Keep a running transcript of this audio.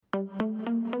I'll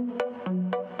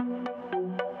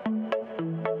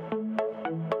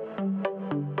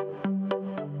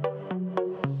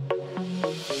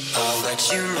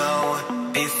let you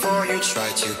know before you try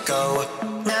to go.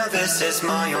 Now this is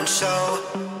my own show.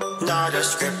 Not a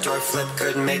script or flip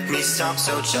could make me stop,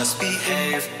 so just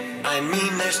behave. I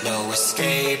mean, there's no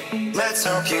escape. Let's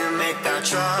hope you make that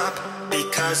drop,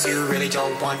 because you really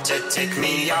don't want to take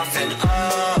me off. And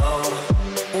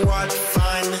oh, what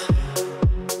fun.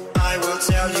 I will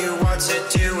tell you what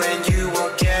to do and you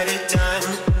will get it done.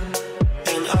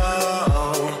 And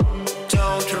oh,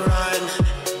 don't run.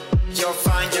 You'll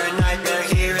find your nightmare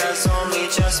here has only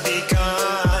just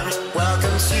begun.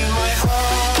 Welcome to my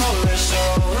horror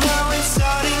show. Now it's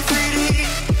starting 3D.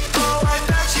 Oh, I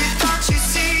bet you thought you'd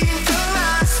seen the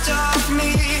last of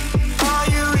me. Are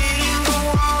you reading the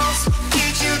walls?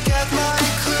 Did you get my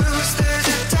clues? There's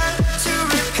a debt to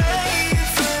repay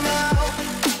for now.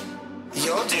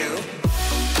 You'll do.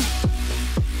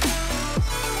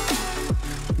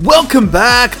 Welcome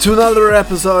back to another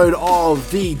episode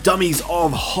of the Dummies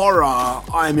of Horror.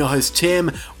 I am your host Tim.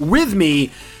 With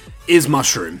me is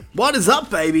Mushroom. What is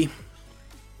up, baby?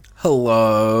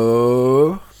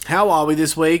 Hello. How are we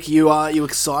this week? You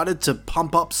excited to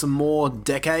pump up some more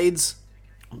decades?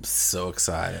 I'm so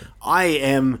excited. I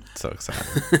am. So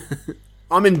excited.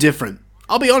 I'm indifferent.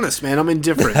 I'll be honest, man. I'm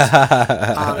indifferent.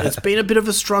 It's been a bit of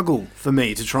a struggle for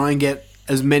me to try and get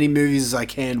as many movies as I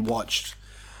can watched.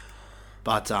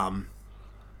 But I'm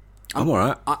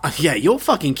alright. yeah, you're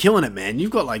fucking killing it, man. You've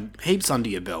got like heaps under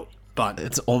your belt. But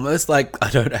It's almost like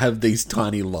I don't have these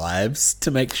tiny lives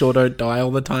to make sure I don't die all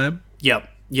the time. Yep.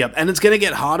 And it's going to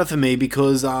get harder for me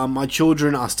because my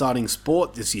children are starting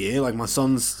sport this year. Like my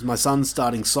son's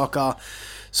starting soccer.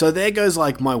 So there goes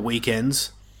like my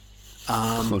weekends.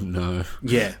 Oh no.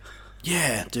 Yeah.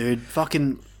 Yeah, dude.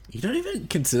 Fucking. You don't even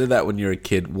consider that when you're a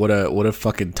kid. What a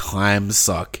fucking time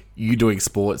suck you doing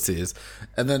sports is.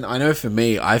 And then I know for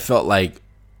me, I felt like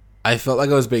I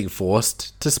was being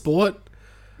forced to sport.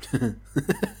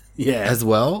 Yeah. As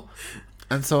well.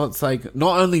 And so it's like,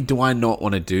 not only do I not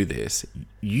want to do this,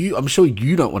 I'm sure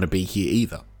you don't want to be here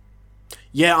either.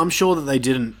 Yeah, I'm sure that they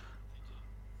didn't.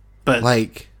 But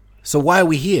Like, so why are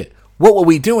we here? What were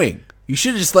we doing? You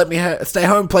should have just let me stay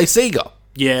home and play Sega.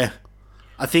 yeah,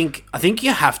 I think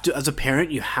you have to, as a parent,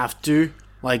 you have to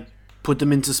like put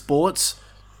them into sports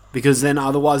because then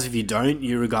otherwise, if you don't,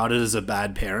 you're regarded as a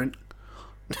bad parent.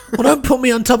 Well, don't put me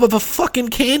on top of a fucking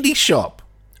candy shop.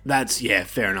 That's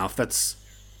fair enough. That's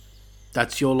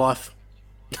your life.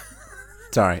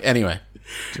 Sorry. Anyway.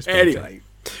 Anyway,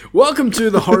 welcome to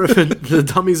the the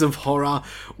Dummies of Horror.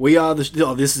 We are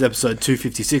this is episode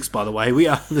 256, by the way. We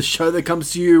are the show that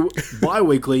comes to you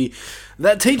bi-weekly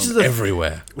that teaches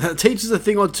everywhere. That teaches a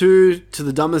thing or two to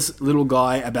the dumbest little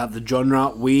guy about the genre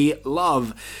we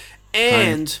love.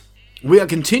 And we are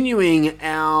continuing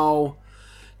our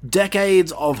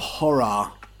Decades of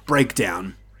Horror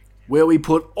breakdown, where we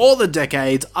put all the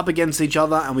decades up against each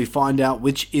other and we find out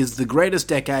which is the greatest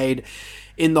decade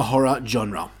in the horror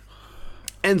genre.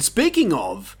 And speaking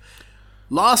of,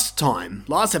 last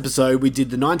episode, we did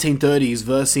the 1930s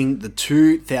versus the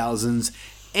 2000s,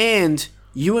 and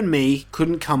you and me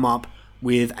couldn't come up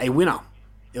with a winner.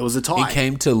 It was a tie. It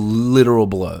came to literal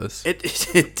blows.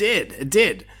 It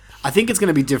did. I think it's going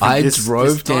to be different I this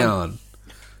drove time. down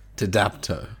to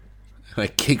Dapto and I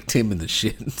kicked him in the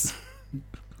shins.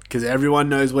 Because everyone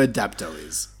knows where Dapto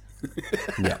is.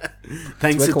 Yeah.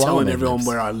 Thanks for Koala telling Man everyone lives.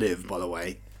 where I live, by the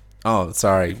way. Oh,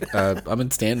 sorry. I'm in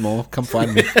Stanmore. Come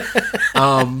find me.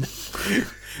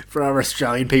 For our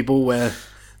Australian people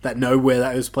that know where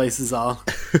those places are.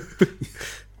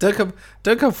 Don't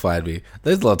come find me.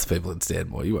 There's lots of people in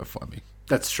Stanmore. You won't find me.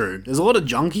 That's true. There's a lot of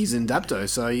junkies in Dapto,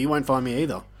 so you won't find me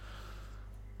either.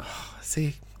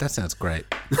 See, that sounds great.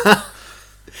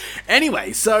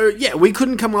 Anyway, so yeah, we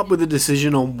couldn't come up with a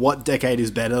decision on what decade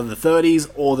is better, the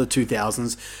 30s or the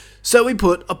 2000s. So we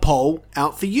put a poll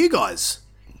out for you guys.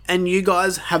 And you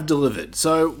guys have delivered.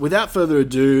 So without further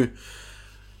ado,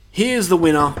 here's the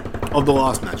winner of the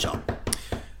last matchup.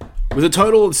 With a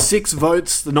total of 6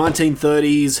 votes, the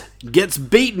 1930s gets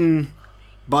beaten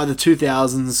by the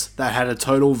 2000s that had a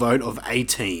total vote of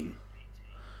 18.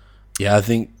 Yeah, I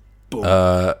think Boom.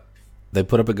 they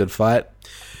put up a good fight,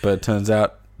 but it turns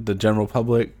out the general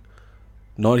public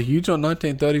not huge on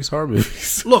 1930s horror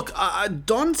movies. Look,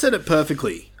 Don said it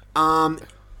perfectly.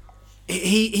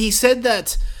 He said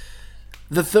that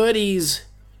the 30s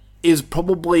is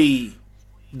probably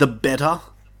the better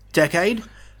decade,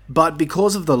 but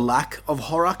because of the lack of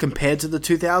horror compared to the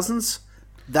 2000s,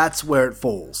 that's where it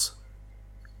falls.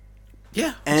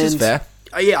 Yeah, which is fair.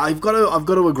 Yeah, I've got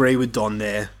to agree with Don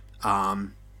there.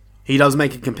 He does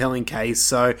make a compelling case.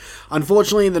 So,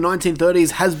 unfortunately, the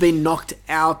 1930s has been knocked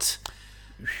out,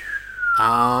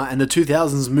 and the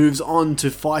 2000s moves on to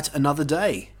fight another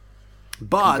day.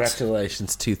 But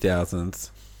Congratulations, 2000s.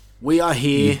 we are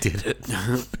here. You did it.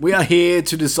 We are here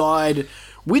to decide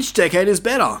which decade is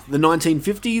better, the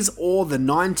 1950s or the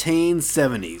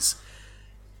 1970s.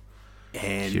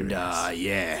 And,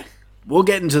 yeah. We'll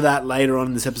get into that later on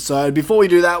in this episode. Before we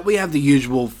do that, we have the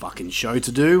usual fucking show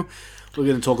to do. We're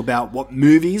going to talk about what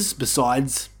movies,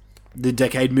 besides the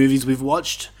decade movies we've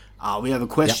watched. We have a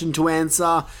question to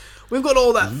answer. We've got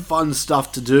all that fun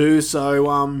stuff to do,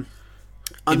 so...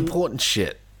 Important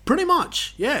shit. Pretty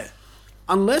much, yeah.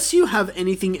 Unless you have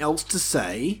anything else to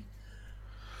say...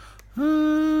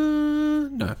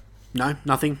 No. No,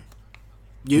 nothing?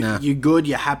 You Nah. you good?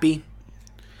 You happy?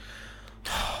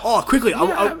 Oh, quickly,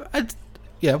 What?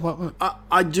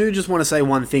 I do just want to say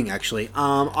one thing, actually.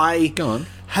 I Go on.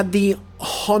 had the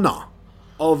honour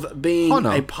of being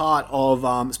a part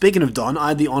of... speaking of Don, I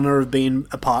had the honour of being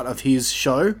a part of his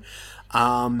show.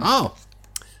 A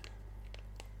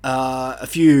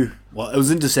few... Well, it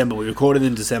was in December. We recorded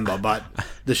in December, but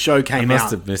the show came I out...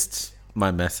 must have missed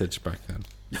my message back then.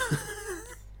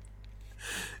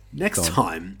 Next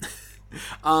time...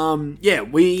 I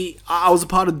was a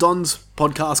part of Don's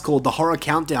podcast called the Horror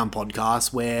Countdown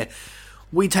Podcast, where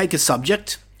we take a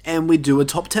subject and we do a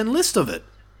top 10 list of it.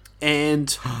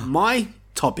 And my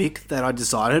topic that I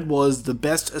decided was the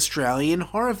best Australian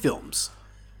horror films.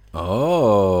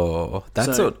 Oh,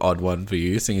 that's an odd one for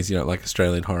you, seeing as you don't like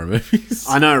Australian horror movies.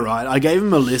 I know, right? I gave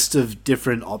him a list of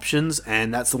different options,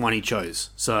 and that's the one he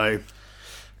chose. So,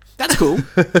 that's cool.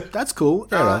 That's cool.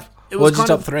 Fair enough. It was What's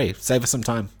your top three? Save us some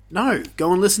time. No,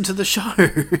 go and listen to the show.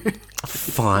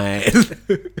 Fine.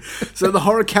 So the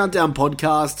Horror Countdown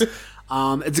Podcast,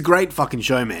 it's a great fucking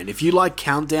show, man. If you like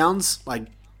countdowns, like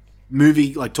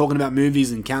talking about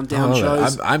movies and countdown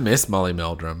shows. I miss Molly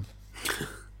Meldrum.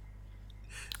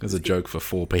 There's a joke for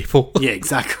 4 people. Yeah,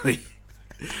 exactly.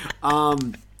 Go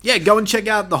and check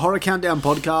out the Horror Countdown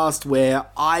Podcast, where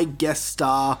I guest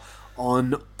star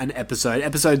on an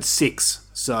episode 6.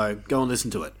 So go and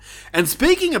listen to it. And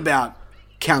speaking about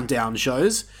countdown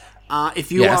shows,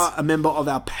 if you are a member of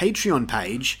our Patreon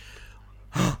page,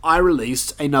 I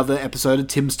released another episode of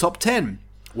Tim's Top 10,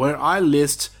 where I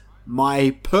list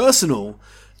my personal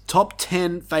top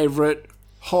 10 favourite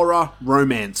horror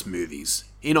romance movies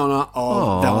in honour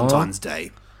of Valentine's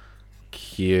Day.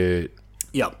 Cute.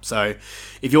 Yep, so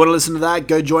if you want to listen to that,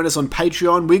 go join us on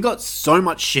Patreon. We got so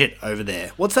much shit over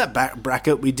there. What's that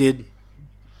bracket we did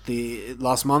the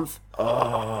last month?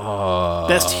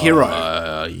 Best hero.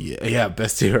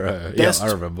 Best hero. I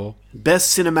remember.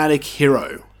 Best cinematic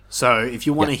hero. So if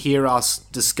you want to hear us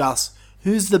discuss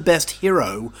who's the best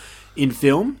hero in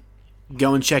film,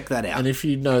 go and check that out. And if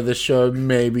you know the show,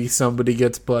 maybe somebody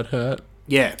gets butthurt.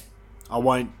 Yeah, I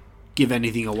won't give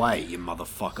anything away, you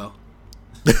motherfucker.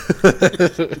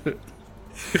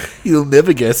 You'll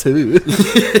never guess who.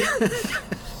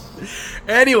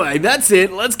 Anyway, that's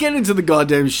it. Let's get into the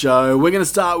goddamn show. We're going to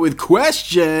start with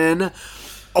question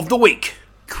of the week.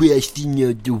 Question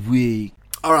of the week.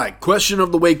 Alright, question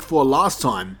of the week for last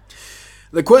time.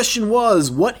 The question was,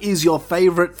 what is your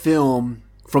favourite film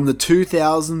from the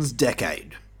 2000s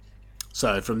decade?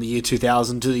 So, from the year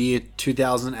 2000 to the year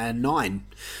 2009.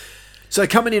 So,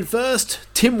 coming in first,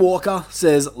 Tim Walker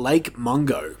says Lake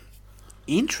Mungo.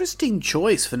 Interesting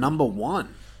choice for number 1.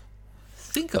 I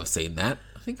think I've seen that.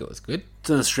 I think it was good. It's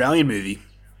an Australian movie.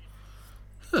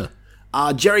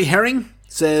 Jerry Herring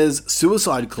says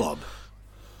Suicide Club.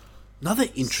 Another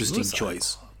interesting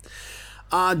choice.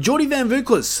 Geordie Van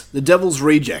Vooklis, The Devil's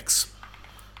Rejects.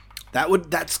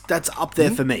 That's up there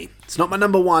for me. It's not my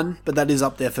number 1, but that is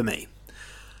up there for me.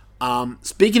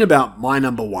 Speaking about my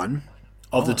number 1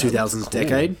 of the 2000s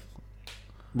decade,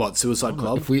 what, Suicide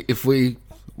Club?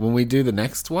 When we do the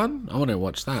next one, I want to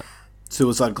watch that.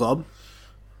 Suicide Club.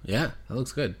 Yeah, that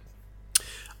looks good.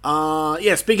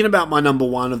 Speaking about my number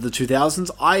 1 of the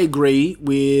 2000s, I agree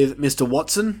with Mr.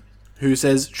 Watson, who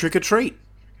says Trick or Treat.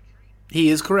 He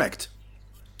is correct.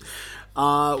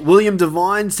 William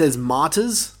Devine says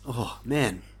Martyrs. Oh,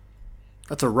 man.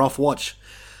 That's a rough watch.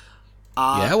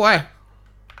 Why?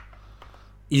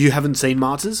 You haven't seen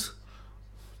Martyrs?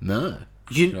 No.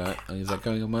 Right. Is that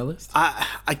going on my list?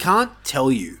 I can't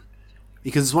tell you.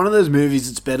 Because it's one of those movies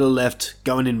that's better left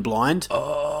going in blind.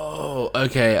 Oh,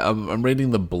 okay. I'm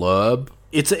reading the blurb.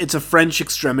 It's a French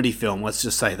extremity film, let's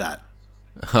just say that.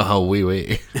 Oh,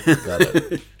 oui. Got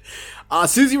it.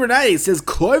 Susie Renee says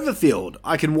Cloverfield.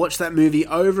 I can watch that movie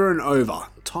over and over.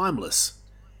 Timeless.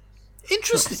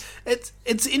 Interesting.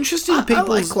 It's interesting. I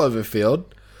like Cloverfield.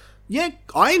 Yeah,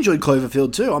 I enjoyed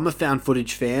Cloverfield too. I'm a found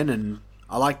footage fan, and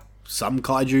I like some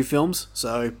kaiju films,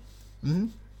 so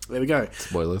there we go.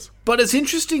 Spoilers. But it's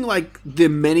interesting, like, the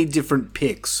many different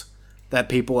picks that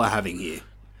people are having here.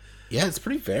 Yeah, it's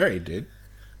pretty varied, dude.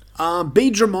 B.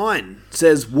 Dramine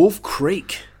says Wolf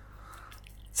Creek.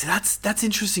 So that's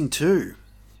interesting too.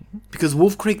 Because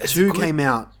Wolf Creek 2 came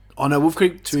out. Oh no, Wolf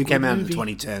Creek 2 came out in the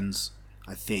 2010s,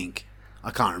 I think.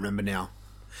 I can't remember now.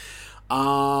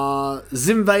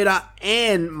 Zim Vader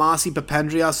and Marcy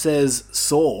Papandrea says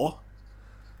Saw.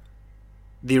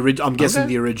 I'm guessing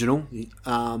the original.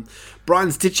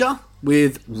 Brian Stitcher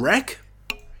with Wreck.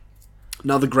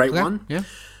 Another great one. Yeah.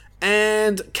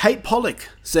 And Kate Pollock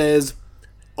says,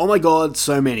 oh my god,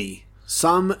 so many.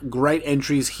 Some great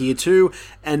entries here too,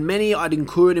 and many I'd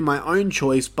include in my own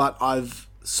choice, but I've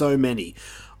so many.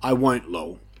 I won't,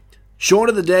 lol. Shaun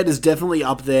of the Dead is definitely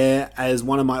up there as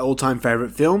one of my all-time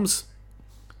favourite films.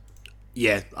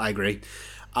 Yeah, I agree.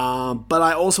 But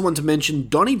I also want to mention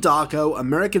Donnie Darko,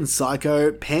 American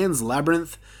Psycho, Pan's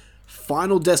Labyrinth,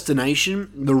 Final Destination,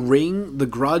 The Ring, The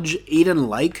Grudge, Eden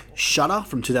Lake, Shudder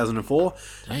from 2004,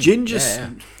 Ginger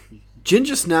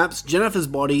Snaps, Jennifer's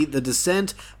Body, The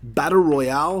Descent, Battle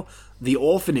Royale, The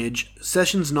Orphanage,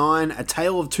 Sessions 9, A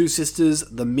Tale of Two Sisters,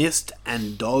 The Mist,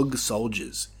 and Dog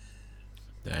Soldiers.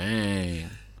 Dang.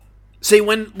 See,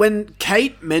 when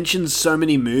Kate mentions so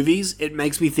many movies, it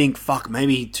makes me think, fuck,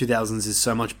 maybe 2000s is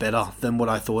so much better than what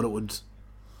I thought it would.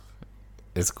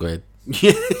 It's good.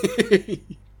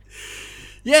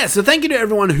 Yeah, so thank you to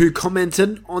everyone who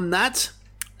commented on that.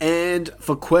 And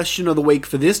for question of the week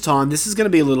for this time, this is going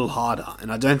to be a little harder.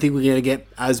 And I don't think we're going to get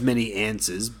as many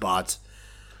answers, but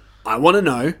I want to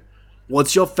know,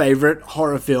 what's your favourite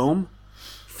horror film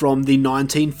from the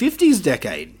 1950s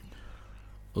decade?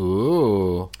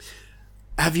 Ooh.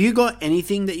 Have you got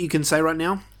anything that you can say right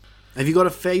now? Have you got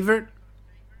a favourite?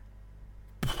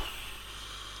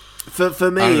 For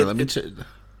me... I don't know, let me check.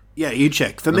 Yeah, you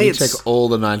check. Let me check all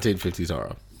the 1950s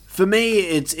horror. For me,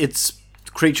 it's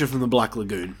Creature from the Black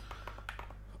Lagoon.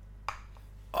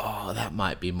 Oh, that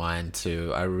might be mine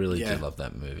too. I really do love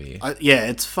that movie. Yeah,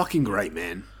 it's fucking great,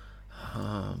 man.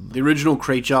 The original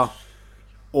Creature,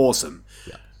 awesome.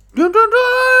 Yeah. Dun, dun,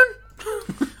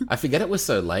 dun! I forget it was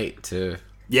so late too.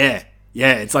 Yeah,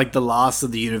 it's like the last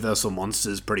of the Universal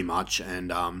monsters, pretty much, and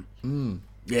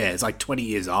yeah, it's like 20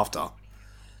 years after.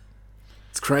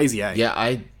 It's crazy, eh? Yeah,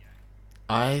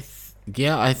 I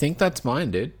think that's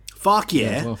mine, dude. Fuck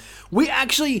yeah. Well. We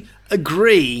actually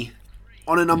agree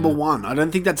on a number one. I don't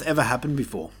think that's ever happened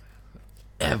before.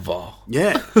 Ever.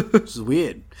 Yeah. This is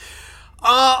weird.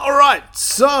 Alright,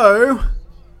 so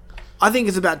I think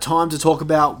it's about time to talk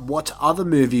about what other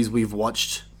movies we've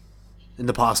watched in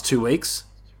the past 2 weeks.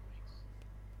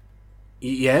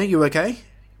 Yeah, you okay?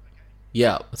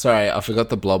 Yeah, sorry, I forgot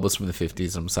the Blob was from the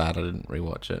 50s. I'm sad I didn't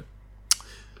rewatch it.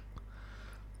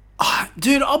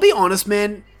 Dude, I'll be honest,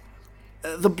 man.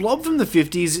 The Blob from the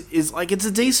 50s is like, it's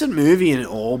a decent movie and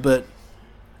all, but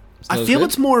I feel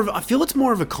it's more of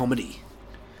a comedy.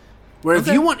 Where if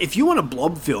you want a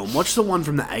Blob film, watch the one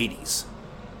from the 80s.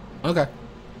 Okay.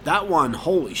 That one,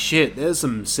 holy shit, there's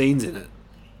some scenes in it.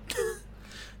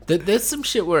 There's some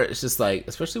shit where it's just like,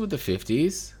 especially with the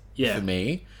 50s, for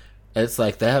me, it's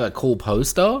like they have a cool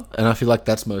poster, and I feel like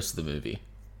that's most of the movie.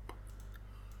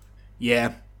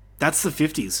 Yeah, that's the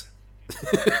 50s.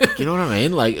 You know what I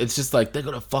mean? Like, it's just like, they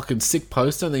got a fucking sick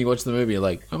poster, and then you watch the movie, you're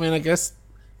like, I mean, I guess,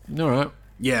 alright.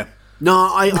 Yeah. No,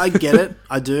 I get it.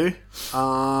 I do.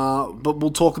 But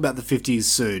we'll talk about the 50s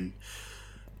soon.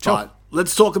 Sure. But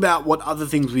let's talk about what other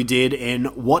things we did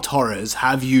and what horrors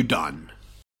have you done.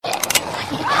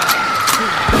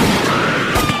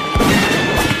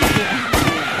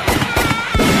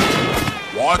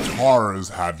 What horrors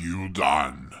have you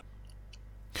done?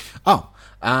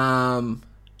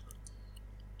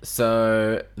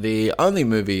 So the only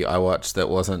movie I watched that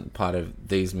wasn't part of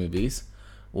these movies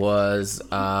was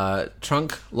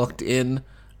Trunk Locked In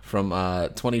from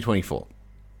 2024.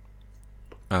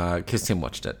 Because Tim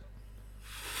watched it.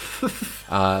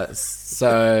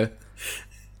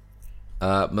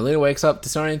 Melina wakes up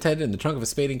disoriented in the trunk of a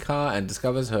speeding car and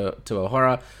discovers to her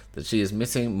horror that she is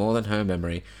missing more than her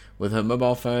memory. With her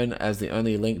mobile phone as the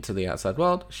only link to the outside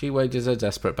world, she wages a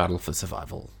desperate battle for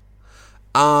survival.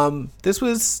 This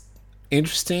was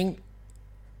interesting.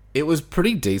 It was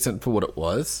pretty decent for what it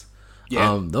was.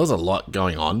 Yeah. There was a lot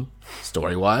going on,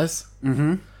 story-wise.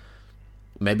 Mm-hmm.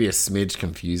 Maybe a smidge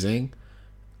confusing.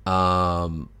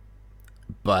 But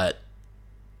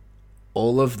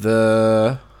all of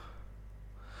the,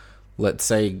 let's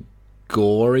say,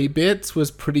 gory bits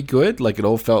was pretty good. Like, it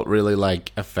all felt really,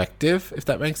 like, effective, if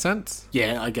that makes sense.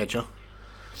 Yeah, I get you.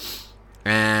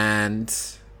 And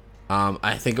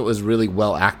I think it was really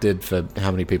well acted for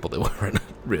how many people there were in it,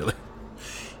 really.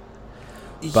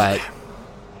 But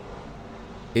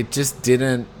it just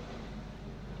didn't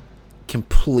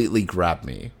completely grab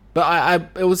me. But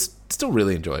it was still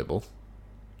really enjoyable.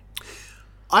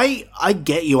 I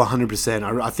get you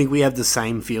 100%. I think we have the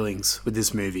same feelings with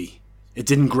this movie. It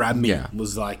didn't grab me. Yeah. It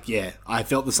was like, yeah, I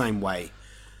felt the same way.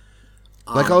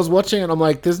 Like, I was watching it, and I'm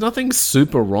like, there's nothing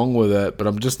super wrong with it, but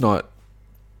I'm just not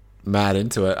mad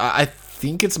into it. I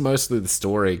think it's mostly the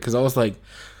story, because I was like,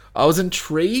 I was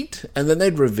intrigued, and then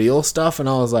they'd reveal stuff, and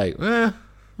I was like,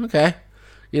 okay.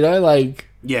 You know, like...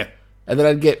 Yeah. And then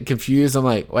I'd get confused. I'm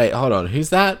like, wait, hold on, who's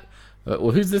that?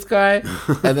 Well, who's this guy?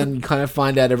 And then you kind of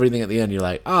find out everything at the end. You're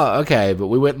like, oh, okay, but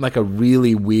we went in like a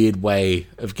really weird way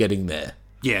of getting there.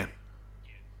 Yeah.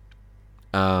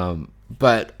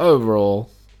 But overall,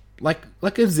 like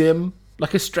a Zim,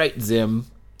 like a straight Zim.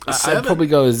 I'd probably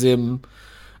go a Zim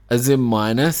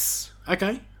minus.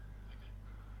 Okay.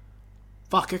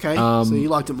 Fuck, okay. So you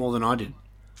liked it more than I did.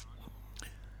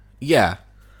 Yeah.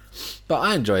 But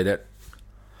I enjoyed it.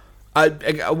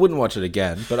 I wouldn't watch it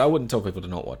again, but I wouldn't tell people to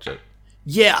not watch it.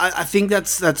 Yeah, I think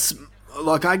that's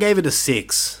like, I gave it a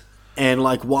 6, and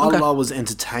like while I was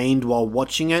entertained while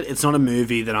watching it, it's not a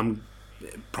movie that I'm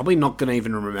probably not going to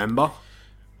even remember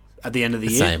at the end of the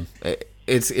year. Same.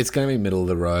 It's going to be middle of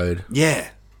the road. Yeah,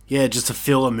 just a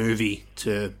filler movie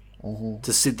to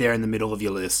sit there in the middle of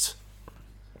your list.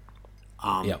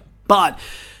 Yep. But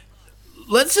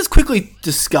let's just quickly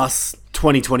discuss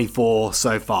 2024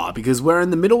 so far, because we're in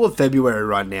the middle of February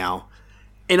right now.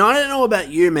 And I don't know about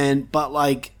you, man, but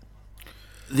like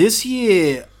this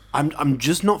year, I'm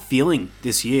just not feeling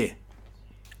this year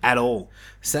at all.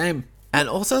 Same. And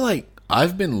also, like,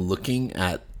 I've been looking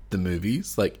at the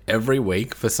movies like every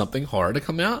week for something horror to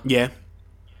come out. Yeah.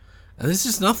 And there's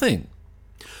just nothing.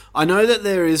 I know that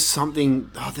there is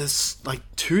something, there's like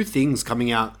 2 things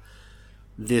coming out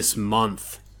this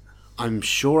month. I'm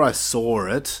sure I saw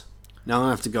it. Now I'm going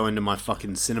to have to go into my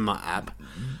fucking cinema app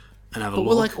and have a look.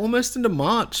 We're like almost into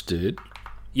March, dude.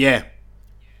 Yeah.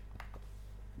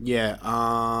 Yeah.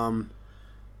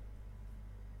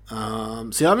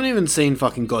 See, I haven't even seen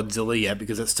fucking Godzilla yet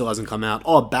because it still hasn't come out.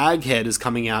 Oh, Baghead is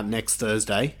coming out next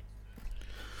Thursday.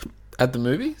 At the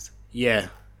movies? Yeah.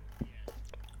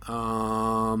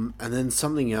 And then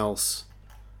something else.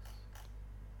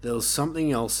 There was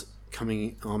something else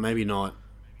coming... Oh, maybe not.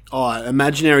 Oh,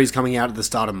 Imaginary's coming out at the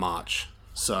start of March.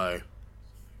 So...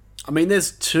 I mean,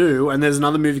 there's 2, and there's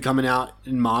another movie coming out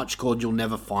in March called You'll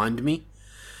Never Find Me.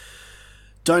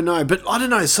 Don't know, but I don't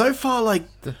know. So far, like,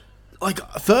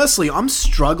 firstly, I'm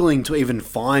struggling to even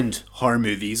find horror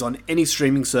movies on any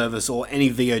streaming service or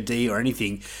any VOD or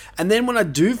anything. And then when I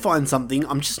do find something,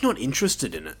 I'm just not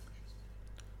interested in it.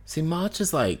 See, March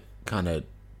is like kind of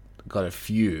got a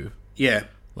few. Yeah.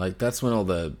 Like, that's when all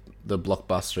the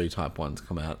blockbustery type ones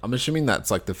come out. I'm assuming that's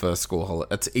like the first school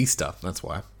holiday. It's Easter, that's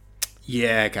why.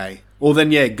 Yeah, okay. Well,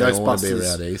 then, yeah, They all wanna be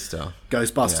Ghostbusters. around Easter.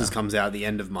 Ghostbusters comes out at the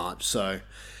end of March, so...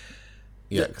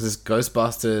 Yeah, because it's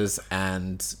Ghostbusters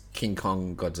and King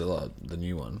Kong Godzilla, the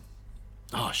new one.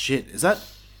 Oh, shit. Is that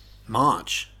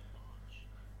March?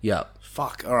 Yeah.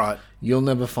 Fuck, alright. You'll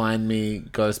Never Find Me,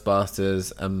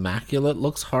 Ghostbusters, Immaculate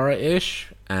looks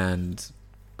horror-ish, and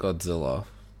Godzilla.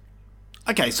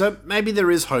 Okay, so maybe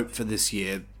there is hope for this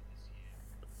year.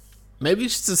 Maybe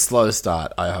it's just a slow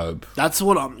start, I hope. That's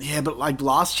what I'm... Yeah, but like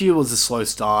last year was a slow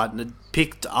start, and it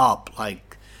picked up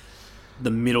like the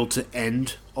middle to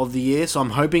end of the year, so I'm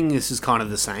hoping this is kind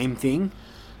of the same thing.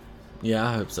 Yeah,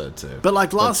 I hope so too. But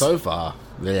like so far,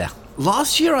 yeah.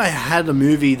 Last year I had a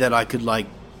movie that I could like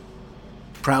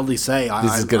proudly say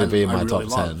this is going to be in my really top 10.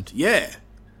 loved. Yeah.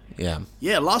 Yeah.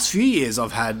 Yeah, last few years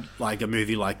I've had like a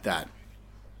movie like that.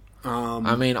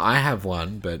 I mean, I have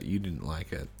one, but you didn't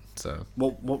like it, so...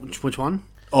 Which one?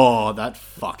 Oh, that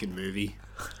fucking movie.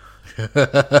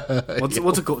 What's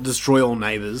it called? Destroy All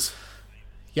Neighbors.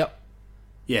 Yep.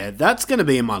 Yeah, that's going to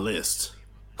be in my list.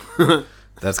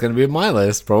 That's going to be in my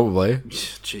list, probably.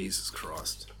 Jesus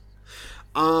Christ.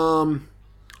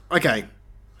 Okay.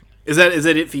 Is that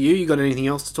it for you? You got anything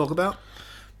else to talk about?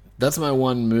 That's my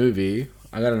one movie.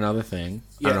 I got another thing.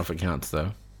 Yeah. I don't know if it counts,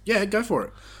 though. Yeah, go for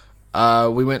it.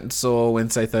 We went and saw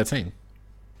Wednesday 13.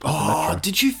 Oh,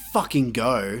 did you fucking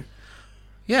go?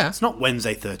 Yeah. It's not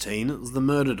Wednesday 13, it was the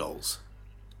Murder Dolls.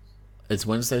 It's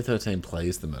Wednesday 13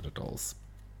 plays the Murder Dolls.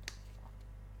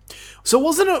 So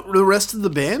wasn't it the rest of the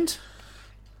band?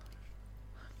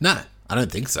 No, I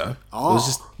don't think so. Oh. It was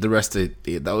just the rest of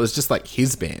it. That was just like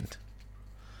his band.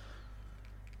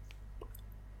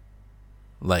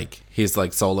 like his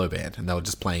like solo band, and they were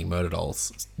just playing Murder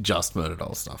Dolls, just Murder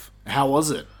Dolls stuff. How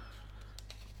was it?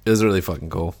 It was really fucking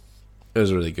cool. It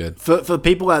was really good. For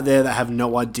people out there that have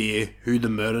no idea who the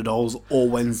Murder Dolls or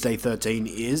Wednesday 13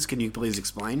 is, can you please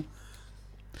explain?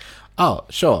 Oh,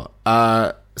 sure.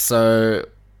 So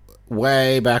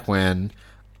way back when,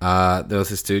 there was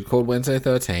this dude called Wednesday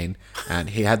 13, and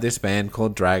he had this band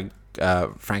called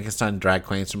Frankenstein Drag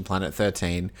Queens from Planet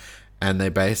 13, and they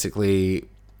basically,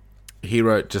 he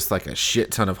wrote just like a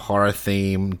shit ton of horror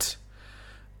themed,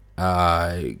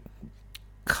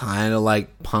 kind of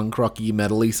like punk rocky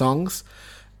metally songs,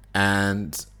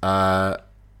 and there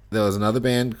was another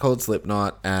band called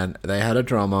Slipknot, and they had a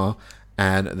drummer,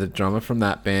 and the drummer from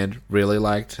that band really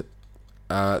liked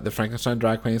the Frankenstein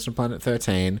Drag Queens from Planet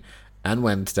 13 and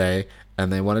Wednesday,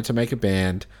 and they wanted to make a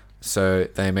band, so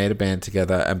they made a band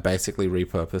together and basically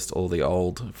repurposed all the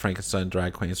old Frankenstein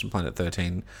Drag Queens from Planet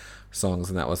 13 songs,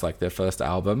 and that was like their first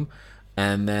album,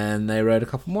 and then they wrote a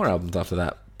couple more albums after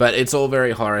that. But it's all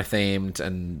very horror themed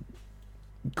and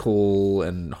cool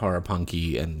and horror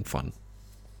punky and fun.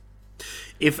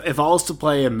 If I was to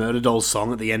play a Murder Dolls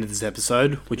song at the end of this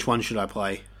episode, which one should I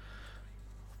play?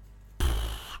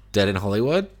 Dead in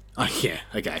Hollywood? Oh, yeah,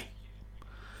 okay.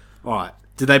 Alright.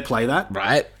 Did they play that?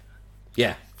 Right?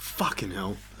 Yeah. Fucking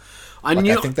hell. I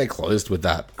think they closed with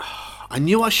that. I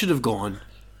knew I should have gone.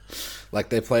 Like,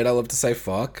 they played I Love to Say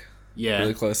Fuck. Yeah.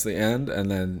 Really close to the end, and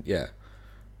then, yeah.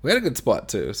 We had a good spot,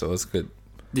 too, so it was good.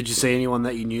 Did you see anyone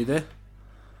that you knew there?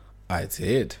 I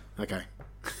did. Okay.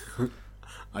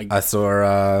 I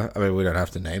saw, I mean, we don't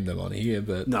have to name them on here,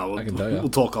 but No, I can tell you. we'll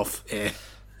talk off air.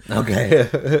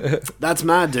 Okay. That's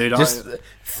mad, dude. Just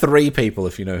 3 people,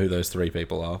 if you know who those 3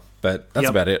 people are. But that's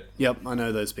about it. Yep, I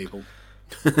know those people.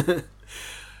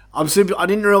 I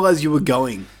didn't realize you were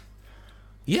going.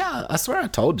 Yeah, I swear I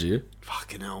told you.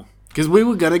 Fucking hell. Because we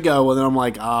were going to go, and then I'm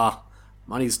like,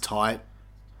 money's tight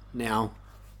now.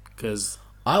 Because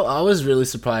I was really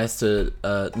surprised to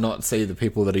not see the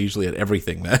people that are usually at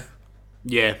everything there.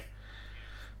 yeah.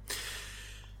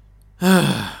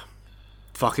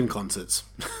 Fucking concerts.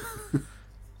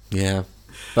 Yeah.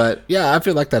 But, yeah, I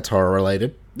feel like that's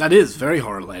horror-related. That is very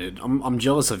horror-related. I'm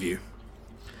jealous of you.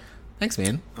 Thanks,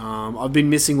 man. I've been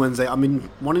missing Wednesday. I've been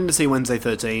wanting to see Wednesday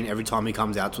 13 every time he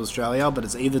comes out to Australia, but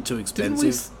it's either too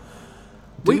expensive.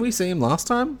 Didn't we see him last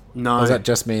time? No. Or was that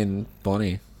just me and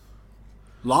Bonnie?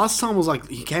 Last time was like,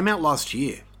 he came out last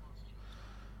year.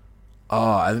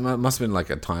 Oh, I think it must have been like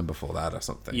a time before that or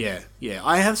something. Yeah.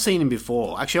 I have seen him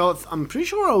before. Actually, I'm pretty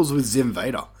sure I was with Zim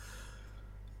Vader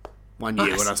one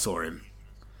year when I saw him.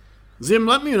 Zim,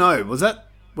 let me know. Was that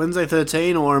Wednesday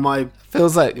 13 or am I...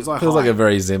 Feels like a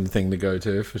very Zim thing to go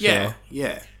to, for sure.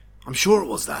 Yeah. I'm sure it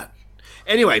was that.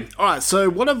 Anyway, alright, so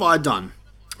what have I done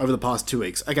over the past 2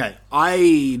 weeks? Okay,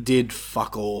 I did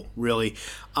fuck all, really.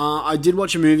 I did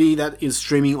watch a movie that is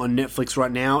streaming on Netflix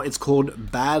right now. It's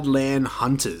called Badland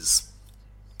Hunters.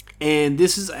 And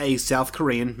this is a South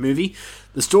Korean movie.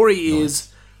 The story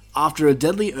is, after a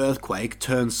deadly earthquake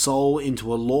turns Seoul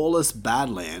into a lawless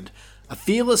badland, a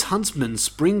fearless huntsman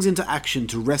springs into action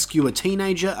to rescue a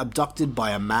teenager abducted by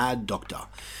a mad doctor.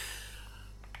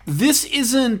 This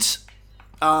isn't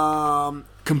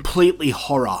completely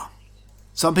horror.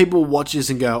 Some people watch this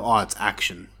and go, oh, it's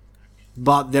action.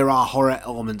 But there are horror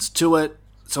elements to it,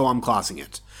 so I'm classing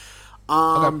it.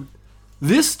 Okay.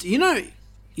 This, you know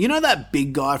that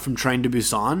big guy from Train to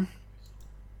Busan?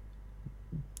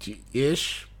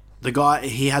 Ish. The guy,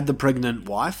 he had the pregnant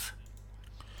wife?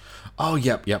 Oh,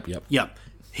 yep. Yep.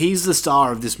 He's the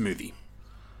star of this movie.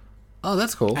 Oh,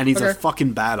 that's cool. And he's a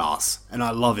fucking badass. And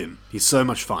I love him. He's so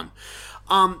much fun.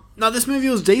 Now, this movie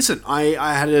was decent.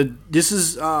 I'm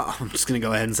just going to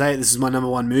go ahead and say it. This is my number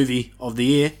 1 movie of the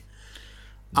year.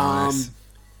 Nice.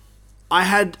 I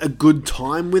had a good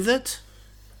time with it.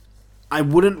 I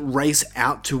wouldn't race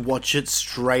out to watch it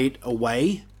straight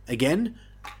away again,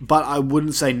 but I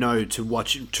wouldn't say no to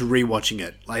rewatching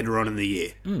it later on in the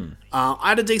year. I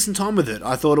had a decent time with it.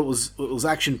 I thought it was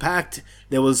action packed.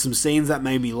 There was some scenes that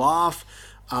made me laugh.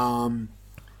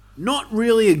 Not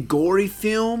really a gory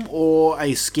film or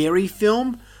a scary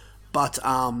film, but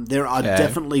there are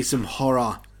definitely some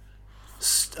horror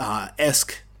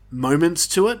esque moments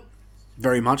to it.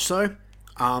 Very much so.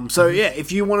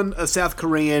 If you want a South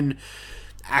Korean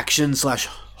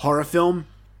action/horror film,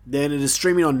 then it is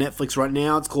streaming on Netflix right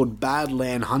now. It's called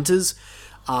Badland Hunters.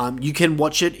 You can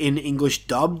watch it in English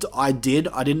dubbed. I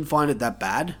didn't find it that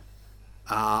bad.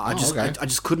 I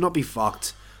just could not be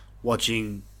fucked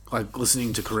listening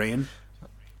to Korean.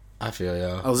 I feel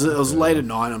ya. It was late at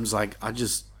night. I'm just like, I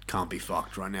just can't be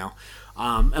fucked right now.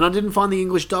 And I didn't find the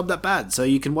English dub that bad, so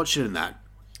you can watch it in that.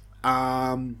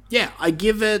 Yeah, I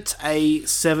give it a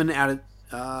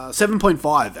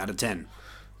 7.5 out of 10.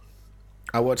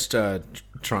 I watched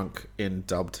Trunk in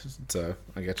dubbed, so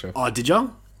I get you. Oh, did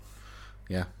you?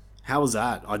 Yeah. How was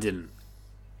that? I didn't.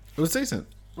 It was decent.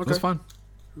 It was fun.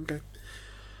 Okay.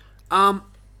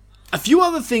 A few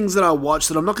other things that I watched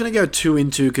that I'm not going to go too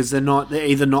into because they're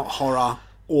either not horror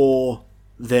or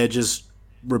they're just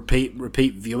repeat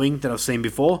viewing that I've seen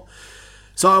before.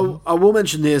 So I will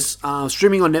mention this.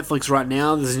 Streaming on Netflix right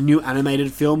now, there's a new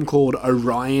animated film called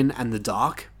Orion and the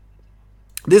Dark.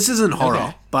 This isn't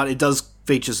horror, but it does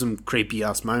feature some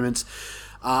creepy-ass moments.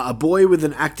 A boy with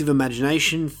an active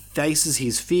imagination faces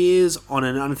his fears on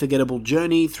an unforgettable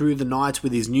journey through the night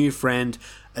with his new friend,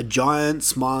 a giant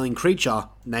smiling creature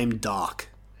named Dark,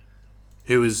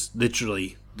 who is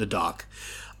literally the Dark.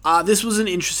 This was an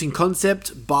interesting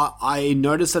concept, but I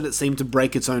noticed that it seemed to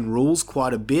break its own rules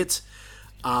quite a bit.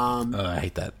 I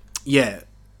hate that. Yeah,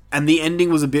 and the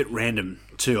ending was a bit random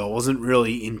too. I wasn't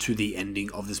really into the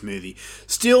ending of this movie.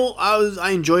 Still,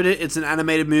 I enjoyed it. It's an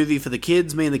animated movie for the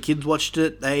kids. Me and the kids watched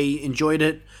it. They enjoyed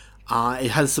it.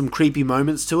 It has some creepy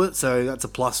moments to it, so that's a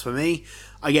plus for me.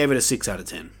 I gave it a 6 out of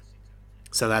 10.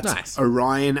 So that's nice.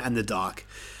 Orion and the Dark.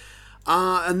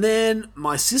 And then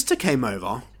my sister came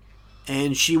over,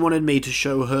 and she wanted me to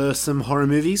show her some horror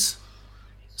movies.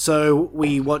 So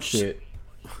we watched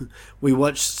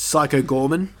Psycho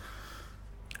Gorman.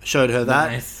 Showed her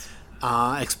that. Nice.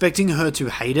 Expecting her to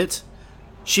hate it.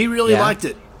 She really liked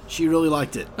it.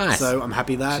 Nice. So I'm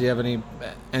happy that. Did you have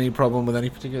any problem with any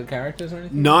particular characters or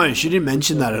anything? No, she didn't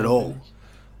mention that at all.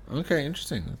 Okay,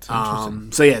 interesting. That's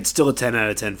interesting. So yeah, it's still a 10 out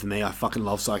of 10 for me. I fucking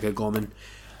love Psycho Gorman.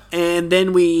 And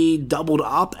then we doubled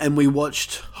up and we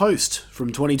watched Host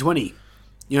from 2020.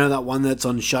 You know that one that's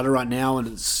on Shudder right now and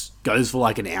it goes for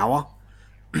like an hour?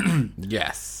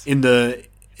 Yes.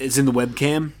 It's in the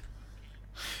webcam.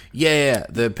 Yeah,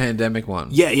 the pandemic one.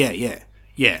 Yeah.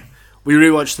 We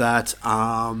rewatched that.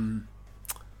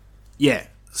 Yeah,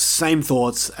 same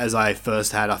thoughts as I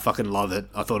first had. I fucking love it.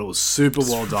 I thought it was super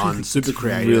well done, super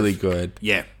creative. Really good.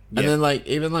 Yeah. And then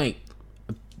even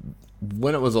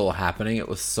when it was all happening, it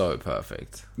was so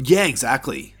perfect. Yeah,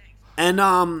 exactly. And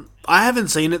I haven't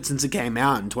seen it since it came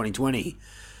out in 2020.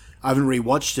 I haven't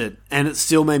rewatched it, and it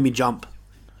still made me jump.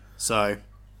 So,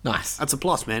 nice. That's a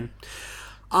plus, man.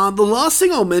 The last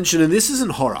thing I'll mention, and this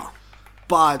isn't horror,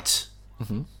 but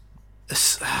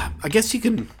I guess you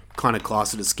can kind of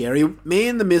class it as scary. Me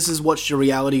and the missus watched a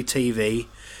reality TV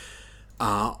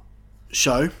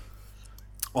show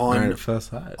on Married at First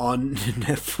Sight on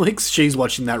Netflix. She's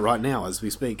watching that right now as we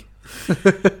speak.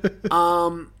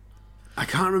 I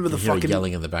can't remember the fucking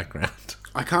yelling in the background.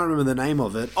 I can't remember the name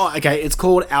of it. Oh, okay, it's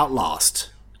called Outlast.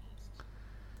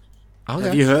 Okay.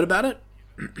 Have you heard about it?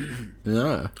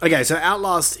 No. Okay, so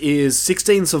Outlast is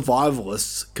 16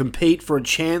 survivalists compete for a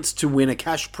chance to win a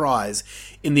cash prize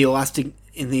in the Alaskan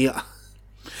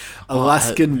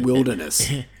wilderness.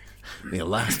 The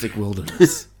Elastic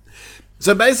Wilderness.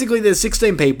 So basically, there's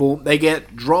 16 people. They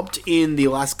get dropped in the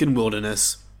Alaskan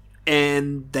wilderness,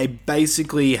 and they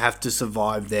basically have to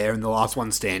survive there, and the last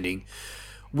one standing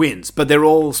wins. But they're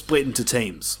all split into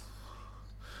teams.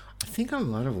 I think I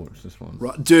might have watched this one.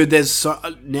 Right, dude,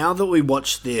 now that we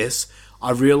watched this,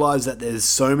 I've realised that there's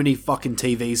so many fucking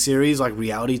TV series, like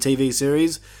reality TV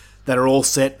series, that are all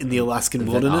set in the Alaskan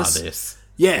wilderness.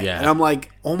 Yeah, and I'm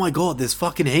like, oh my god, there's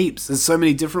fucking heaps. There's so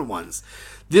many different ones.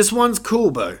 This one's cool,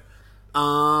 bro.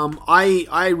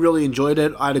 I really enjoyed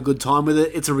it. I had a good time with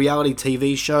it. It's a reality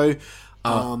TV show.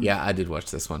 Yeah, I did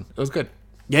watch this one. It was good.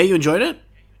 Yeah, you enjoyed it?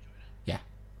 Yeah.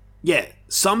 Yeah,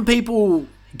 some people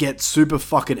get super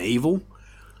fucking evil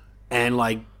and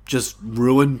like just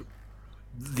ruin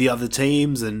the other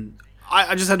teams, and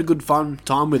I just had a good fun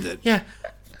time with it. Yeah.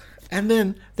 And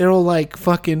then they're all like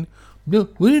fucking, no,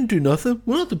 we didn't do nothing.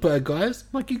 We're not the bad guys.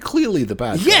 Like, you're clearly the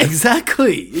bad guys. Yeah,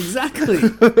 exactly.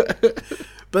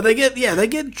 But they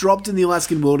get dropped in the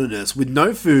Alaskan wilderness with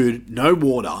no food, no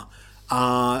water,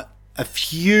 a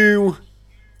few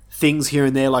things here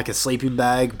and there like a sleeping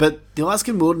bag, but the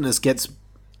Alaskan wilderness gets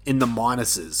in the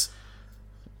minuses.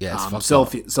 Yeah,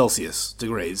 it's Celsius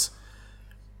degrees.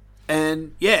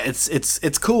 And yeah,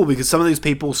 it's cool because some of these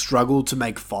people struggle to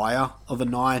make fire of a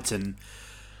night, and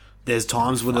there's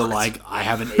times where they're like, I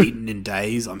haven't eaten in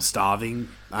days, I'm starving,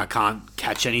 I can't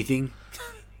catch anything.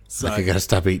 So I gotta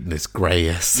stop eating this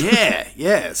grass.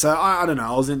 Yeah. So I don't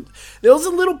know. There was a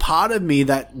little part of me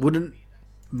that wouldn't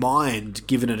mind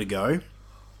giving it a go.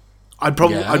 I'd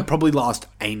probably last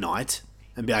a night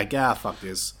and be like, fuck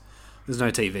this. There's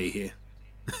no TV here.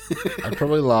 I'd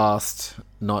probably last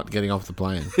not getting off the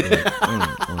plane. Like,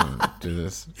 I don't do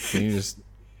this. Can you just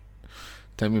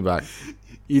Take me back.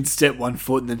 You'd step 1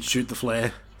 foot and then shoot the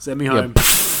flare. Send me home.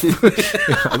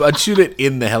 I'd shoot it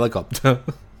in the helicopter.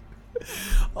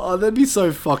 Oh, that'd be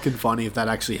so fucking funny if that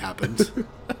actually happened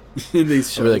in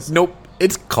these I'd be like, shows. nope,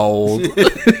 it's cold.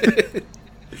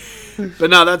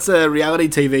 But no, that's a reality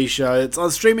TV show. It's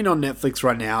on streaming on Netflix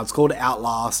right now. It's called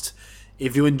Outlast.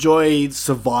 If you enjoy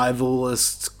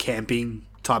survivalist camping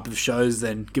type of shows,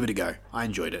 then give it a go. I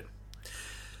enjoyed it.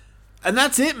 And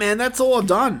that's it, man. That's all I've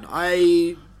done.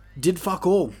 I did fuck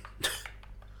all.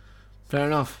 Fair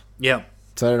enough. Yeah.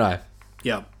 So did I.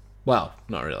 Yeah. Well,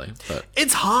 not really, but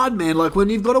It's hard, man. Like,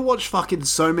 when you've got to watch fucking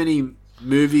so many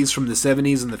movies from the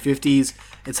 70s and the 50s,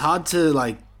 it's hard to,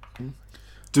 like,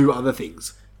 do other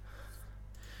things.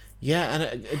 yeah,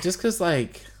 and just because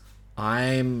like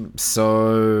I'm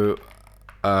so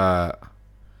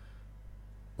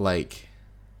like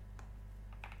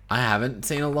I haven't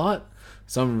seen a lot,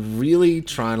 so I'm really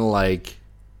trying to like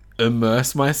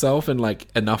immerse myself in like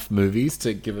enough movies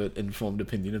to give an informed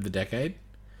opinion of the decade.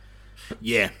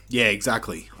 Yeah,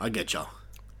 exactly. I get ya.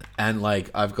 And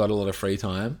like I've got a lot of free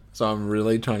time, so I'm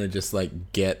really trying to just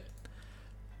like get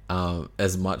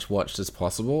as much watched as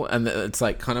possible. And it's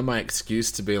like kind of my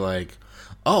excuse to be like,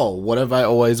 oh, what have I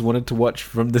always wanted to watch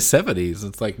from the 70s?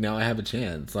 It's like, now I have a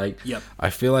chance. Like, Yep. I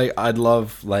feel like I'd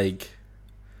love like,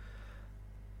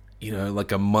 you know,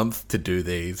 like a month to do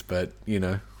these, but you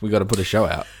know, we got to put a show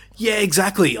out. Yeah,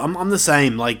 exactly. I'm the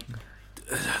same. Like,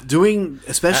 doing,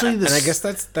 especially this. And I guess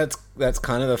that's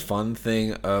kind of the fun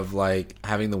thing of like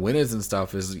having the winners and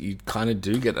stuff, is you kind of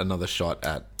do get another shot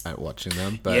at watching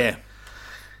them. But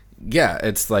yeah,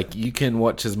 it's like you can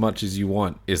watch as much as you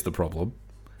want is the problem.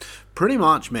 Pretty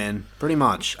much, man. Pretty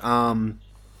much.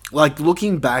 Like,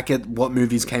 looking back at what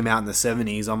movies came out in the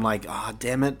 70s, I'm like, ah,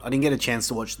 damn it, I didn't get a chance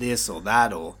to watch this or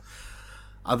that or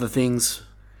other things.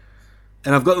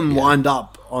 And I've got them lined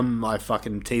up on my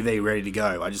fucking TV ready to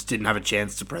go. I just didn't have a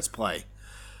chance to press play.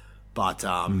 But,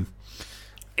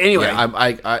 anyway.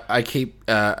 Yeah, I keep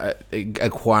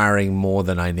acquiring more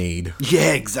than I need.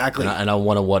 Yeah, exactly. And I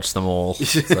want to watch them all.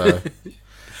 So.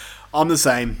 I'm the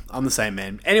same,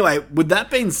 man. Anyway, with that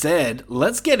being said,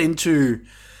 let's get into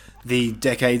the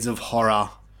decades of horror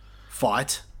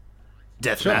fight,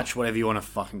 deathmatch, whatever you want to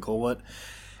fucking call it.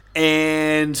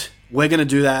 And we're going to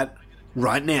do that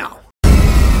right now.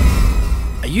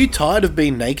 Are you tired of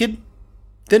being naked?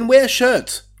 Then wear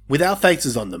shirts with our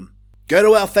faces on them. Go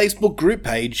to our Facebook group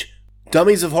page,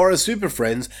 Dummies of Horror Super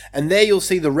Friends, and there you'll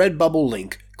see the red bubble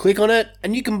link. Click on it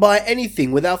and you can buy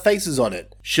anything with our faces on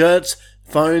it. Shirts,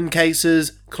 phone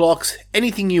cases, clocks,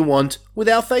 anything you want with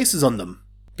our faces on them.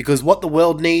 Because what the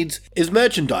world needs is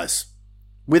merchandise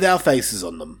with our faces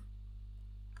on them.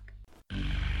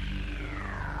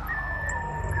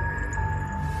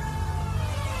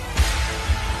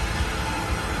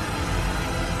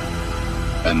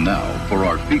 And now for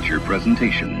our feature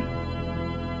presentation.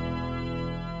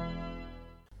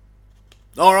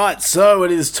 Alright, so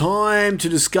it is time to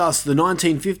discuss the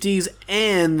 1950s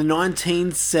and the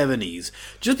 1970s.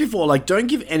 Just before, like, don't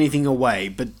give anything away,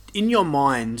 but in your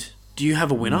mind, do you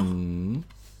have a winner?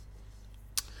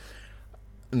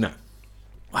 No.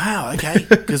 Wow, okay.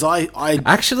 Because I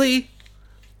Actually,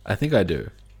 I think I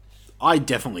do. I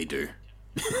definitely do.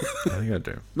 I think I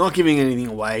do. Not giving anything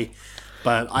away,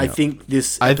 but I think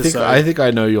this episode... I think I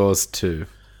know yours too.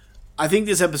 I think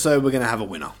this episode we're going to have a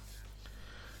winner.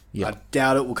 Yeah. I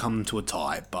doubt it will come to a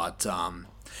tie, but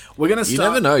we're going to start... You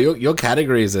never know. Your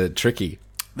categories are tricky.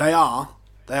 They are,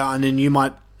 and then you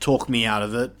might talk me out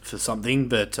of it for something,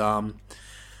 but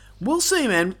we'll see,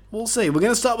 man. We'll see. We're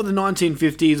going to start with the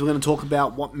 1950s. We're going to talk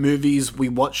about what movies we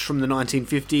watched from the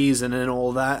 1950s and then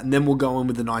all that, and then we'll go on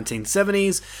with the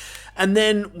 1970s, and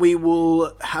then we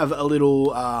will have a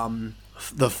little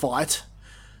the fight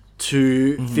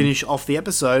to finish off the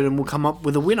episode, and we'll come up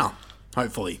with a winner,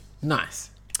 hopefully. Nice.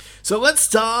 So let's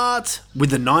start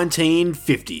with the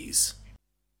 1950s.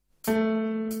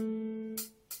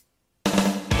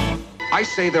 I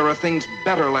say there are things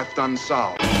better left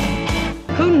unsolved.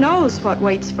 Who knows what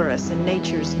waits for us in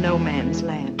nature's no man's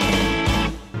land?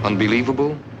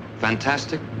 Unbelievable,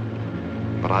 fantastic,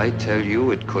 but I tell you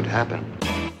it could happen.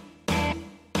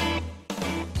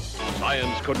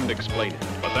 Science couldn't explain it,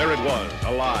 but there it was,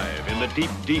 alive in the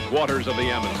deep, deep waters of the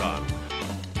Amazon.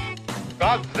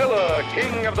 Godzilla,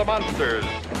 king of the monsters,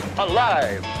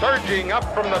 alive, surging up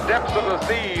from the depths of the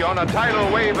sea on a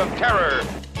tidal wave of terror.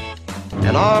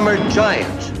 An armored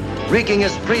giant, wreaking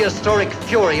his prehistoric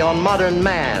fury on modern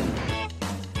man.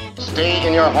 Stay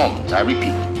in your homes, I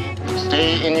repeat.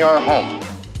 Stay in your home.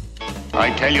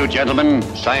 I tell you, gentlemen,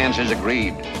 science has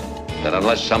agreed that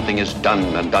unless something is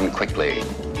done and done quickly,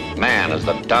 Man, as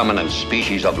the dominant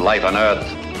species of life on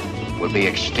Earth, will be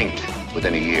extinct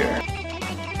within a year.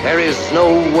 There is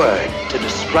no word to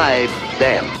describe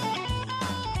them.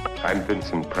 I'm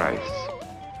Vincent Price,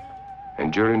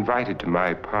 and you're invited to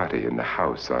my party in the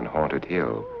house on Haunted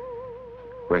Hill,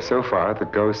 where so far the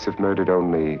ghosts have murdered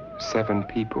only 7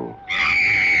 people.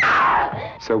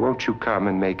 So won't you come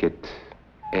and make it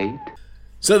 8?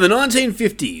 So the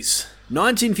 1950s.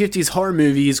 1950s horror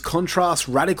movies contrast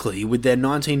radically with their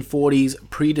 1940s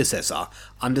predecessor,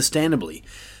 understandably.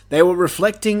 They were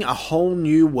reflecting a whole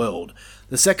new world.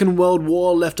 The Second World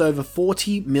War left over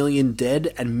 40 million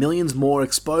dead and millions more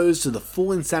exposed to the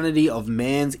full insanity of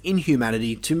man's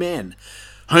inhumanity to man.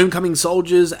 Homecoming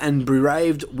soldiers and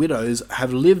bereaved widows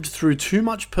have lived through too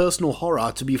much personal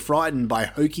horror to be frightened by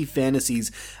hokey fantasies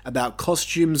about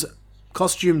costumed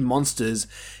monsters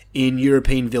in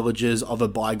European villages of a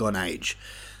bygone age.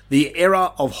 The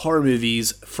era of horror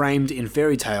movies framed in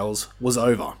fairy tales was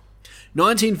over.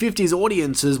 1950s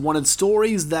audiences wanted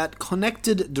stories that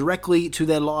connected directly to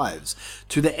their lives,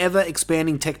 to the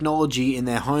ever-expanding technology in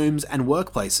their homes and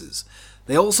workplaces.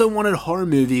 They also wanted horror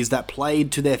movies that played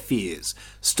to their fears,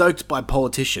 stoked by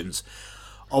politicians,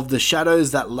 of the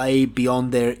shadows that lay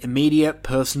beyond their immediate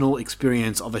personal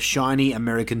experience of a shiny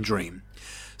American dream.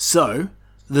 So,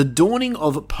 the dawning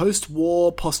of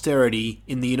post-war posterity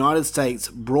in the United States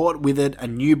brought with it a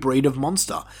new breed of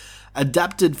monster,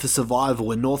 adapted for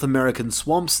survival in North American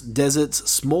swamps, deserts,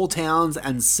 small towns,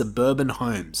 and suburban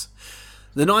homes.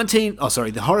 The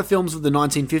horror films of the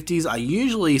 1950s are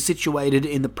usually situated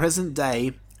in the present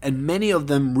day, and many of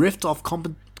them riffed off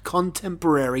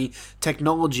contemporary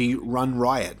technology run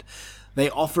riot. They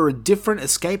offer a different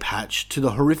escape hatch to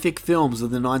the horrific films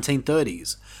of the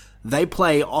 1930s. They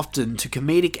play often to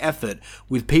comedic effort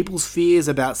with people's fears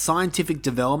about scientific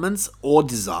developments or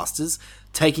disasters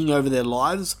taking over their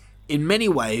lives. In many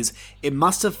ways, it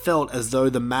must have felt as though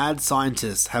the mad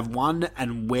scientists have won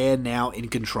and we're now in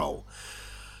control.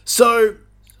 So,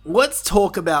 let's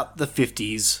talk about the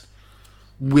 50s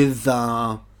with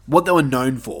what they were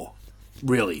known for,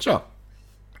 really. Sure.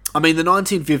 I mean, the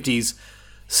 1950s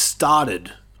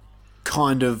started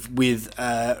kind of with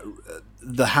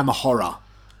the Hammer Horror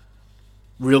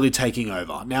really taking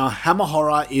over. Now, Hammer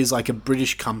Horror is like a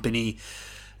British company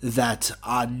that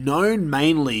are known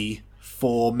mainly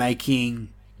for making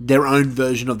their own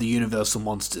version of the Universal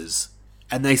monsters.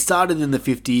 And they started in the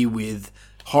 50s with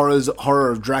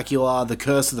Horror of Dracula, The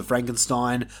Curse of the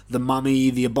Frankenstein, The Mummy,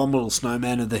 The Abominable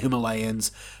Snowman of the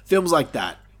Himalayas, films like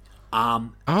that.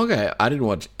 Okay, I didn't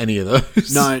watch any of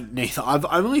those. No, neither. I've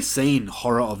only seen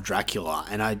Horror of Dracula,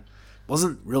 and I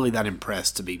wasn't really that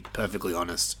impressed, to be perfectly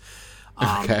honest.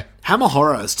 Okay. Hammer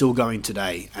Horror is still going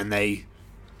today, and they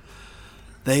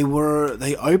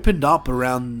opened up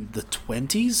around the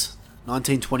 20s,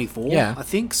 1924, yeah. I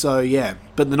think. So, yeah.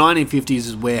 But the 1950s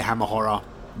is where Hammer Horror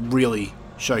really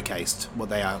showcased what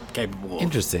they are capable of.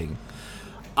 Interesting.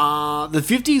 The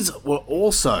 50s were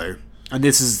also, and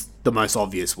this is the most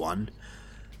obvious one,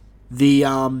 the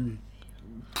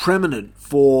preeminent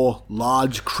for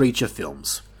large creature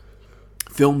films.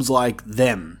 Films like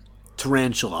Them,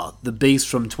 Tarantula, The Beast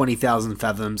from 20,000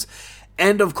 Fathoms,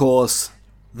 and of course,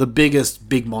 the biggest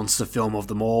big monster film of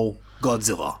them all,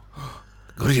 Godzilla.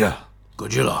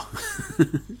 Godzilla.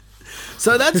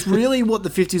 So that's really what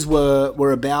the 50s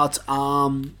were about.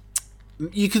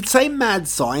 You could say mad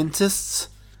scientists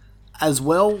as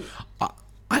well.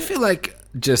 I feel like,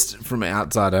 just from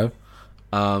outsider,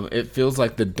 it feels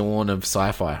like the dawn of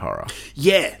sci-fi horror.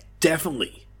 Yeah,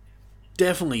 definitely.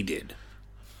 Definitely did.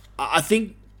 I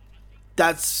think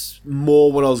that's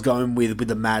more what I was going with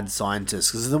the mad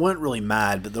scientists, because they weren't really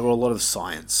mad, but there were a lot of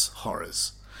science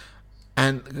horrors.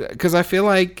 And because I feel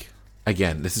like,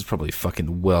 again, this is probably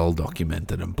fucking well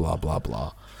documented and blah blah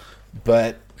blah,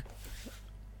 but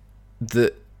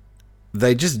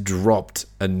they just dropped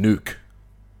a nuke.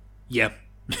 Yep.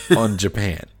 On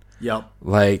Japan. Yep.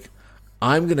 Like,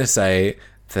 I'm gonna say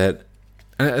that,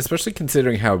 especially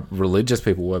considering how religious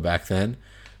people were back then,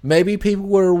 maybe people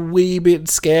were a wee bit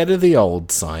scared of the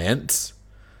old science.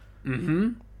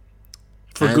 Mm-hmm.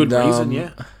 For good reason,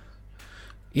 yeah.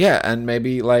 Yeah, and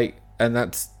maybe, like, and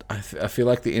that's, I feel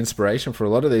like the inspiration for a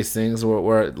lot of these things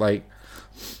were like,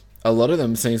 a lot of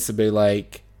them seems to be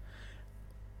like,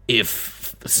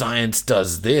 if science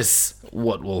does this,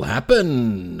 what will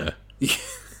happen?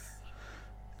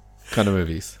 Kind of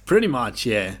movies. Pretty much,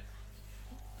 yeah.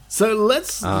 So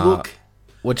let's look.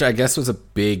 Which I guess was a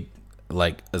big,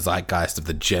 like, a zeitgeist of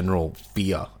the general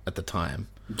fear at the time.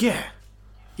 Yeah.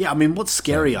 Yeah, I mean, what's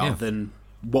scarier than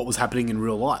what was happening in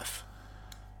real life?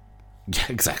 Yeah,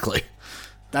 exactly.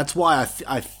 That's why I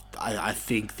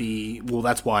think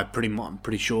that's why I'm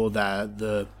pretty sure that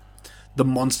the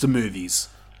monster movies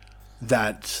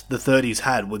that the 30s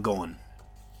had were gone.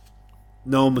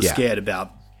 No one was scared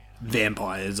about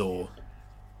vampires or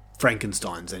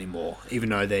Frankensteins anymore, even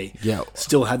though they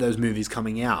still had those movies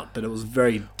coming out, but it was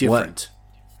very different.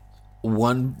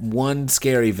 One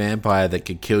scary vampire that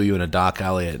could kill you in a dark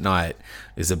alley at night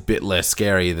is a bit less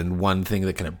scary than one thing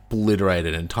that can obliterate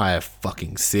an entire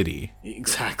fucking city.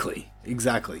 Exactly.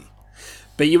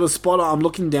 But you were spot on. I'm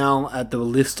looking down at the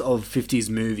list of 50s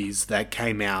movies that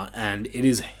came out, and it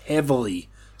is heavily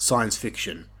science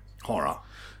fiction horror.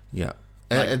 Yeah.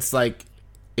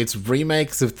 It's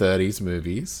remakes of 30s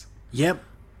movies. Yep.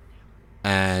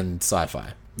 And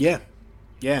sci-fi. Yeah.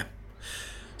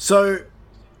 So,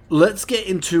 let's get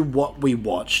into what we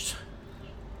watched.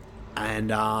 And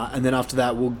then after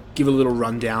that, we'll give a little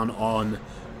rundown on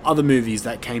other movies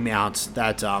that came out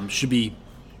that should be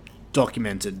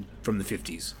documented from the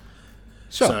 50s.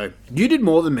 Sure. So, you did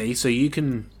more than me, so you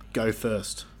can go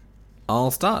first.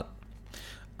 I'll start.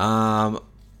 I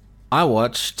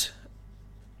watched,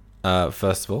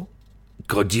 first of all,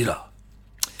 Godzilla,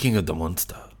 King of the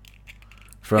Monster,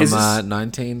 from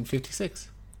 1956.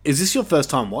 Is this your first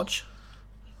time watch?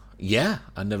 Yeah,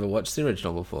 I never watched the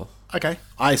original before. Okay.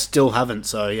 I still haven't,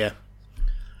 so yeah.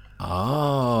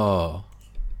 Oh.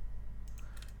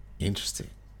 Interesting.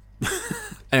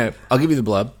 Anyway, I'll give you the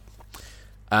blurb.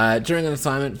 During an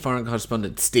assignment, foreign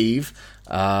correspondent Steve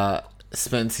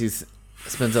spends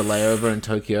a layover in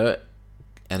Tokyo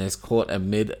and is caught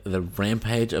amid the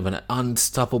rampage of an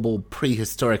unstoppable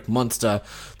prehistoric monster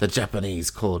the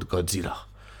Japanese called Godzilla.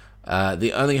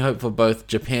 The only hope for both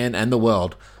Japan and the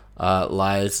world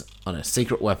lies on a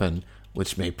secret weapon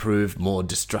which may prove more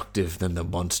destructive than the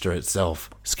monster itself.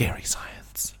 Scary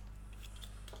science.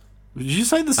 Did you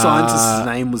say the scientist's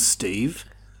name was Steve?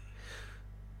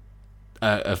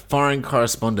 A foreign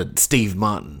correspondent, Steve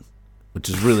Martin, which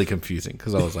is really confusing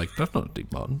because I was like, that's not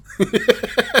Steve Martin.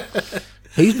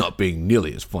 He's not being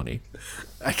nearly as funny.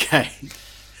 Okay.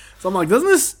 So I'm like, doesn't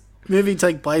this movie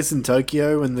take place in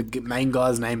Tokyo and the main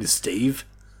guy's name is Steve?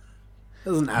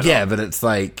 Doesn't add up. But it's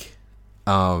like,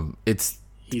 it's,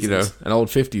 an old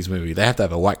 50s movie. They have to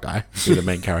have a white guy be the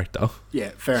main character.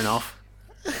 Yeah, fair enough.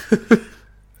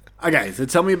 Okay, so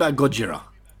tell me about Godzilla.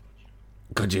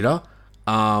 Godzilla?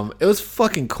 It was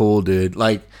fucking cool, dude.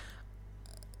 Like,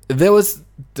 there was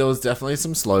definitely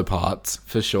some slow parts,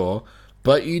 for sure.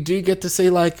 But you do get to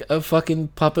see, like, a fucking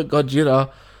puppet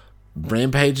Godzilla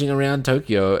rampaging around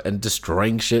Tokyo and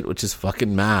destroying shit, which is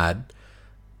fucking mad.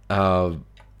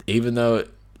 Even though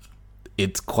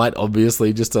it's quite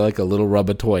obviously just like a little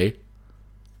rubber toy.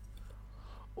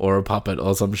 Or a puppet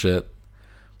or some shit.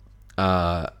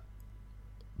 But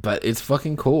it's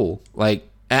fucking cool. Like,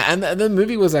 and the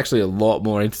movie was actually a lot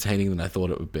more entertaining than I thought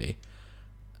it would be.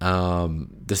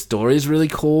 The story is really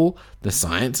cool. The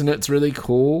science in it's really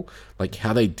cool. Like,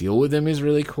 how they deal with them is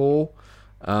really cool.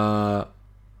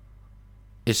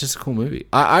 It's just a cool movie.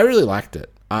 I really liked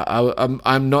it.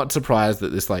 I'm not surprised that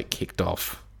this, like, kicked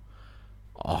off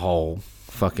a whole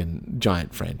fucking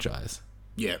giant franchise.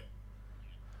 Yeah.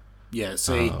 Yeah,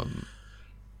 see...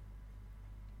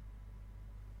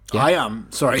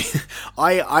 sorry.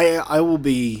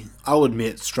 I'll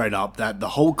admit straight up that the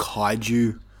whole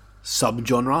kaiju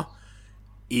subgenre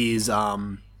is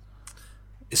something.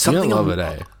 You don't love it,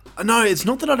 eh? No, it's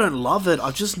not that I don't love it.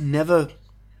 I've just never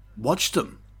watched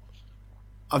them.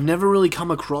 I've never really come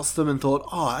across them and thought,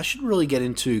 oh, I should really get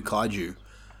into kaiju.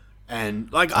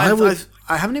 And like I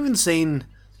haven't even seen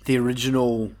the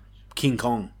original King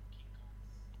Kong.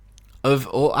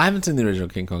 I haven't seen the original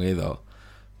King Kong either.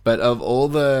 But of all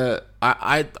the...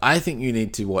 I think you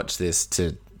need to watch this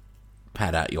to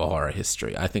pad out your horror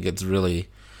history. I think it's really,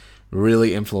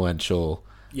 really influential.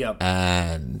 Yep.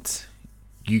 And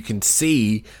you can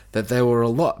see that they were a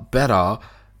lot better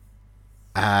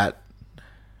at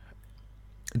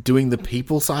doing the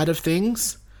people side of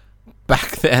things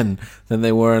back then than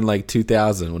they were in, like,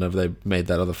 2000, whenever they made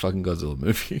that other fucking Godzilla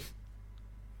movie.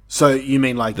 So you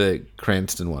mean like... The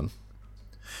Cranston one.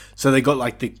 So they got,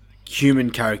 like, the human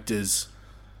characters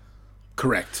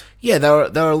correct. Yeah, they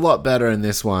were a lot better in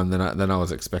this one than I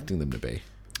was expecting them to be.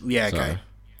 Yeah, okay.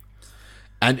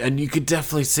 So, and you could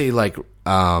definitely see like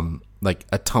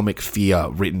atomic fear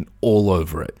written all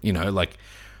over it. You know, like,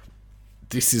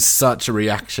 this is such a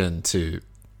reaction to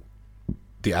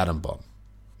the atom bomb.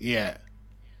 Yeah.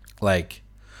 Like,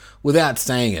 without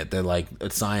saying it, they're like,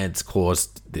 science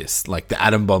caused this. Like, the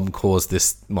atom bomb caused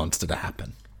this monster to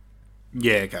happen.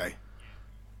 Yeah, okay.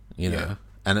 You know?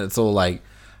 And it's all like,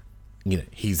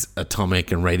 he's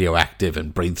atomic and radioactive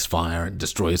and breathes fire and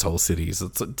destroys whole cities.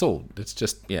 It's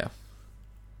just, yeah.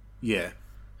 Yeah.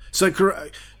 So,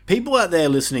 people out there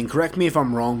listening, correct me if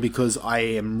I'm wrong, because I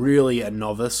am really a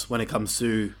novice when it comes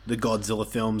to the Godzilla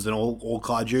films and all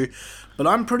kaiju, but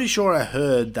I'm pretty sure I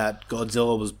heard that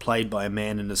Godzilla was played by a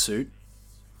man in a suit.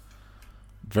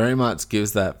 Very much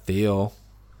gives that feel.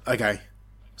 Okay.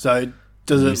 So,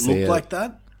 does it look like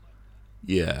that?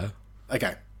 Yeah.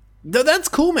 Okay. That's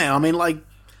cool, man. I mean, like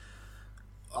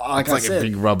it's like a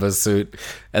big rubber suit,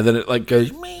 and then it like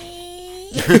goes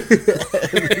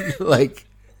like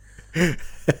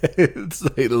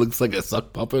it looks like a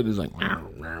sock puppet. It's like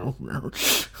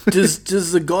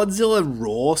Does the Godzilla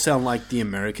roar sound like the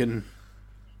American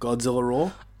Godzilla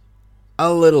roar?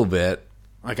 A little bit.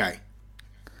 Okay.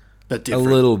 But different.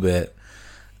 A little bit.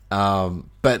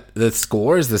 But the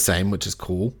score is the same, which is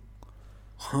cool.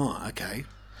 Huh, okay.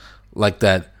 Like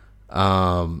that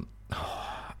I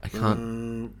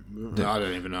can't I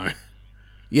don't even know.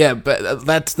 Yeah, but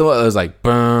that's the one that was like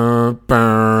burr,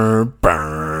 burr,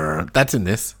 burr. That's in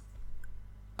this.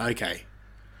 Okay.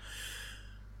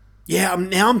 Yeah,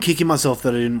 now I'm kicking myself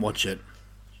that I didn't watch it.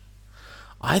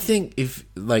 I think if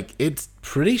like it's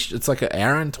like an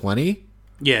hour and 20.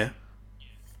 Yeah.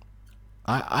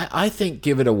 I think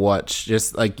give it a watch.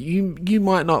 Just like you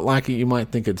might not like it, you might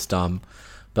think it's dumb,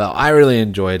 but I really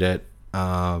enjoyed it.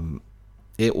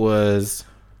 It was,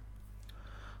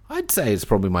 I'd say it's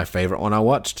probably my favorite one I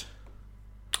watched.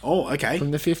 Oh, okay.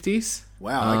 From the 50s.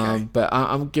 Wow, okay. But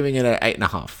I'm giving it an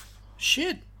 8.5.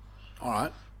 Shit. All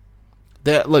right.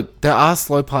 There are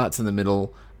slow parts in the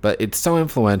middle, but it's so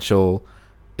influential.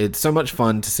 It's so much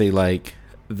fun to see like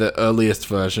the earliest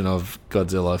version of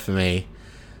Godzilla for me.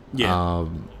 Yeah.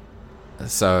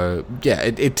 So yeah,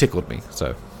 it tickled me.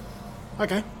 So.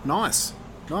 Okay. Nice.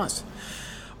 All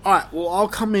right. Well, I'll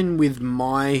come in with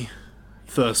my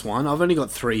first one. I've only got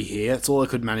 3 here. That's all I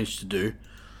could manage to do.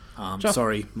 Sure.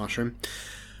 Sorry, Mushroom.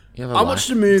 I watched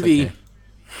a movie. Okay.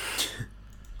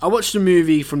 I watched a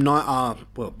movie from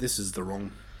well, this is the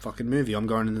wrong fucking movie. I'm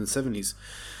going into the 70s.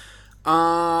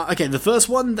 Okay, the first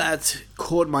one that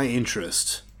caught my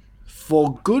interest,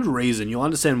 for good reason, you'll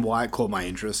understand why it caught my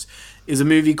interest, is a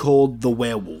movie called The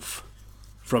Werewolf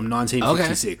from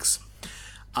 1956.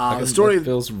 Okay. The story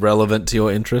feels relevant to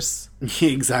your interests. Yeah,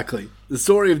 exactly. The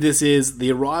story of this is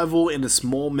the arrival in a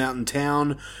small mountain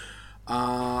town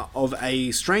of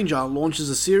a stranger launches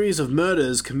a series of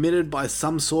murders committed by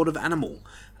some sort of animal.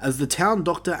 As the town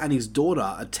doctor and his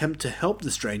daughter attempt to help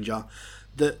the stranger,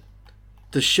 the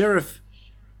sheriff...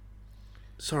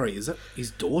 Sorry, is that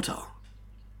his daughter?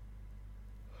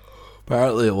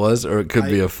 Apparently it was, or it could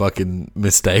be a fucking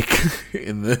mistake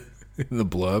in the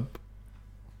blurb.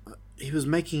 He was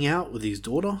making out with his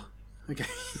daughter? Okay.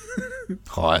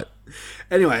 Hot.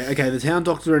 Anyway, okay, the town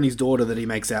doctor and his daughter that he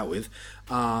makes out with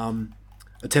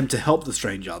attempt to help the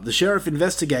stranger. The sheriff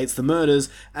investigates the murders,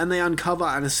 and they uncover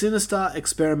a sinister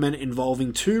experiment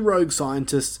involving 2 rogue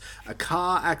scientists, a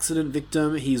car accident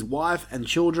victim, his wife and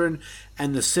children,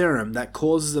 and the serum that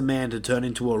causes a man to turn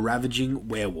into a ravaging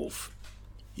werewolf.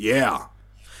 Yeah.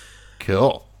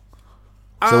 Cool.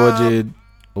 So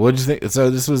what'd you think?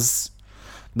 So this was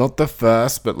not the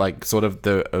first, but like sort of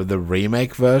the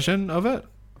remake version of it?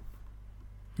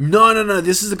 No.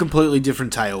 This is a completely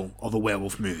different tale of a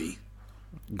werewolf movie.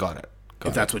 Got it.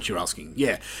 If that's what you're asking.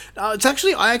 Yeah. I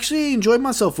actually enjoyed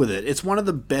myself with it. It's one of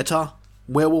the better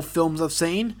werewolf films I've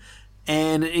seen,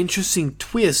 and an interesting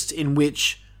twist in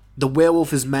which the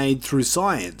werewolf is made through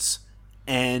science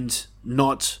and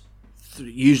not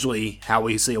usually how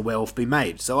we see a werewolf be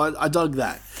made. So I dug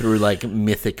that. Through like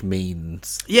mythic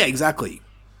means. Yeah, exactly.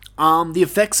 The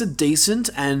effects are decent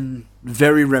and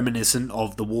very reminiscent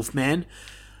of the Wolfman.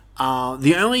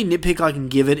 The only nitpick I can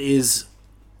give it is,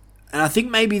 and I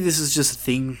think maybe this is just a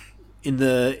thing in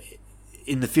the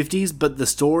 50s, but the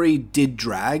story did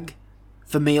drag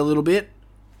for me a little bit.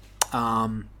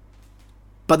 But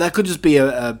that could just be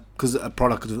a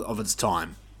product of its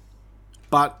time.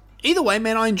 But either way,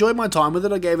 man, I enjoyed my time with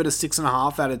it. I gave it a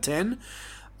 6.5 out of 10.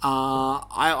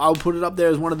 I'll put it up there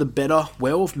as one of the better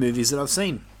werewolf movies that I've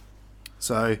seen.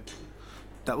 So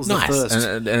that was nice. The first.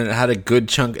 And it had a good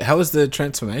chunk. How was the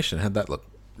transformation? How'd that look?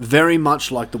 Very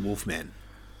much like the Wolfman.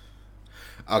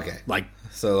 Okay.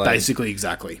 So basically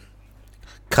exactly.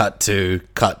 Cut to.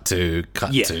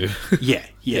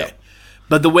 Yeah.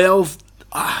 But the werewolf...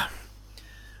 I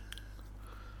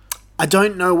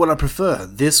don't know what I prefer.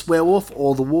 This werewolf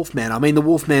or the Wolfman. I mean, the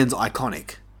Wolfman's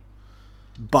iconic.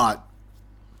 But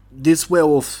this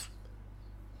werewolf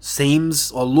seems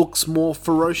or looks more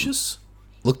ferocious.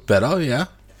 Looked better, yeah.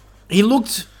 He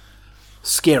looked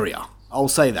scarier. I'll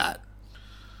say that.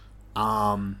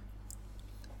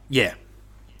 Yeah.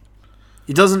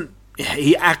 He doesn't...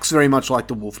 He acts very much like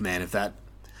the Wolfman,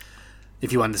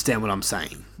 if you understand what I'm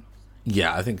saying.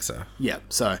 Yeah, I think so. Yeah,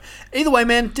 so... Either way,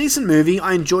 man, decent movie.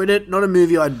 I enjoyed it. Not a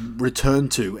movie I'd return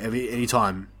to any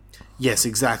time. Yes,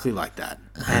 exactly like that.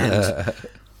 And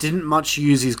didn't much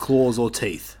use his claws or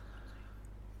teeth.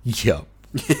 Yep.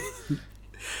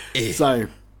 So,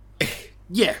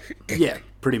 yeah,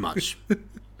 pretty much.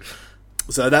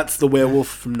 So that's The Werewolf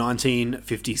from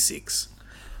 1956.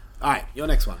 Alright, your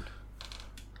next one.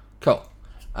 Cool.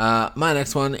 My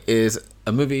next one is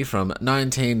a movie from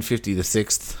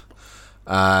 1956,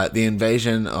 The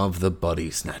Invasion of the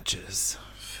Body Snatchers.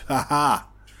 Haha.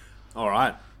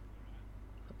 Alright.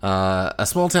 A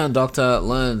small-town doctor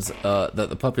learns that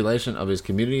the population of his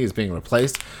community is being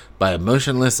replaced by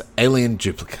emotionless alien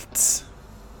duplicates.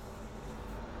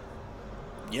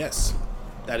 Yes.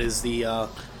 That is the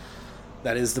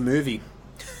movie.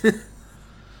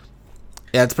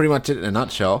 Yeah, it's pretty much it in a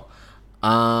nutshell.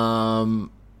 By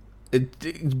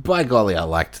golly, I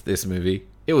liked this movie.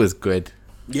 It was good.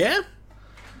 Yeah?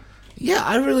 Yeah,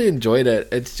 I really enjoyed it.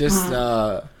 It's just,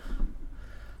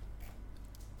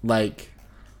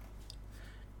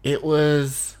 it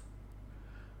was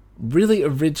really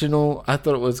original. I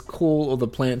thought it was cool, all the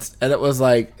plants, and it was,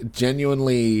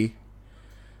 genuinely,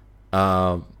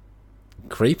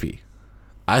 creepy,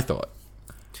 I thought.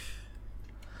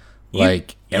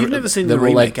 You've never seen the they were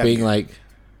remake, have being you?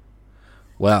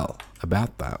 well,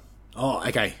 about that. Oh,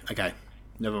 okay.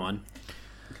 Never mind.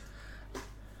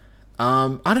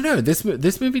 I don't know. This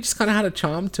movie just kind of had a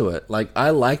charm to it. I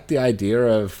liked the idea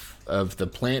of the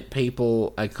plant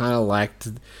people. I kind of liked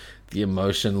the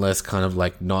emotionless, kind of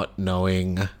not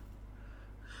knowing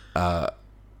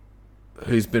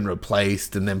who's been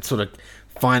replaced, and them sort of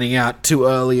finding out too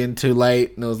early and too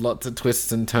late. And there was lots of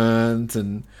twists and turns,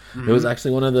 and it was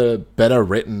actually one of the better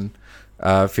written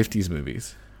 50s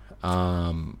movies.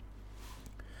 I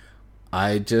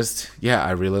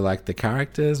really liked the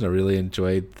characters. I really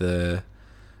enjoyed the,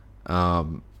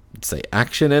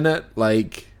 action in it.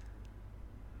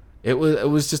 It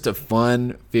was just a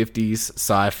fun 50s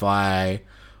sci-fi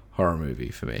horror movie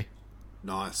for me.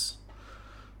 Nice.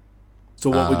 So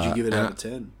what would you give it out of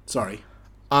 10? Sorry.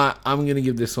 I'm going to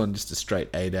give this one just a straight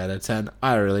 8 out of 10.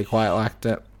 I really quite liked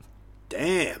it.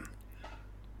 Damn.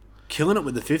 Killing it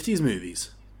with the 50s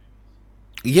movies.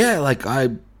 Yeah, I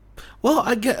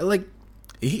get,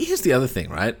 here's the other thing,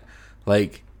 right? I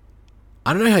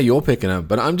don't know how you're picking it,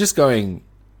 but I'm just going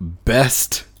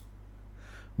best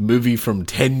movie from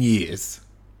 10 years.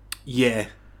 Yeah.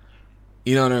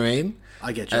 You know what I mean?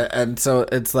 I get you. And so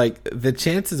it's the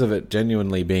chances of it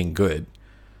genuinely being good,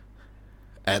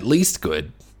 at least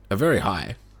good, are very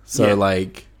high. So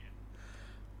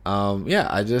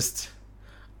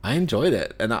I enjoyed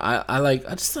it, and I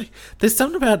just there's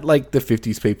something about the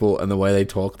 50s people and the way they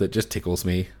talk that just tickles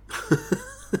me.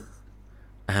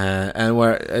 And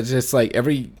where it's just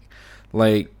every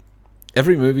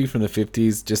movie from the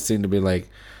 50s just seemed to be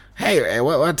hey,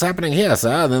 what's happening here,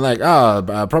 sir? And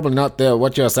they're probably not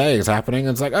what you're saying is happening.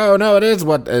 And it's oh no, it is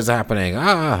what is happening.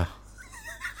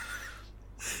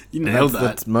 You nailed that.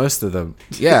 That's most of them.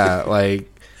 Yeah,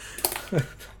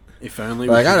 if only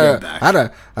we could go back.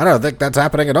 I don't think that's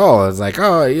happening at all. It's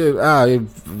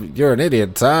you're an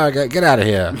idiot, sir. Get out of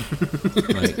here.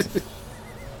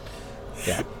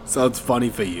 Yeah. So it's funny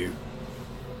for you.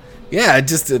 Yeah,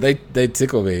 they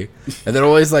tickle me, and they're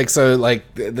always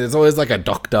there's always a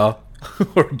doctor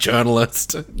or a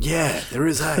journalist. Yeah, there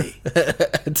is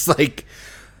it's the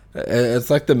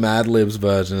Mad Libs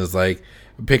version. Is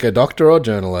pick a doctor or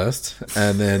journalist,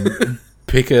 and then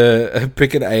pick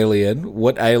an alien.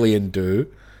 What alien do?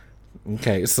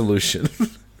 Okay, solution.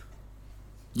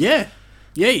 Yeah,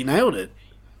 you nailed it.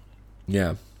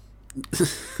 Yeah.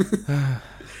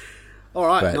 All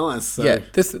right, nice. So, yeah,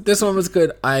 this one was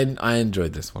good. I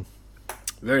enjoyed this one.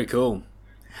 Very cool.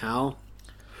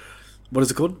 What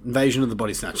is it called? Invasion of the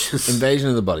Body Snatchers. Invasion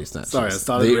of the Body Snatchers. Sorry, I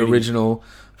started the reading. Original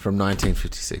from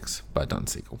 1956 by Don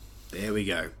Siegel. There we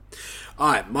go.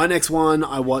 All right, my next one,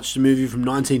 I watched a movie from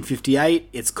 1958.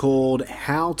 It's called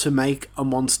How to Make a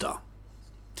Monster.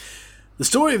 The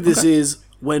story of this is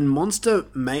when Master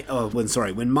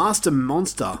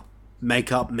Monster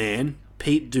Makeup Man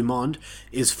Pete Dumond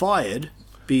is fired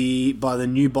by the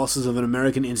new bosses of an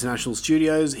American international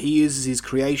studios. He uses his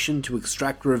creation to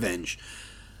extract revenge.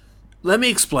 Let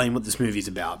me explain what this movie's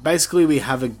about. Basically, we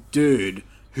have a dude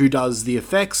who does the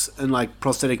effects and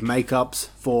prosthetic makeups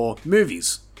for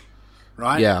movies,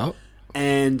 right? Yeah.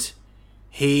 And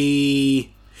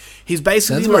he He's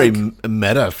basically That's very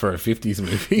meta for a 50s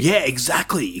movie. Yeah,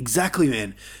 exactly,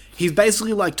 man. He's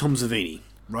basically like Tom Savini,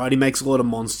 right? He makes a lot of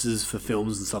monsters for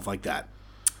films and stuff like that.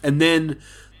 And then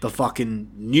the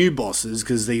fucking new bosses,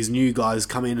 because these new guys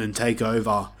come in and take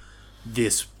over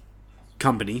this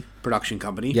production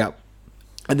company. Yep.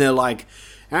 And they're like,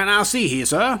 and now see here,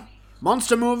 sir,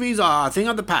 monster movies are a thing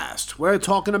of the past. We're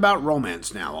talking about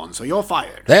romance now on, so you're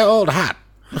fired. They're old hat.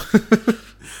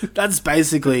 That's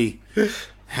basically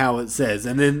how it says.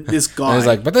 And then this guy... And he's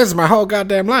like, but this is my whole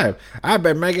goddamn life. I've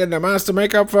been making the monster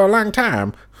makeup for a long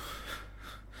time.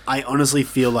 I honestly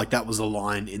feel like that was a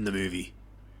line in the movie.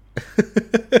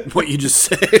 What you just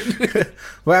said.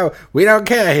 Well, we don't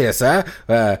care here, sir.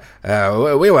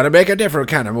 We want to make a different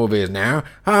kind of movies now.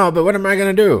 Oh, but what am I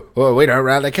going to do? Well, we don't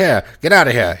really care. Get out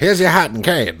of here. Here's your hat and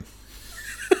cane.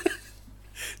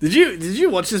 Did you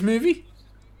watch this movie?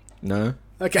 No.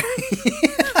 Okay.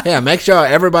 Yeah, make sure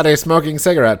everybody's smoking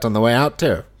cigarettes on the way out,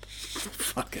 too.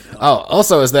 Fucking hell. Oh,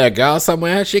 also, is there a girl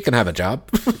somewhere? She can have a job.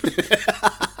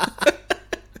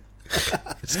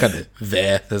 It's kind of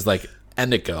there. There's like,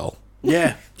 and a girl.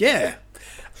 Yeah. Yeah,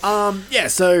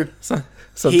 so...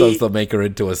 Sometimes they'll make her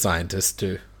into a scientist,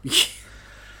 too.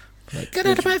 Like, get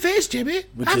out of my face, Jimmy.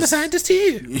 I'm a scientist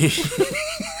too.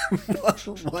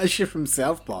 Why is she from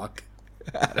South Park?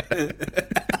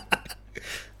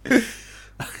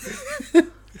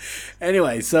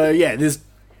 Anyway, so yeah, this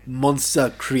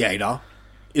monster creator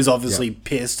is obviously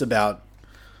pissed about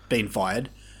being fired.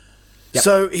 Yep.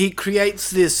 So he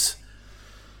creates this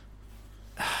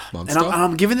monster. And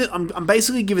I'm giving it. I'm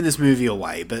basically giving this movie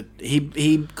away, but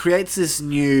he creates this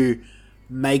new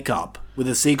makeup with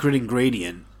a secret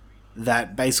ingredient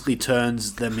that basically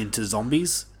turns them into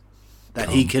zombies that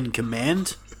he can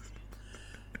command.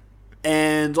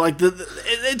 And like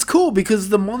it's cool because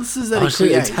the monsters that he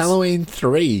creates, it's Halloween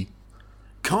 3.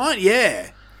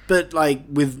 But like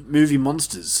with movie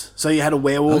monsters. So you had a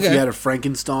werewolf, you had a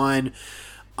Frankenstein.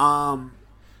 The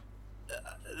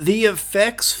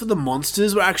effects for the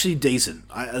monsters were actually decent.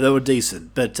 They were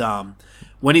decent, but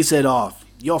when he said, "Oh,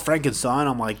 you're Frankenstein,"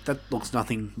 I'm like, that looks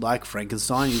nothing like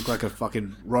Frankenstein. You look like a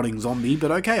fucking rotting zombie.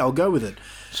 But okay, I'll go with it.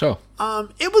 Sure.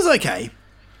 It was okay.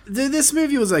 This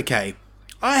movie was okay.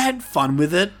 I had fun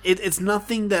with it. It's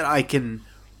nothing that I can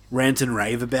rant and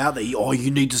rave about. That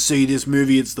you need to see this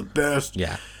movie. It's the best.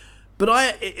 Yeah.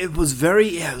 But it was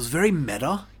very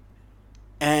meta,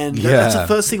 and that's the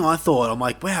first thing I thought. I'm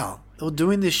like, wow, they were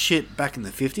doing this shit back in the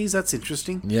 50s. That's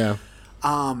interesting. Yeah.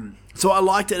 So I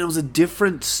liked it. And it was a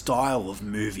different style of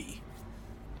movie.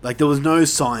 Like there was no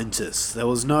scientists. There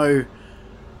was no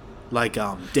like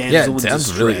damsel in distress. Yeah, it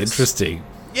sounds really interesting.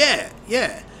 Yeah.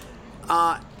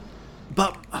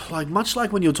 But like much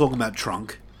like when you were talking about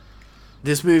Trunk,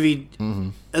 this movie,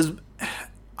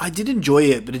 I did enjoy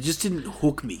it, but it just didn't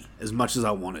hook me as much as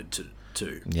I wanted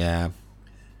to. Yeah,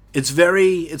 it's a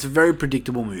very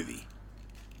predictable movie.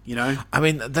 You know, I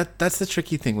mean that's the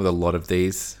tricky thing with a lot of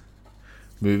these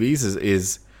movies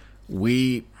is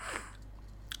we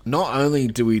not only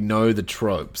do we know the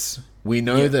tropes, we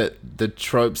know that the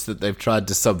tropes that they've tried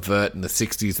to subvert in the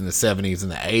 60s and the 70s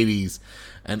and the 80s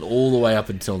and all the way up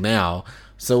until now.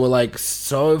 So we're like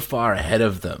so far ahead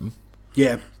of them.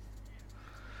 Yeah.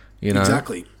 You know?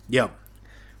 Exactly. Yeah.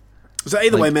 So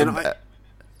either way, man,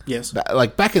 yes.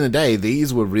 Like back in the day,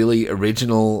 these were really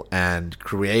original and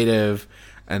creative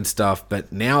and stuff,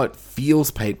 but now it feels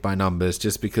paint by numbers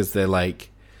just because they're like,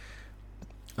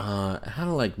 how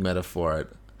to like metaphor it?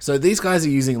 So these guys are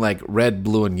using like red,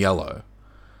 blue, and yellow.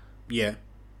 Yeah.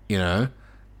 You know?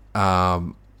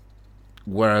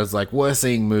 Whereas like we're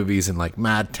seeing movies in like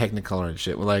mad Technicolor and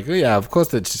shit. We're like, oh yeah, of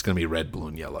course it's just going to be red, blue,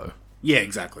 and yellow. Yeah,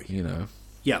 exactly. You know?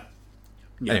 Yeah.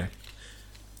 Anyway.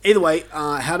 Either way,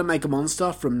 How to Make a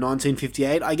Monster from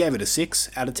 1958, I gave it a 6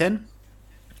 out of 10.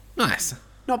 Nice.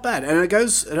 Not bad. And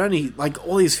it only, like,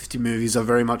 all these 50 movies are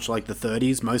very much like the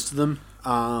 30s, most of them.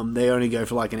 They only go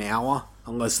for like an hour,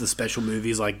 unless the special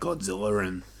movies like Godzilla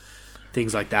and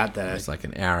things like that. It's like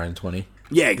an hour and 20.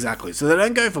 Yeah, exactly. So they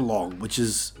don't go for long, which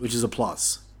is a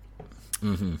plus.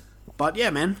 Mm-hmm. But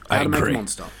yeah, man, How to Make a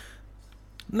Monster.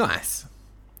 Nice.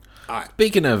 All right.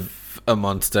 Speaking of a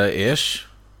monster-ish,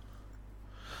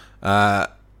 The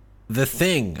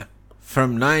Thing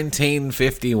from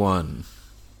 1951.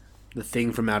 The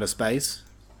Thing from Outer Space?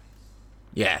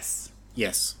 Yes.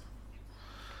 Yes.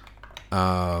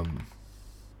 I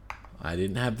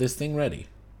didn't have this thing ready.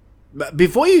 But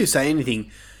before you say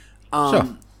anything,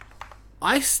 sure.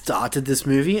 I started this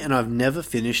movie and I've never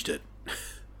finished it.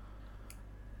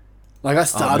 Like I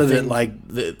started it like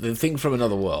the Thing from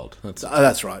Another World.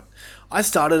 That's right. I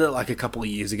started it like a couple of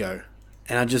years ago,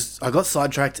 And I got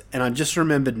sidetracked, and I just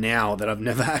remembered now that I've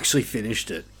never actually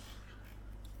finished it.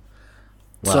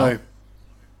 Wow. So,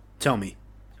 tell me.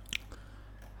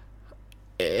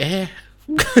 Eh.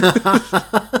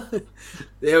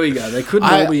 There we go. They couldn't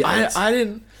all be ants. I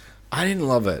didn't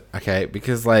love it, okay?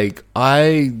 Because, like,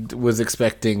 I was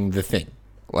expecting The Thing.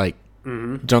 Like,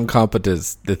 John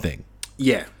Carpenter's The Thing.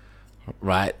 Yeah.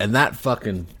 Right? And that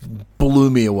fucking blew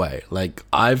me away. Like,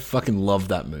 I fucking love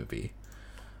that movie.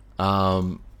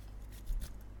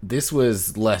 This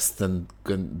was less than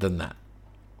that.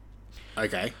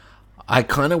 Okay. I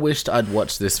kind of wished I'd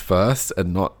watched this first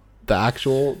and not the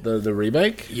actual, the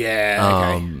remake.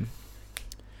 Yeah, okay.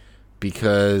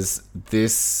 Because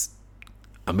this,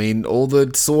 I mean, all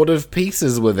the sort of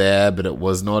pieces were there, but it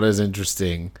was not as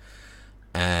interesting.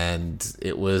 And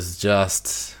it was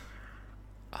just,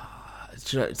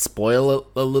 should I spoil it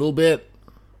a little bit?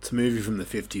 It's a movie from the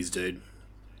 50s, dude.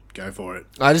 Go for it.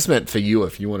 I just meant for you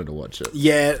if you wanted to watch it.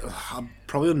 Yeah, I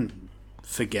probably wouldn't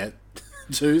forget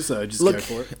to, so just go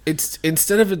for it. It's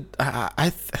instead of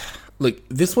look,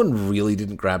 this one really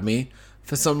didn't grab me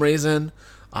for some reason.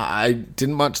 I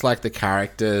didn't much like the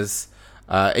characters.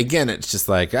 Again, it's just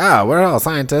like, we're all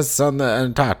scientists on the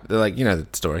Antarctica, like, you know the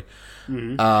story.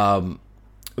 Mm-hmm.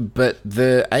 But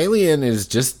the alien is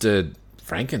just a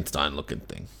Frankenstein-looking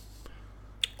thing.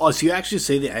 Oh, so you actually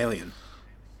see the alien?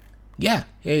 Yeah.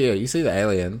 You see the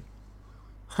alien.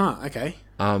 Huh, okay.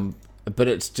 But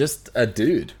it's just a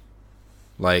dude.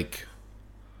 Like...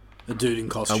 A dude in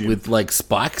costume. With, like,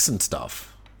 spikes and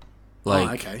stuff.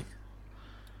 Like, okay.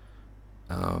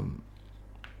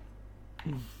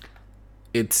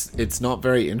 It's not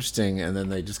very interesting, and then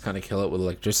they just kind of kill it with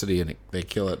electricity, and they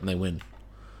kill it, and they win.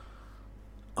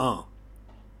 Oh.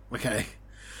 Okay.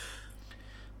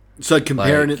 So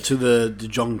comparing it to the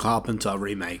John Carpenter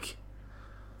remake,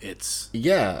 it's...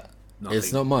 Yeah. Nothing.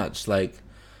 It's not much. Like,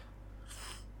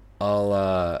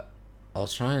 I'll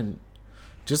try and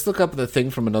just look up The Thing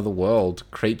from Another World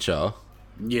creature.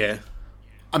 Yeah.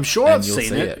 I'm sure I've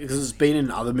seen it because it's been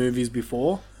in other movies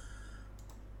before.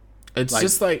 It's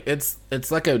just like it's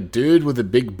like a dude with a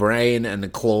big brain and the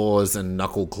claws and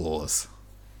knuckle claws.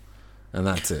 And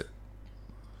that's it.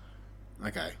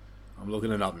 Okay. I'm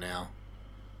looking it up now.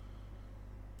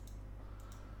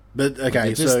 But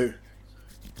okay, so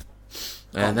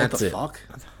and that's what the it. Fuck?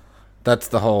 That's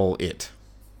the whole it.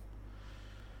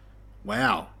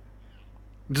 Wow.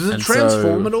 Does it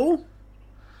transform at all?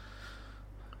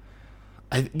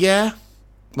 Yeah.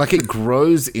 Like it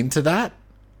grows into that.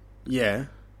 Yeah.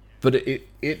 But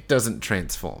it doesn't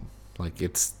transform. Like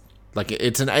it's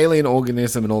an alien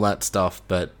organism and all that stuff,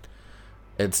 but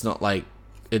it's not like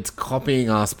it's copying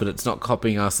us, but it's not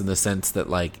copying us in the sense that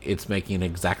like it's making an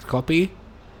exact copy.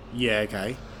 Yeah,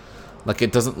 okay. Like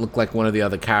it doesn't look like one of the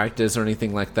other characters or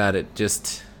anything like that.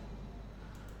 It's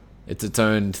its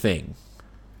own thing.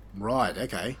 Right,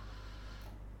 okay.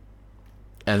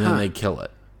 And then they kill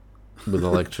it with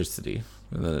electricity,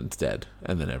 and then it's dead,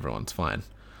 and then everyone's fine.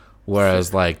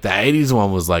 Whereas, like, the 80s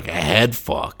one was, like, a head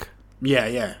fuck. Yeah,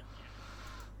 yeah.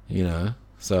 You know?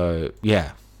 So,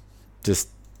 yeah. Just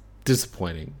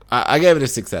disappointing. I gave it a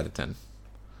 6 out of 10.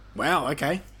 Wow,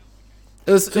 okay.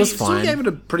 It was you fine. still gave it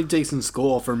a pretty decent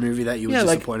score for a movie that you were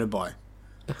disappointed by.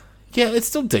 Yeah, it's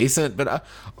still decent, but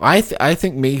I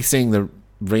think me seeing the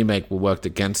remake worked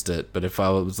against it, but if I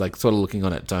was, like, sort of looking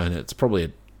on its own, it's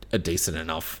probably a decent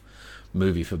enough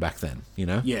movie for back then, you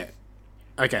know? Yeah.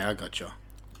 Okay, I gotcha.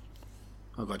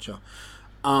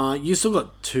 You still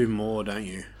got 2 more, don't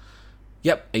you?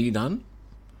 Yep. Are you done?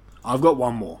 I've got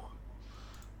 1 more.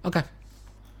 Okay.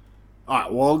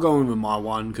 Alright, well, I'll go in with my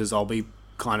one because I'll be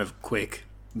kind of quick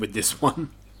with this one.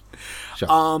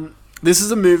 Sure. This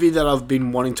is a movie that I've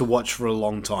been wanting to watch for a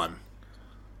long time.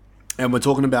 And we're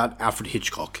talking about Alfred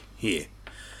Hitchcock here.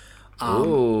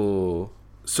 Ooh.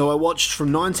 So I watched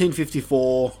from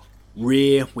 1954,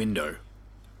 Rear Window.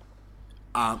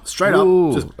 Straight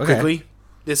up, just quickly,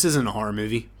 this isn't a horror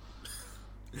movie.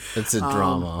 It's a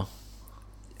drama.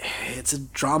 It's a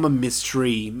drama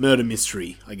mystery, murder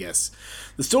mystery, I guess.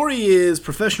 The story is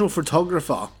professional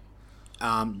photographer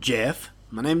Jeff,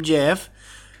 my name Jeff,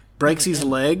 breaks his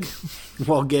leg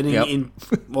while getting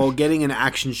an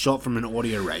action shot from an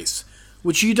audio race,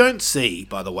 which you don't see,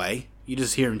 by the way. You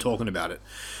just hear him talking about it.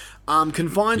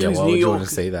 Confined to his New York. Want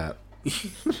to see that?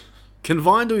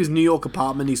 Confined to his New York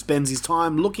apartment, he spends his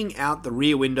time looking out the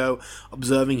rear window,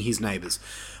 observing his neighbors.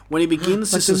 When he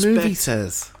begins to suspect, the movie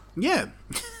says, yeah.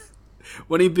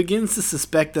 When he begins to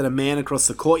suspect that a man across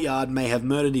the courtyard may have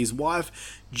murdered his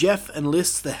wife, Jeff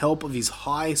enlists the help of his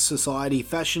high society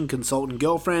fashion consultant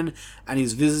girlfriend and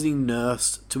his visiting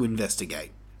nurse to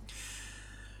investigate.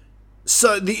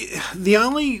 So the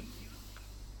only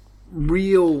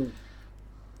real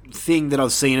thing that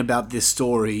I've seen about this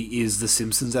story is the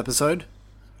Simpsons episode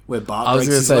where Bart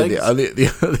breaks his legs.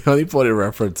 the only point of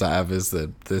reference I have is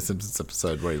the Simpsons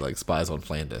episode where he like spies on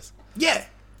Flanders. Yeah.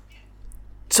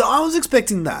 So I was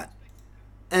expecting that,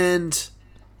 and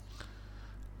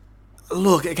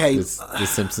look, okay, the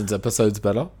Simpsons episode's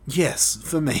better. Yes,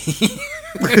 for me.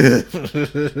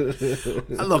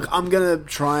 Look, I'm gonna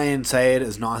try and say it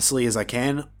as nicely as I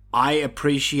can. I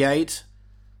appreciate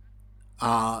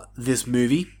this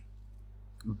movie,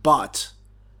 but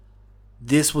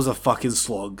this was a fucking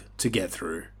slog to get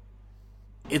through.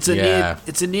 It's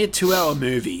a near 2 hour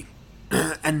movie,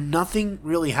 and nothing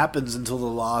really happens until the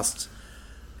last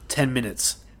 10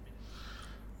 minutes.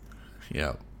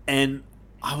 Yeah. And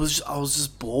I was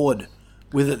just bored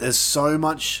with it. There's so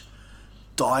much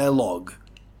dialogue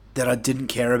that I didn't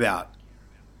care about.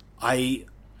 I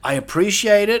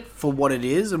appreciate it for what it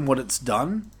is and what it's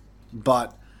done,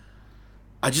 but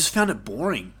I just found it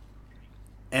boring.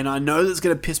 And I know that's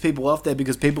going to piss people off there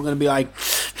because people are going to be like,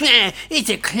 it's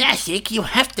a classic, you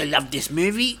have to love this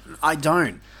movie. I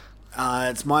don't.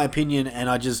 It's my opinion, and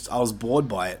I was bored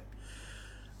by it.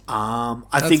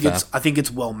 I think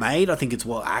it's well made. I think it's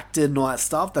well acted and all that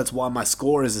stuff. That's why my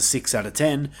score is a 6 out of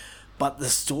 10. But the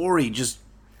story just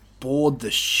bored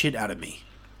the shit out of me.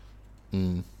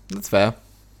 That's fair.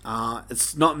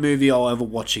 It's not a movie I'll ever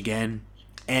watch again,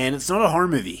 and it's not a horror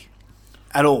movie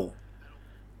at all,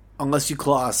 unless you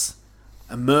class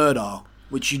a murder,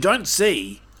 which you don't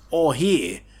see or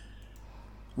hear,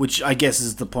 which I guess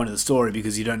is the point of the story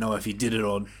because you don't know if he did it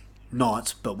or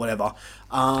not. But whatever.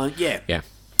 Yeah.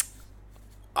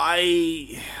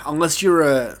 Unless you're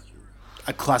a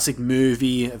classic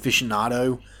movie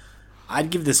aficionado, I'd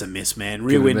give this a miss, man.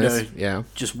 Rear Window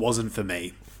just wasn't for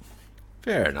me.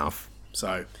 Fair enough.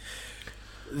 So,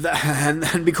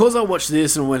 and because I watched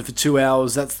this and went for 2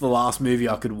 hours, that's the last movie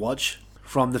I could watch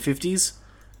from the 50s.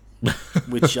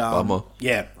 Which,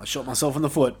 yeah, I shot myself in the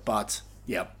foot, but,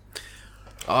 yeah.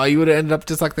 Oh, you would have ended up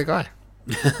just like the guy.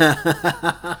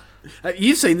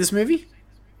 You've seen this movie?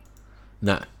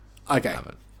 No. Okay. I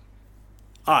haven't.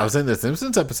 I've seen the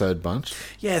Simpsons episode bunch.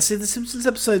 Yeah, see, the Simpsons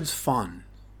episode's fun.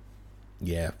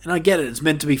 Yeah. And I get it. It's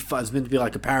meant to be fun. It's meant to be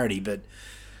like a parody, but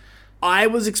I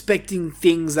was expecting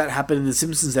things that happened in the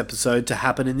Simpsons episode to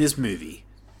happen in this movie.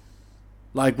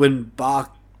 Like when Bart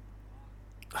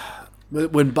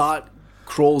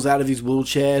crawls out of his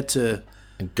wheelchair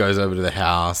and goes over to the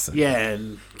house.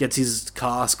 And gets his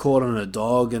cast caught on a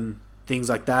dog and things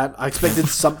like that. I expected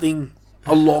something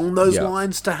along those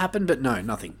lines to happen, but no,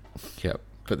 nothing. Yep.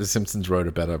 But the Simpsons wrote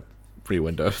a better Rear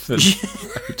Window than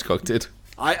Hitchcock did.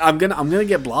 I'm gonna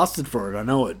get blasted for it. I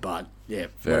know it, but yeah,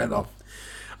 fair enough.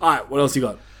 All right, what else you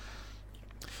got?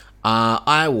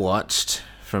 I watched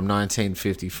from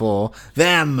 1954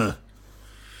 Them.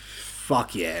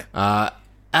 Fuck yeah.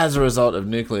 As a result of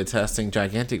nuclear testing,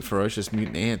 gigantic, ferocious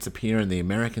mutant ants appear in the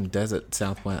American desert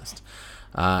Southwest,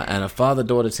 and a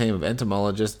father-daughter team of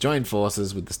entomologists join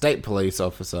forces with the state police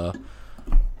officer.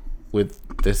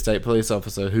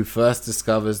 Who first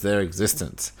discovers their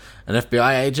existence. An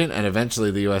FBI agent and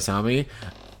eventually the US Army.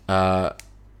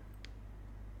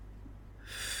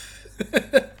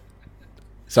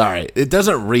 Sorry, it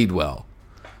doesn't read well.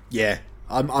 Yeah,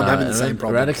 I'm having the same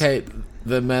problem. Eradicate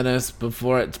the menace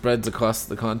before it spreads across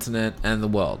the continent and the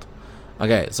world.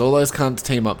 Okay, so all those cunts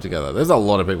team up together. There's a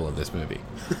lot of people in this movie.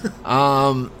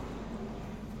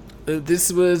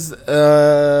 This was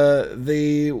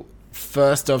the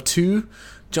first of 2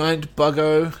 giant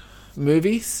buggo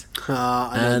movies.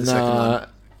 I know the second one.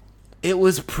 It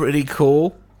was pretty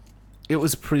cool.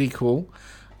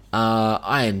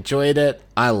 I enjoyed it.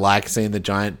 I like seeing the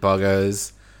giant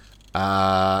buggos.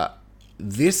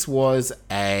 This was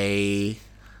a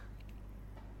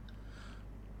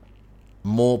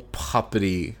more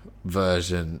puppety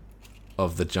version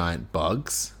of the giant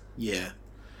bugs. Yeah.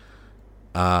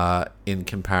 In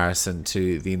comparison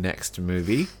to the next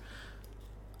movie.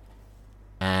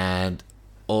 And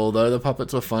although the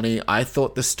puppets were funny, I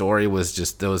thought the story was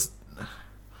just,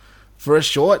 for a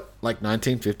short,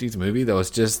 1950s movie, there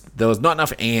was not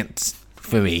enough ants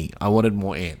for me. I wanted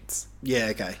more ants. Yeah,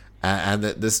 okay. And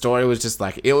the story was just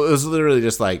it was literally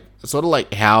just sort of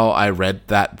like how I read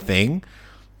that thing,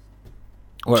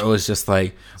 where it was just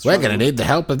we're going to need the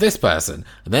help of this person,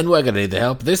 and then we're going to need the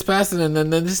help of this person, and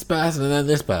then this person, and then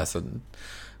this person.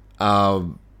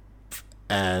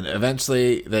 And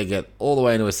eventually they get all the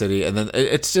way into a city, and then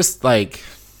it's just I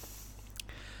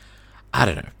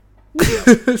don't know.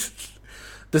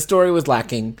 The story was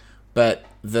lacking, but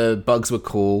the bugs were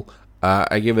cool.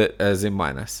 I give it a Z-.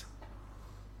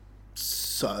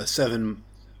 So a 7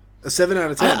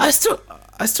 out of 10. I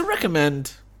still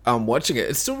recommend watching it.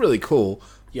 It's still really cool,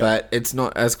 but it's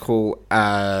not as cool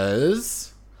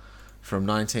as from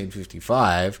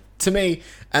 1955 to me.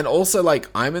 And also, like,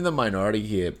 I'm in the minority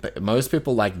here, but most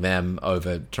people like them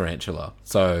over Tarantula.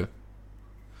 So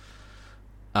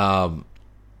yeah,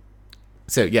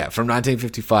 from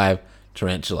 1955,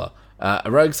 Tarantula.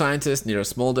 A rogue scientist near a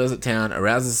small desert town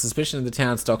arouses suspicion of the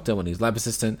town's doctor when his lab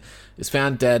assistant is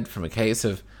found dead from a case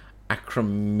of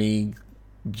acromegaly?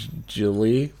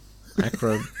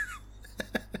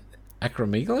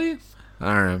 Acromegaly?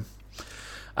 I don't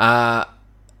know.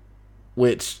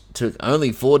 Which took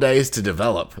only 4 days to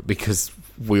develop, because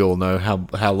we all know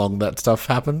how long that stuff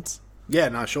happens. Yeah,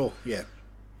 no, sure, yeah.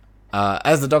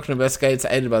 As the doctor investigates,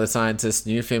 aided by the scientist's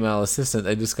new female assistant,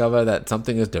 they discover that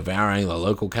something is devouring the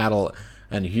local cattle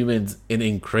and humans in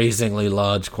increasingly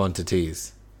large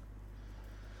quantities.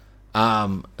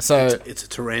 So it's a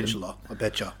tarantula, I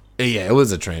betcha. Yeah, it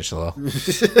was a tarantula.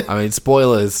 I mean,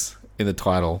 spoilers in the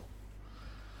title.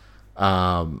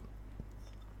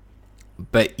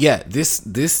 But yeah,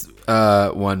 this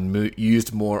one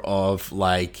used more of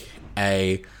like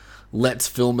a let's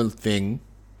film a thing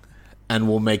and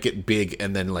we'll make it big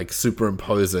and then like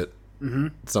superimpose it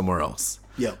somewhere else.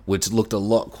 Yeah, which looked a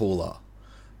lot cooler.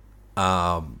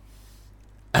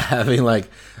 Having like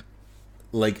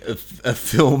a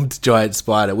filmed giant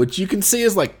spider, which you can see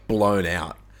is like blown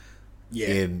out.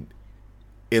 Yeah,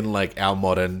 in like our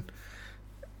modern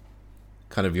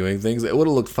kind of viewing things, it would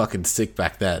have looked fucking sick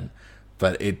back then,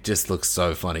 but it just looks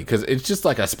so funny because it's just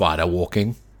like a spider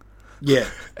walking. Yeah,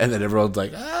 and then everyone's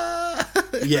like, ah.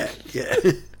 Yeah.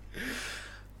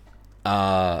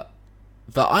 But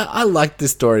I liked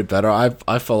this story better.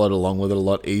 I followed along with it a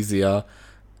lot easier,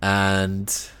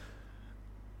 and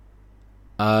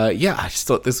yeah, I just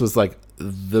thought this was like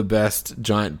the best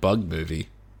giant bug movie.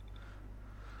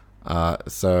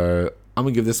 So I'm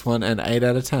gonna give this one an 8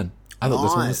 out of 10. I thought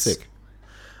this one was sick.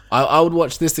 I would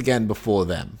watch this again before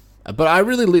them, but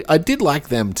I did like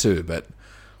them too. But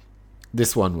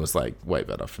this one was like way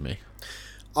better for me.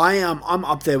 I'm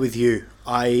up there with you.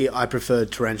 I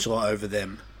preferred Tarantula over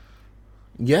them.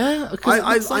 Yeah,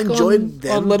 I enjoyed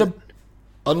them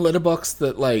on Letterboxd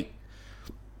that like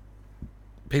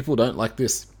people don't like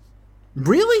this.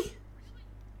 Really?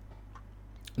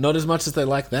 Not as much as they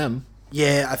like them.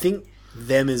 Yeah, I think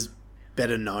them is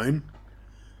better known.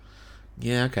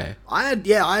 Yeah, okay. I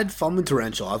had fun with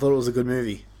Tarantula. I thought it was a good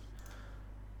movie.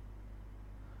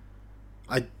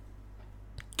 I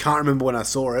can't remember when I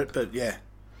saw it, but yeah.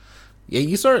 Yeah,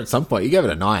 you saw it at some point. You gave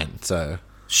it a 9, so...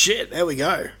 Shit, there we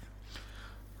go.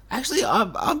 Actually,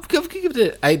 I'm going to give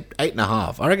it an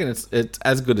 8.5. I reckon it's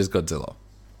as good as Godzilla.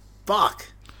 Fuck.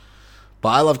 But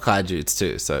I love kaijus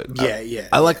too, so... Yeah.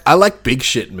 I like big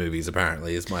shit movies,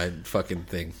 apparently, is my fucking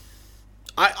thing.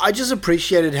 I just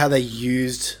appreciated how they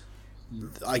used...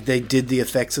 Like, they did the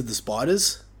effects of the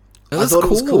spiders. I thought it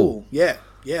was cool. Yeah.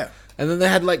 And then they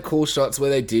had, like, cool shots where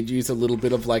they did use a little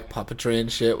bit of, like, puppetry and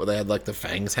shit, where they had, like, the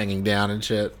fangs hanging down and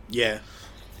shit. Yeah,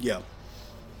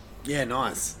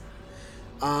 nice.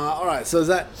 Alright, so is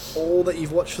that all that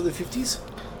you've watched for the 50s?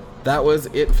 That was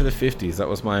it for the 50s. That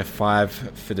was my 5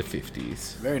 for the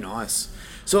 50s. Very nice.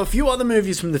 So a few other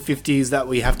movies from the 50s that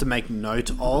we have to make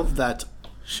note of that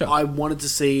I wanted to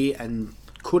see and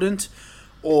couldn't,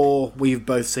 or we've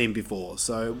both seen before.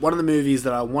 So one of the movies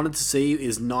that I wanted to see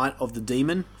is Night of the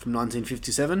Demon from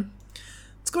 1957.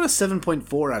 It's got a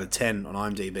 7.4 out of 10 on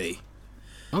IMDb.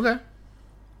 Okay.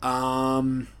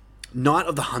 Night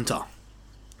of the Hunter.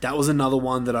 That was another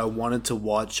one that I wanted to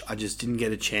watch. I just didn't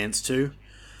get a chance to.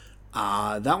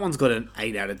 That one's got an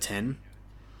 8 out of 10.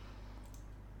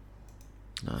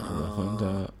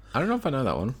 I don't know if I know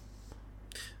that one.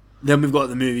 Then we've got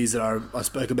the movies that I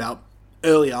spoke about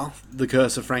earlier. The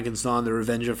Curse of Frankenstein, The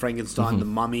Revenge of Frankenstein, The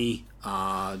Mummy,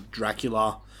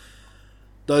 Dracula.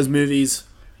 Those movies.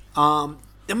 Then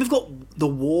we've got The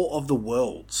War of the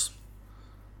Worlds.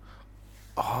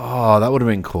 Oh, that would have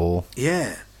been cool.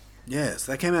 Yeah.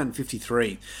 So that came out in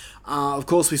 1953. Of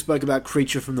course, we spoke about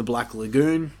Creature from the Black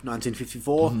Lagoon,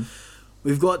 1954.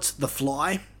 We've got The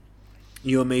Fly.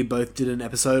 You and me both did an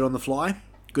episode on The Fly.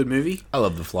 Good movie. I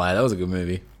love The Fly. That was a good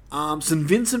movie. Some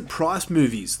Vincent Price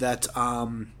movies that...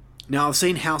 now, I've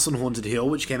seen House on Haunted Hill,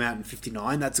 which came out in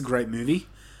 1959. That's a great movie.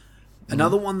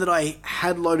 Another one that I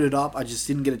had loaded up, I just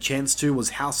didn't get a chance to,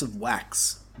 was House of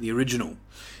Wax. The original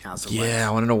House of Wax. Yeah,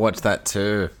 I wanted to watch that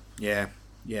too. Yeah.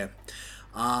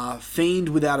 Fiend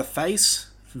Without a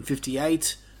Face from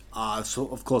 1958. So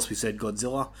of course, we said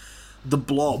Godzilla. The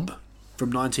Blob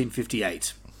from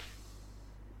 1958.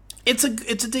 It's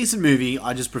a decent movie.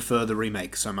 I just prefer the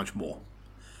remake so much more.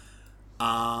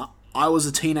 I Was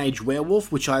a Teenage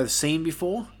Werewolf, which I have seen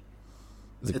before.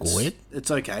 Is it good?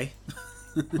 It's okay.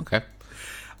 Okay.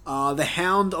 The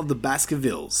Hound of the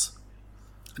Baskervilles.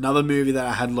 Another movie that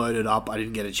I had loaded up. I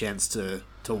didn't get a chance to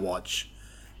watch.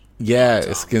 Yeah,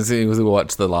 it's because we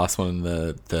watched the last one in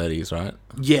the 30s, right?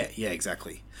 Yeah,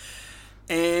 exactly.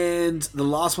 And the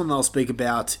last one that I'll speak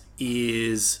about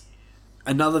is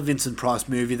another Vincent Price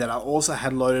movie that I also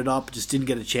had loaded up, just didn't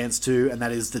get a chance to, and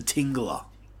that is The Tingler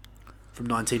from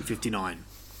 1959.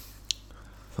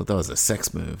 I thought that was a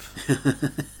sex move.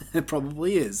 It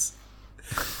probably is.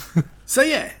 So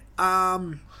yeah.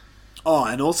 And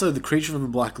also The Creature from the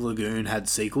Black Lagoon had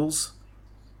sequels.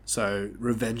 So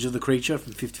Revenge of the Creature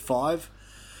from 55.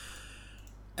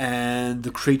 And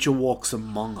The Creature Walks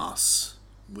Among Us,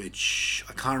 which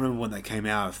I can't remember when they came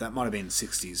out. That might have been the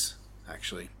 60s,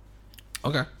 actually.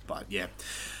 Okay. But yeah.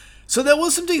 So there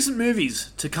was some decent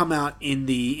movies to come out in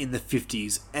the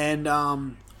 50s. And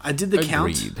I did the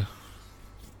count. Agreed.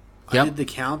 I did the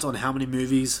count on how many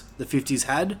movies the 50s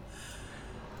had.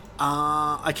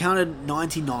 I counted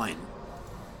 99.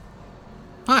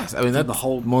 Nice. I mean, that's the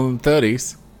whole more than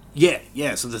 30s.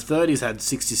 Yeah. So the 30s had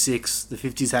 66. The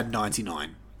 50s had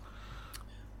 99.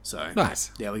 So nice.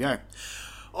 There we go.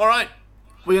 All right.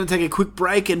 We're going to take a quick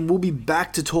break and we'll be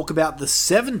back to talk about the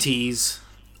 70s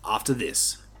after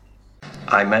this.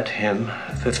 I met him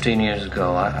 15 years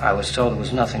ago. I was told there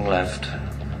was nothing left.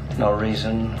 No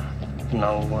reason,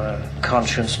 no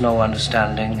conscience, no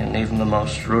understanding, and even the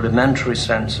most rudimentary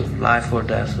sense of life or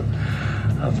death,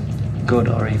 of good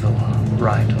or evil,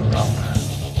 right or wrong.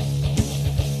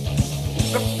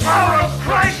 The power of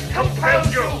Christ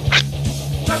compels you!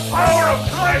 The power of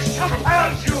Christ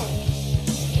compels you!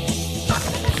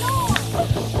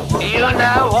 You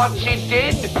know what she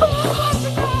did?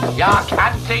 Your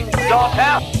canting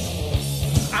daughter?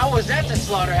 I was at the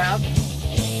slaughterhouse.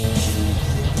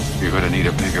 You're gonna need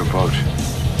a bigger boat.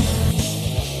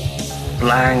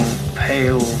 Blank,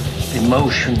 pale,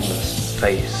 emotionless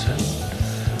face, and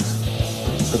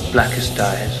the blackest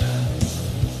eyes,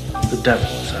 the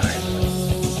devil's eyes.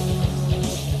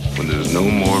 When there's no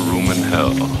more room in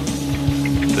hell,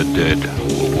 the dead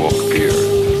will walk here.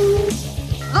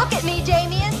 Look at me,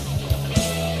 Damien.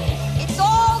 It's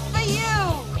all for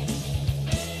you.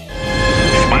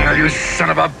 Smile, you son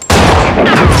of a...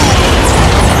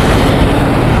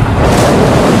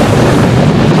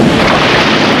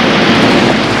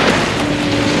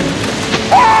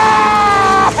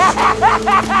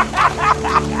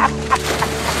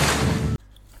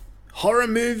 Horror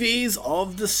movies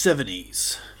of the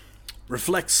 70s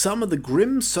reflect some of the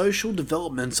grim social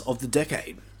developments of the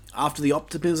decade. After the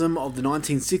optimism of the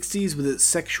 1960s with its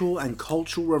sexual and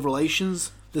cultural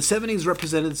revelations, the 70s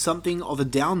represented something of a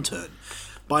downturn.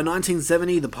 By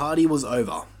 1970, the party was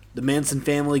over. The Manson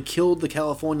family killed the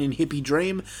Californian hippie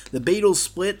dream, the Beatles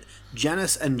split,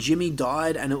 Janis and Jimmy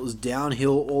died, and it was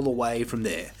downhill all the way from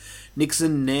there.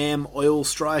 Nixon, Nam, oil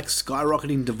strikes,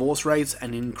 skyrocketing divorce rates,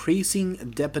 and increasing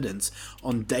dependence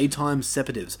on daytime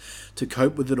sedatives to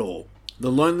cope with it all.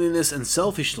 The loneliness and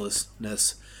selfishness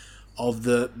of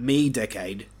the me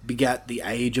decade begat the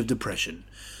age of depression.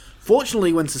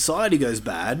 Fortunately, when society goes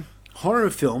bad, horror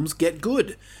films get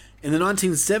good. In the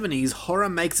 1970s, horror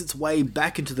makes its way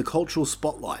back into the cultural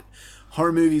spotlight.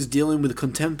 Horror movies dealing with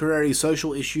contemporary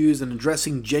social issues and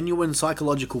addressing genuine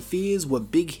psychological fears were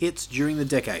big hits during the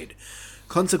decade.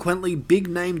 Consequently,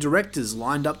 big-name directors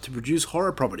lined up to produce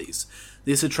horror properties.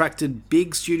 This attracted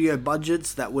big studio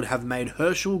budgets that would have made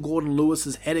Herschel Gordon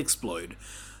Lewis's head explode.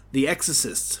 The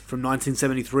Exorcist from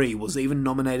 1973 was even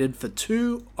nominated for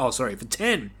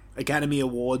 10 Academy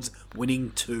Awards,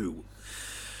 winning 2.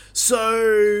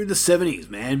 So, the 70s,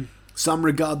 man. Some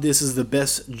regard this as the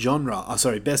best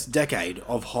decade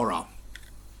of horror.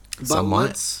 But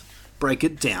let's break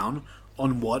it down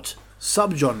on what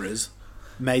subgenres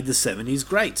made the 70s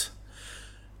great.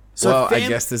 So I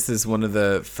guess this is one of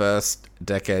the first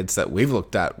decades that we've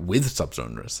looked at with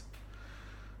subgenres.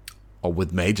 Or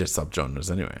with major subgenres,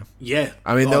 anyway. Yeah.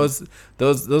 I mean, there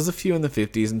was a few in the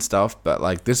 50s and stuff, but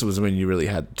like this was when you really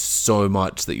had so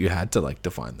much that you had to like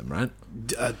define them, right?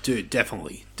 Dude,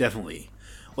 definitely.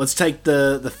 Let's take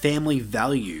the family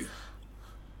value,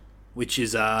 which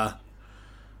is the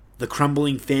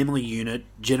crumbling family unit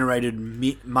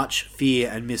generated much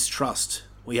fear and mistrust.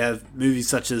 We have movies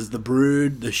such as The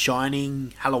Brood, The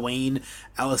Shining, Halloween,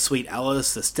 Alice Sweet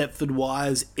Alice, The Stepford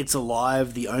Wives, It's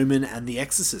Alive, The Omen, and The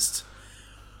Exorcist.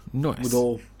 Nice. With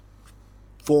all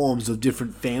forms of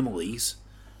different families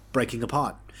breaking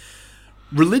apart.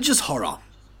 Religious horror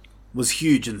was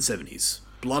huge in the 70s.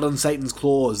 Blood on Satan's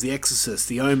Claws, The Exorcist,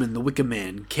 The Omen, The Wicker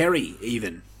Man, Carrie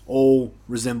even, all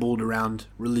resembled around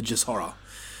religious horror.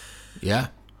 Yeah.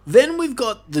 Then we've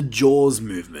got the Jaws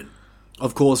movement.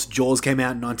 Of course, Jaws came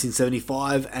out in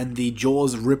 1975, and the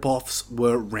Jaws rip-offs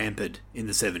were rampant in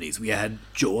the 70s. We had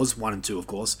Jaws 1 and 2, of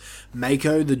course,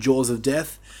 Mako, The Jaws of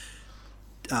Death,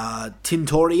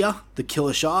 Tintoria, The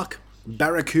Killer Shark,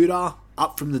 Barracuda,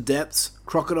 Up from the Depths,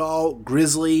 Crocodile,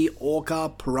 Grizzly,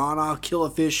 Orca, Piranha,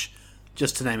 Killerfish,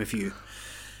 just to name a few.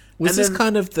 Was this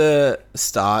kind of the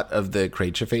start of the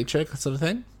creature feature sort of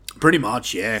thing? Pretty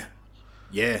much, yeah.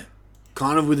 Yeah.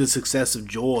 Kind of with the success of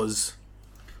Jaws.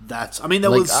 I mean,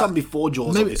 there was some before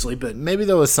Jaws, obviously, but... Maybe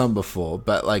there was some before,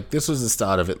 but, like, this was the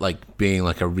start of it, like, being,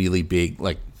 like, a really big,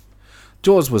 like...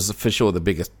 Jaws was, for sure, the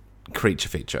biggest creature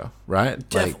feature, right?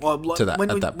 Like,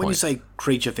 when you say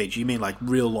creature feature, you mean, like,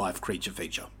 real-life creature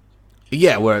feature?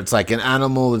 Yeah, where it's, like, an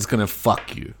animal that's gonna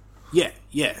fuck you. Yeah,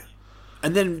 yeah.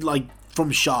 And then, like,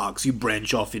 from sharks, you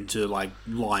branch off into, like,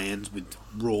 lions with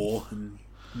Raw and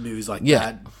movies like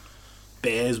that.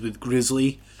 Bears with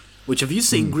Grizzly. Which, have you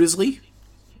seen Grizzly?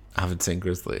 I haven't seen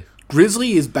Grizzly.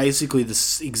 Grizzly is basically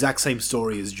the exact same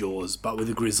story as Jaws, but with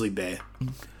a grizzly bear.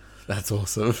 That's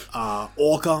awesome.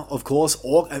 Orca, of course.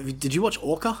 Did you watch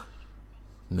Orca?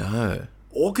 No.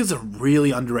 Orca's a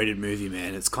really underrated movie,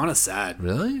 man. It's kind of sad.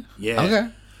 Really? Yeah. Okay.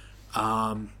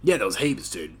 Yeah, there was heaps,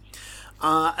 dude.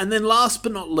 And then last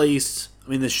but not least,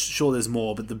 I mean, there's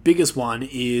more, but the biggest one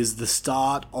is the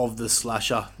start of the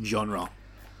slasher genre.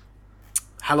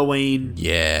 Halloween.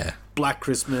 Yeah. Black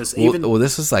Christmas. Well,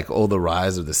 this was like all the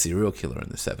rise of the serial killer in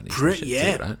the 70s.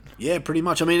 Yeah. Too, right? Yeah, pretty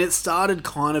much. I mean, it started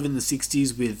kind of in the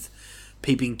 60s with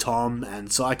Peeping Tom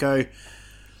and Psycho.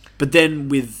 But then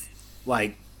with,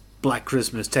 like, Black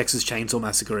Christmas, Texas Chainsaw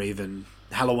Massacre even,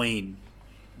 Halloween,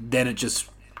 then it just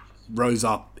rose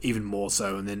up even more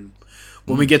so. And then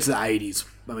when we get to the 80s,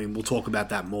 I mean, we'll talk about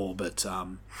that more, but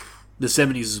the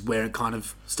 70s is where it kind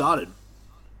of started.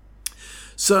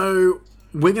 So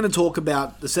we're going to talk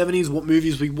about the 70s, what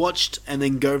movies we watched, and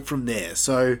then go from there.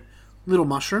 So, Little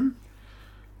Mushroom,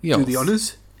 do the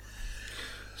honours.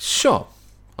 Sure.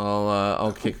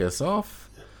 I'll kick us off.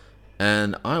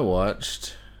 And I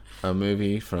watched a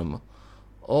movie from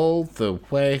all the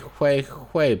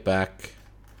way back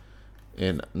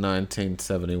in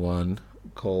 1971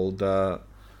 called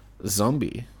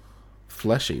Zombie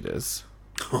Flesh Eaters.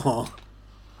 Oh.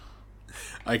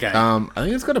 Okay. I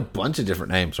think it's got a bunch of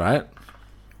different names, right?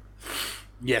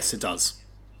 Yes, it does.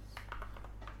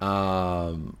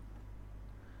 Yeah,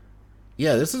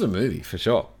 this is a movie for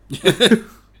sure.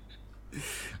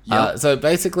 So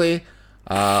basically,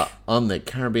 on the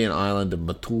Caribbean island of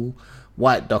Matul,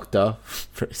 white doctor,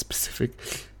 very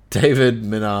specific, David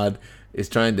Minard, is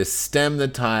trying to stem the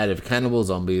tide of cannibal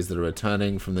zombies that are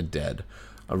returning from the dead.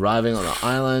 Arriving on the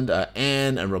island are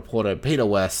Anne and reporter Peter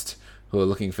West, who are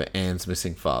looking for Anne's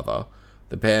missing father.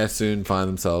 The pair soon find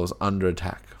themselves under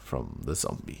attack from the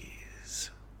zombies.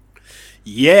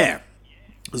 Yeah.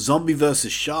 Zombie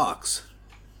versus sharks.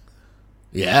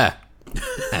 Yeah.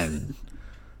 And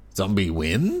zombie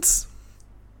wins?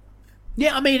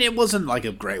 Yeah, I mean, it wasn't like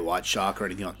a great white shark or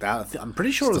anything like that. I'm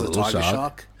pretty sure it was a tiger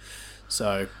shark.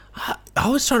 So I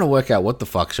was trying to work out what the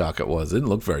fuck shark it was. It didn't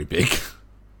look very big.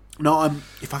 No,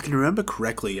 if I can remember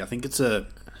correctly, I think it's a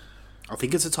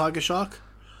tiger shark.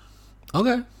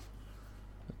 Okay.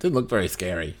 It didn't look very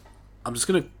scary. I'm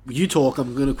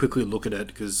gonna quickly look at it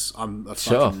because I'm a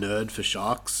fucking nerd for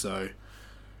sharks, so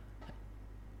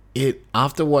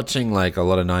after watching like a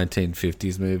lot of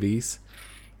 1950s movies,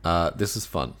 this was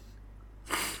fun.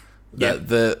 Yeah.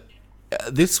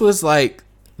 This was like,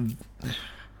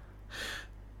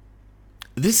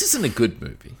 this isn't a good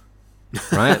movie,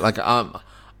 right? Like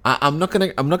I'm not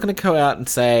gonna go out and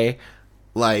say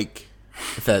like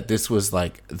that this was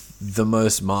like the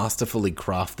most masterfully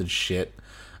crafted shit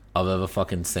I've ever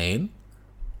fucking seen.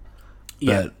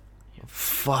 Yeah. But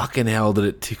fucking hell did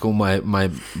it tickle my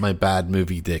bad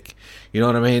movie dick. You know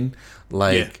what I mean?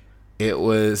 Like, it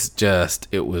was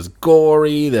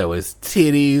gory, there was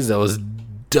titties, there was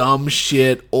dumb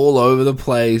shit all over the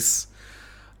place.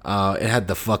 It had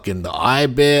the eye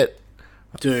bit.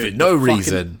 Dude, for no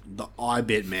reason. The eye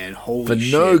bit, man. Holy for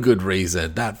shit. no good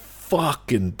reason. That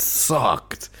fucking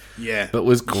sucked. Yeah. But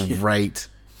was great.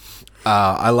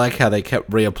 I like how they kept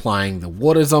reapplying the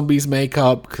water zombies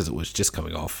makeup because it was just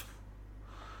coming off.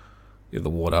 The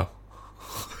water.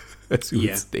 As he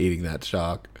was eating that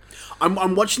shark.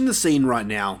 I'm watching the scene right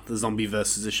now, the zombie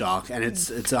versus the shark, and it's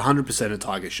 100% a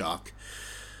tiger shark.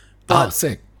 But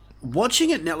sick. Watching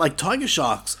it now, like, tiger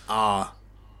sharks are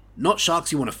not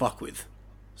sharks you want to fuck with.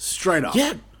 Straight up.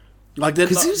 Yeah. Like,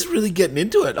 because he was really getting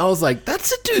into it. I was like,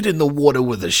 that's a dude in the water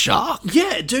with a shark.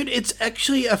 Yeah, dude, it's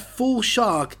actually a full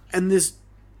shark, and this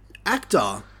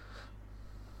actor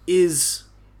is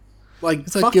like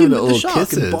fucking with the shark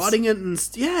kisses. And biting it, and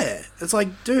yeah, it's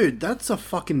like, dude, that's a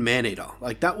fucking man-eater.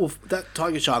 Like that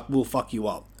tiger shark will fuck you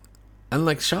up. And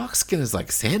like shark skin is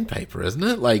like sandpaper, isn't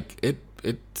it? Like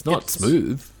it's not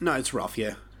smooth. No, it's rough.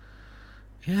 Yeah.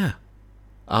 Yeah.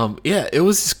 Yeah, it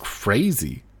was just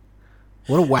crazy.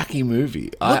 What a wacky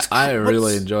movie. I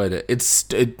really enjoyed it.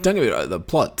 Don't get me wrong, the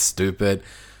plot's stupid.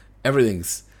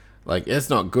 Everything's like, it's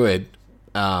not good.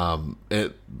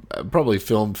 It probably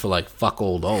filmed for like fuck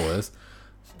all dollars,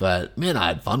 but man, I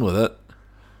had fun with it.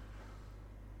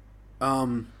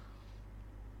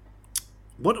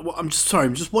 What I'm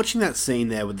just watching that scene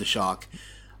there with the shark.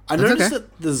 I noticed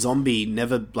that the zombie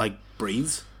never like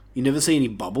breathes. You never see any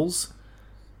bubbles,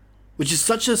 which is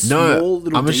such a small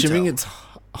little I'm detail. assuming it's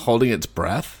holding its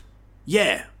breath.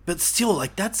 Yeah, but still,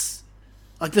 like, that's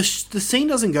like the scene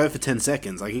doesn't go for 10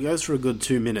 seconds. Like, it goes for a good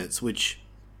 2 minutes, which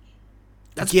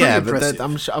that's pretty impressive.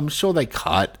 But I'm sure they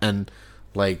cut, and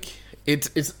like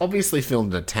it's obviously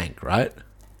filmed in a tank, right?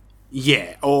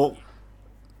 Yeah, or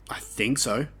I think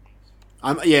so.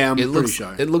 I'm pretty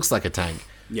sure it looks like a tank.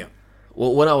 Yeah.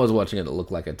 Well, when I was watching it, it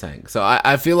looked like a tank. So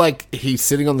I feel like he's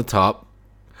sitting on the top,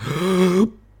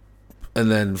 and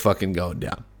then fucking going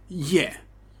down. Yeah.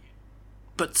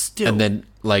 But still. And then,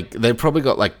 like, they probably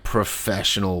got, like,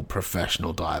 professional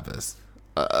divers.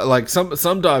 Like,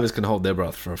 some divers can hold their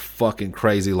breath for a fucking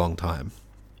crazy long time.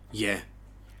 Yeah.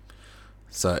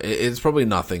 So, it's probably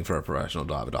nothing for a professional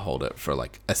diver to hold it for,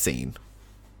 like, a scene.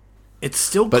 It's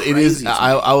still but crazy. But it is,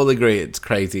 I will agree, it's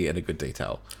crazy and a good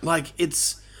detail. Like,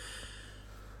 it's...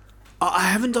 I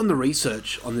haven't done the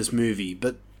research on this movie,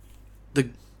 but the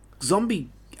zombie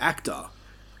actor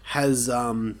has...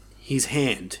 his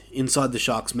hand inside the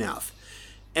shark's mouth.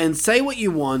 And say what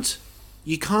you want,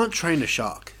 you can't train a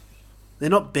shark. They're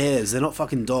not bears, they're not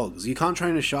fucking dogs. You can't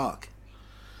train a shark.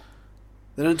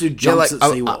 They don't do jumps at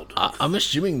SeaWorld. I'm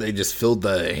assuming they just filled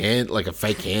the hand, like a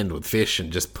fake hand, with fish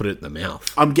and just put it in the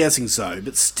mouth. I'm guessing so,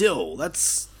 but still,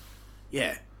 that's...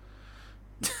 Yeah.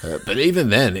 But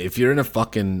even then, if you're in a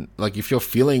fucking... Like, if you're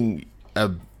feeling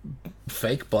a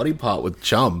fake body part with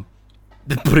chum,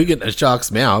 then putting it in a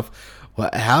shark's mouth... Well,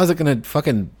 how is it going to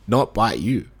fucking not bite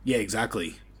you? Yeah,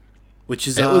 exactly. Which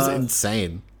is... It was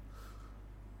insane.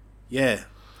 Yeah.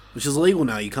 Which is illegal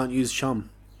now. You can't use chum.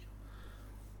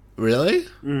 Really?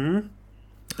 Mm-hmm.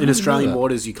 In Australian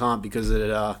waters, you can't because it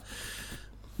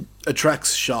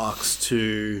attracts sharks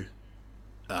to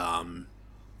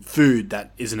food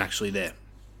that isn't actually there.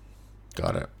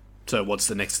 Got it. So what's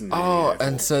the next thing?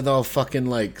 And so they'll fucking,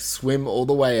 like, swim all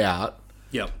the way out.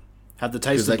 Yep. Have the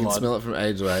taste of blood. Because they can smell it from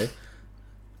age away.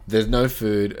 There's no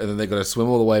food, and then they've got to swim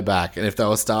all the way back. And if they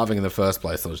were starving in the first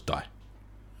place, they'll just die.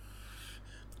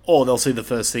 Or they'll see the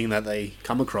first thing that they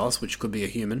come across, which could be a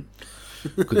human.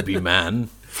 Could be man.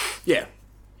 Yeah.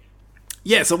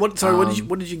 Yeah, so what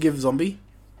did you give Zombie?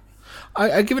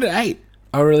 I give it an 8.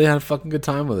 I really had a fucking good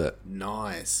time with it.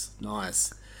 Nice.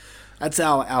 That's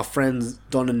our friend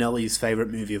Don and Nellie's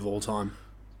favourite movie of all time.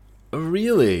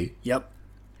 Really? Yep.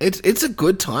 It's a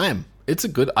good time.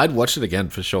 I'd watch it again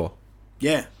for sure.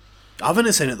 Yeah. I've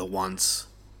only seen it the once.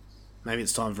 Maybe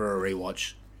it's time for a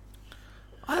rewatch.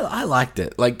 I liked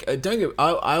it. Like, I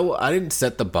didn't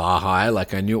set the bar high.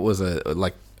 Like, I knew it was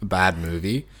a bad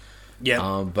movie.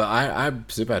 Yeah. But I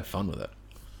super had fun with it.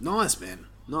 Nice, man.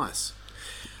 Nice.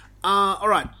 All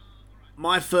right.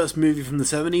 My first movie from the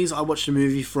 70s, I watched a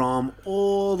movie from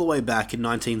all the way back in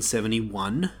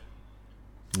 1971.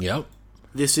 Yep.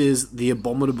 This is The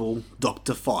Abominable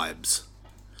Dr. Phibes.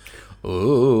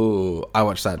 Ooh, I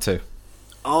watched that too.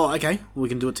 Oh, okay. We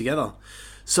can do it together.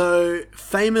 So,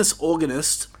 famous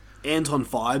organist Anton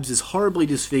Phibes is horribly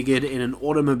disfigured in an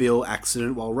automobile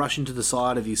accident while rushing to the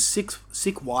side of his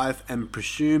sick wife and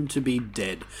presumed to be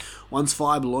dead. Once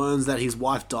Phibes learns that his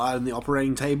wife died on the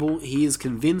operating table, he is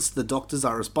convinced the doctors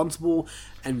are responsible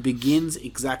and begins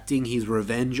exacting his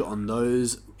revenge on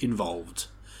those involved.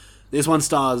 This one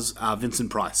stars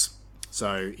Vincent Price.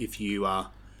 So if you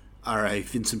are a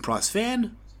Vincent Price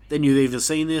fan, then you've either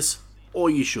seen this or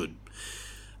you should.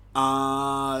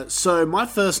 So my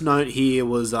first note here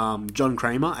was John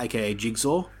Kramer, aka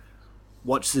Jigsaw,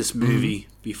 watched this movie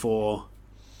before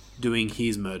doing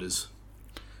his murders.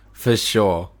 For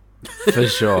sure.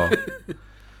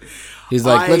 He's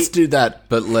like, let's do that,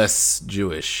 but less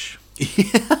Jewish.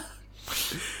 Yeah.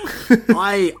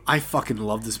 I fucking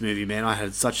love this movie, man. I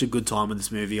had such a good time with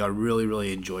this movie. I really,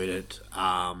 really enjoyed it.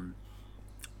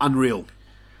 Unreal.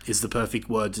 is the perfect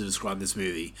word to describe this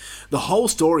movie. The whole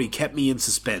story kept me in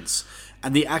suspense,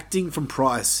 and the acting from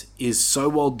Price is so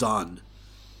well done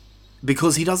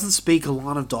because he doesn't speak a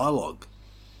line of dialogue.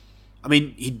 I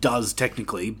mean, he does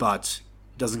technically, but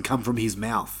it doesn't come from his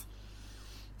mouth.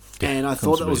 And I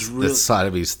thought that was really... the side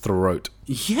of his throat.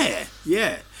 Yeah.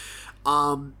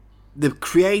 The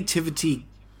creativity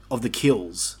of the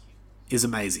kills is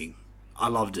amazing. I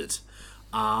loved it.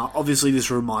 Obviously,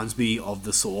 this reminds me of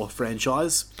the Saw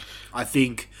franchise. I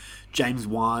think James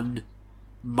Wan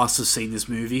must have seen this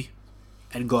movie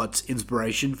and got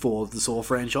inspiration for the Saw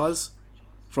franchise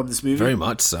from this movie. Very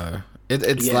much so.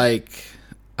 It's like...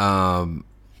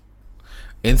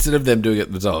 instead of them doing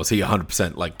it themselves, he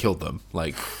 100% like killed them.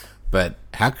 Like, but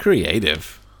how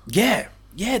creative. Yeah,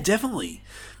 definitely.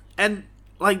 And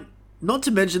like, not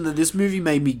to mention that this movie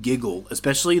made me giggle,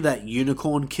 especially that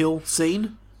unicorn kill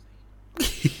scene.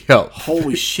 Yo.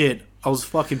 Holy shit, I was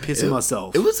fucking pissing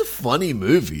myself. It was a funny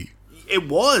movie. It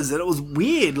was, and it was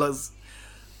weird.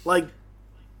 Like,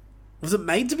 was it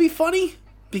made to be funny?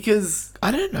 Because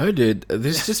I don't know, dude.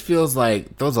 This just feels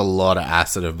like there was a lot of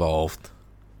acid involved.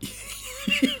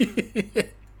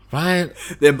 Right?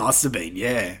 There must have been,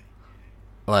 yeah.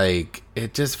 Like,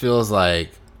 it just feels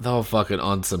like they were fucking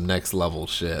on some next level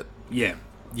shit. Yeah.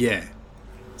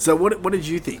 So what did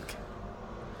you think?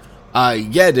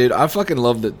 Yeah, dude, I fucking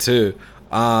loved it too.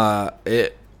 I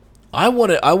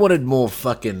wanted more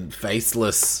fucking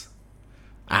faceless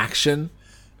action.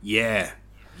 Yeah.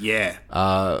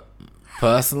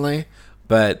 Personally,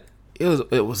 but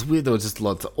it was weird. There was just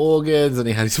lots of organs, and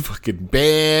he had his fucking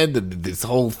band, and this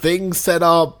whole thing set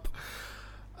up.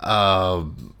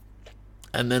 And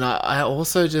then I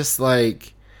also just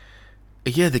like,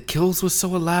 yeah, the kills were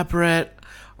so elaborate.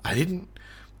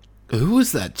 Who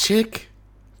was that chick?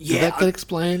 Did that get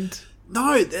explained?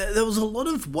 No, there was a lot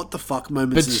of what the fuck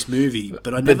moments in this movie,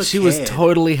 but I never But she cared. was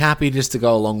totally happy just to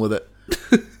go along with it.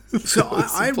 So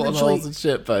I originally... and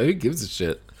shit, but who gives a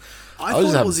shit? I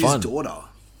thought it was his daughter.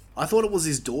 I thought it was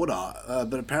his daughter,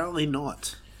 but apparently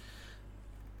not.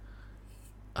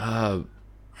 Yeah,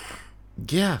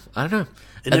 I don't know.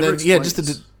 And then, yeah, just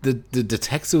the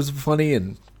detectives were funny,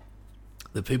 and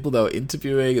the people they were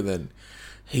interviewing, and then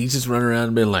he's just running around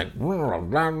and being like, blah,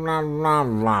 blah, blah, blah,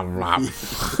 blah.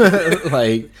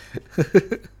 Like,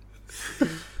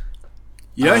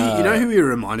 you know who he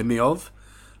reminded me of?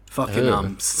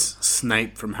 Fucking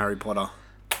Snape from Harry Potter.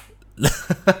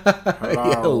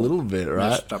 Yeah, a little bit,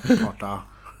 right? Mr. Potter.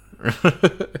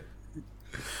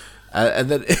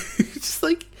 And then it's just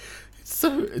like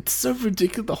it's so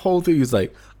ridiculous. The whole thing is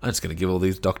like, I'm just gonna give all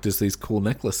these doctors these cool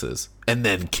necklaces and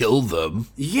then kill them.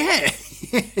 Yeah.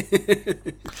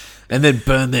 And then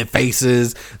burn their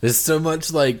faces. There's so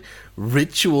much like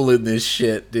ritual in this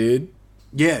shit, dude.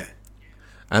 Yeah.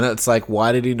 And it's like,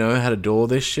 why did he know how to do all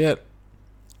this shit?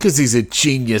 Because he's a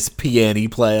genius piano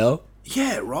player.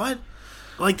 Yeah, right?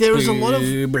 Like, there is a lot of...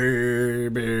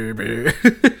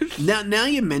 now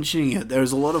you're mentioning it, there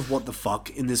is a lot of what the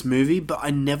fuck in this movie, but I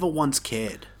never once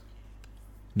cared.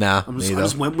 Nah, I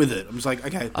just went with it. I'm just like,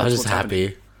 okay, that's I was just what's happy.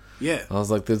 Happening. Yeah. I was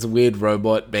like, there's a weird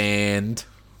robot band.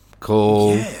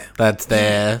 Cool. Yeah. That's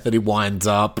there. That he winds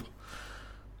up.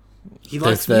 He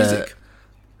likes music.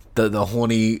 The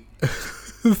horny...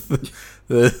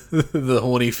 the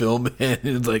horny film man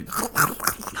is like...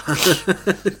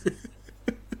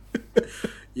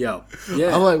 Yeah.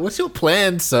 I'm like, what's your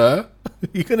plan, sir?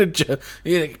 You're gonna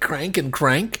crank and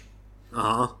crank?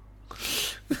 Uh-huh.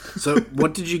 So,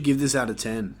 what did you give this out of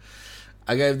 10?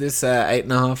 I gave this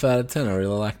 8.5 out of 10. I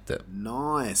really liked it.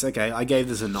 Nice. Okay, I gave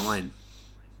this a 9.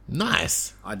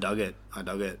 Nice. I dug it.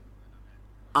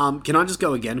 Can I just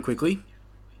go again quickly?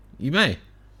 You may.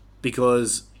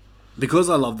 Because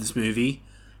I love this movie,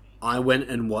 I went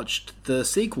and watched the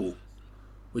sequel,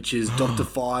 which is Dr.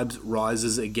 Phibes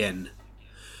Rises Again.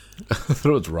 I thought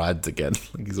it was Rides Again.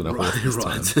 Like he's on a horse this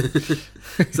time.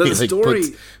 So the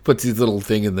story... puts his little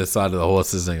thing in the side of the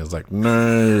horse's thing. It's like,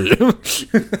 no.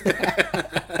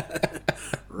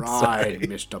 Right,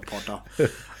 Mr. Potter.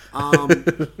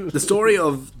 The story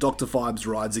of Dr. Phibes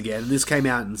Rides Again, this came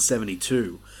out in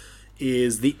 1972,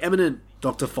 is the eminent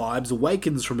Dr. Phibes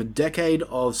awakens from a decade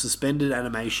of suspended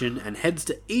animation and heads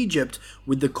to Egypt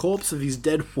with the corpse of his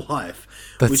dead wife.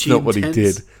 That's not what he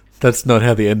did. That's not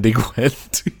how the ending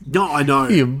went. No, I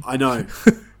know. I know.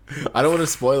 I don't want to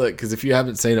spoil it, because if you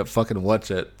haven't seen it, fucking watch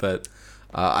it. But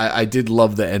I did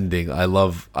love the ending. I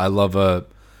love a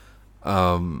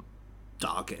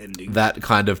dark ending. That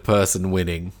kind of person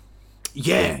winning.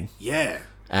 Yeah, yeah.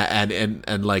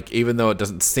 And like, even though it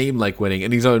doesn't seem like winning,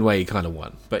 in his own way, he kind of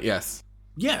won. But yes.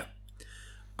 Yeah.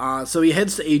 So he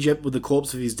heads to Egypt with the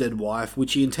corpse of his dead wife,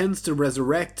 which he intends to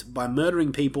resurrect by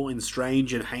murdering people in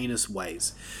strange and heinous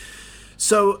ways.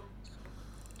 So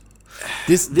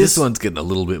this one's getting a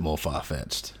little bit more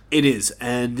far-fetched. It is,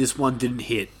 and this one didn't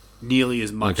hit nearly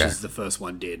as much as the first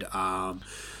one did.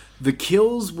 The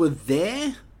kills were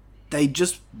there. They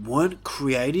just weren't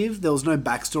creative. There was no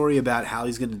backstory about how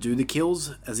he's going to do the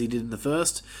kills as he did in the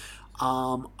first.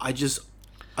 I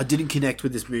didn't connect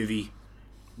with this movie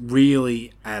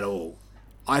really at all.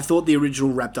 I thought the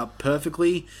original wrapped up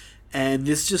perfectly, and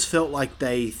this just felt like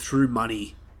they threw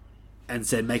money and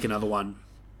said, make another one.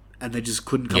 And they just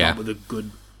couldn't come up with a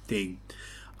good thing.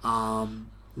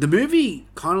 The movie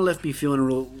kind of left me feeling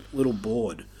a little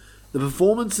bored. The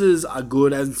performances are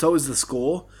good, and so is the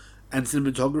score and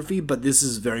cinematography, but this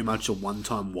is very much a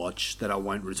one-time watch that I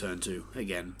won't return to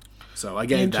again. So I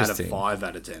gave that a 5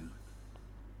 out of 10.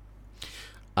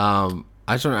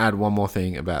 I just want to add one more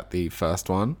thing about the first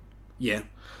one. Yeah.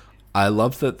 I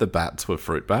love that the bats were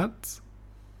fruit bats.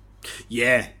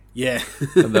 Yeah.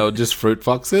 And they were just fruit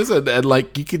foxes, and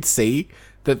like you could see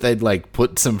that they'd like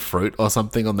put some fruit or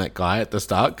something on that guy at the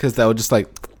start, because they were just like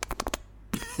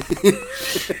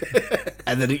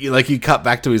and then you cut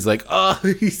back to he's like, oh,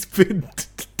 he's been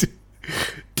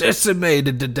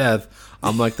decimated to death.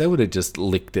 I'm like, they would have just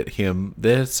licked at him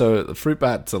there. So the fruit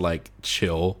bats are like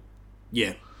chill.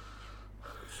 Yeah.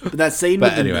 But that scene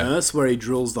with the nurse where he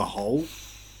drills the hole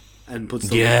and puts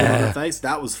the liquid on her face,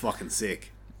 that was fucking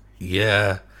sick.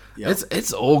 Yeah. Yep.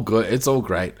 It's all good. It's all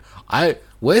great.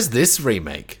 Where's this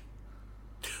remake?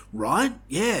 Right?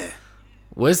 Yeah.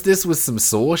 Where's this with some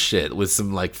Saw shit, with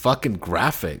some like fucking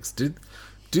graphics?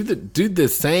 Do the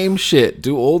same shit.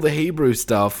 Do all the Hebrew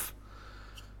stuff.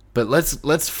 But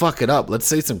let's fuck it up. Let's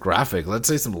see some graphic. Let's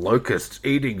see some locusts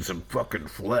eating some fucking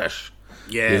flesh.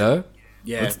 Yeah. You know?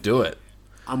 Yeah. Let's do it.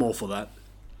 I'm all for that.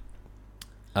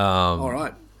 All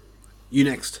right. You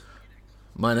next.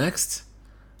 My next?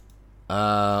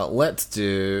 Let's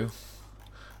do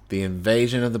The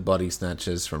Invasion of the Body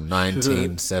Snatchers from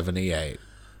 1978.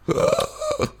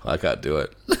 I can't do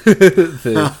it.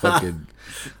 The fucking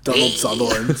Donald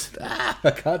Sutherland.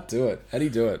 I can't do it. How do you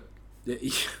do it?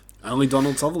 Only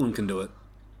Donald Sutherland can do it.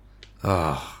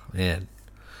 Oh, man.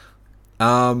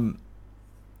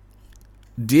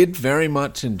 Did very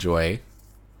much enjoy.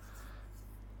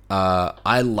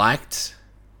 I liked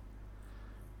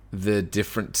the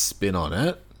different spin on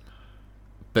it,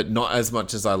 but not as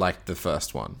much as I liked the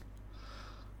first one.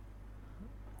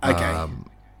 Okay.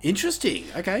 Interesting.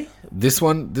 Okay. This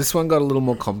one got a little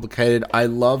more complicated. I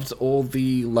loved all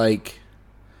the like,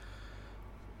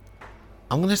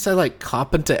 I'm gonna say like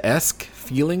Carpenter-esque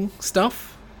feeling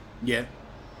stuff. Yeah.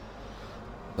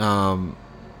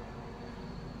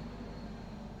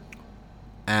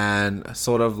 And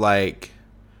sort of like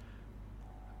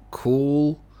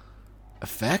cool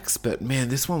effects, but man,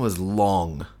 this one was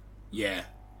long. Yeah.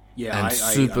 And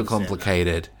super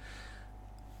complicated.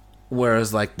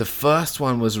 Whereas like the first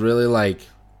one was really like,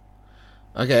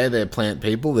 okay, they're plant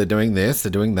people, they're doing this, they're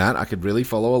doing that. I could really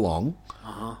follow along.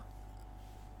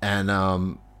 And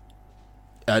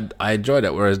I enjoyed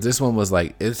it. Whereas this one was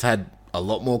like, it's had a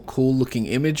lot more cool looking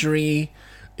imagery.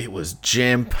 It was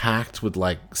jam packed with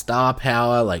like star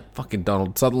power, like fucking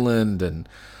Donald Sutherland and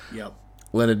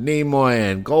Leonard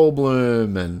Nimoy and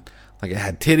Goldblum, and like it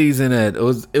had titties in it.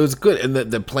 It was good, and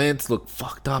the plants looked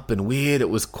fucked up and weird. It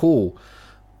was cool,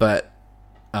 but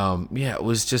it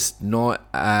was just not.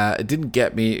 It didn't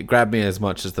grab me as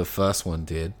much as the first one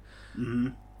did.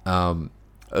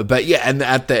 But yeah, and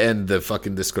at the end,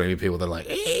 the screaming people, they're like,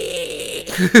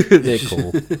 they're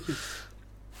cool.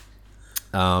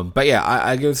 But yeah,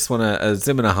 I give this one a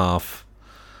Zim and a half.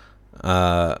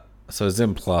 So a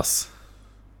Zim plus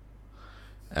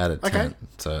out of 10.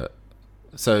 Okay.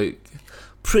 So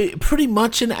pretty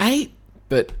much an 8,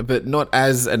 but not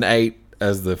as an 8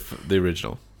 as the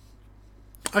original.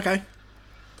 Okay,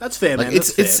 that's fair, like, man.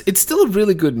 It's still a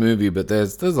really good movie, but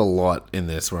there's a lot in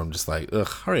this where I'm just like, ugh,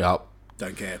 hurry up.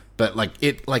 Don't care. But like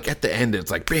at the end, it's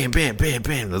like bam, bam, bam,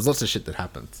 bam. There's lots of shit that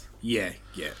happens. Yeah.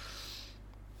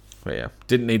 But yeah,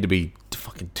 didn't need to be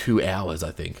fucking 2 hours,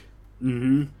 I think.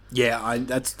 Yeah,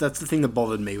 that's the thing that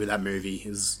bothered me with that movie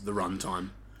is the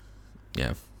runtime.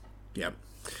 Yeah.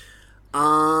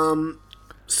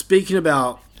 Speaking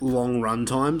about long run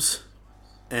times,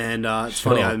 and it's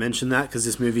funny I mentioned that because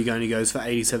this movie only goes for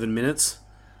 87 minutes.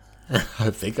 I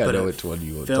think I know which one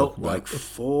you were talking about. Felt like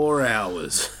 4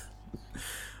 hours.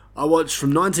 I watched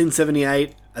from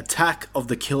 1978, Attack of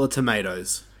the Killer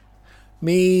Tomatoes.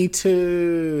 Me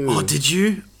too. Oh, did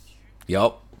you?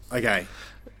 Yup. Okay.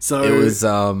 So it was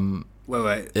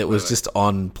wait. It was just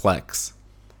on Plex.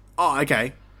 Oh,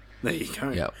 okay. There you go.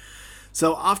 Yep.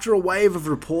 So after a wave of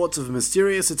reports of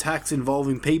mysterious attacks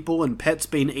involving people and pets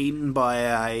being eaten by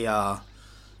a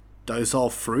docile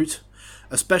fruit,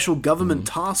 a special government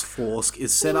task force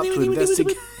is set up to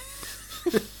investigate.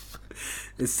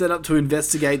 Is set up to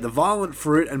investigate the violent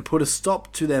fruit and put a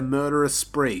stop to their murderous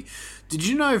spree. Did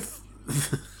you know?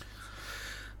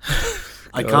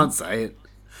 I can't say it.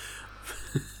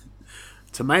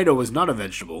 Tomato is not a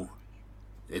vegetable.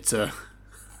 It's a.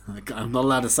 I'm not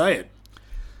allowed to say it.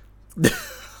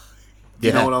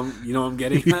 You know what I'm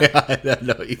getting at? Yeah, I don't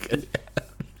know what you're getting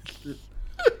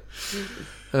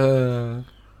at.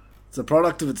 It's a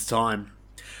product of its time.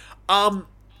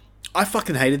 I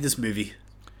fucking hated this movie.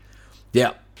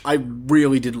 Yeah. I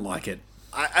really didn't like it.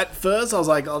 At first, I was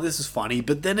like, oh, this is funny.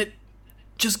 But then it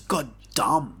just got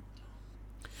dumb.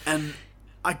 And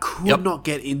I could not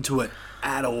get into it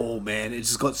at all, man. It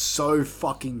just got so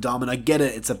fucking dumb. And I get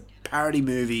it. It's a parody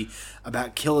movie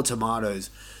about killer tomatoes.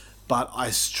 But I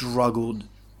struggled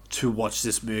to watch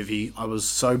this movie. I was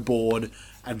so bored.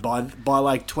 And by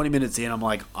like 20 minutes in, I'm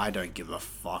like, I don't give a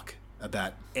fuck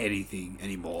about anything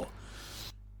anymore.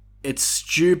 It's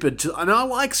stupid. And I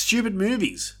like stupid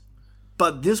movies.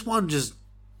 But this one just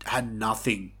had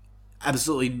nothing.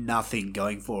 Absolutely nothing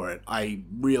going for it. I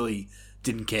really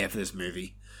didn't care for this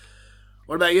movie.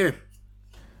 What about you?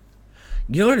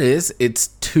 You know what it is? It's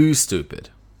too stupid.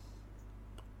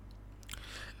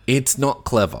 It's not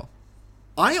clever.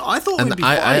 I thought we'd be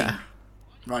fighting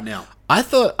right now. I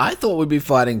thought we'd be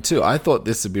fighting too. I thought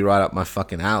this would be right up my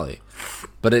fucking alley.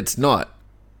 But it's not.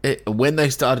 When they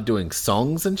started doing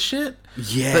songs and shit.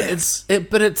 Yes.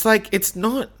 But it's like, it's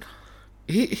not.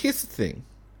 Here's the thing.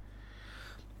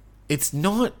 It's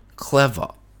not clever.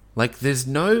 Like, there's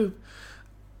no.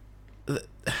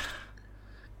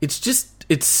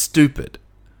 It's stupid.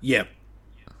 Yeah.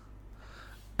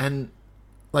 And,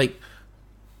 like,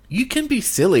 you can be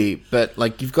silly, but,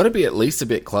 like, you've got to be at least a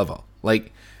bit clever.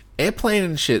 Like, Airplane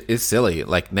and shit is silly.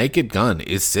 Like, Naked Gun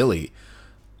is silly.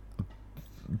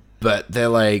 But they're,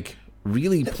 like,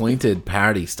 really pointed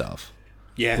parody stuff.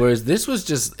 Yeah. Whereas this was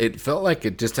just, it felt like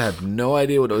it just had no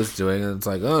idea what it was doing. And it's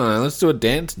like, oh, let's do a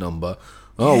dance number.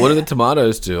 Oh, what do the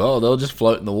tomatoes do? Oh, they'll just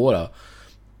float in the water.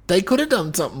 They could have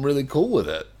done something really cool with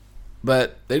it.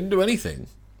 But they didn't do anything.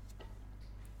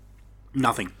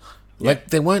 Nothing. Like,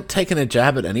 they weren't taking a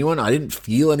jab at anyone. I didn't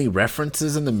feel any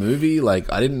references in the movie.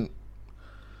 Like, I didn't...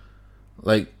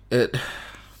 Like, it...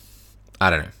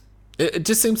 I don't know. It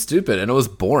just seemed stupid, and it was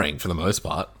boring for the most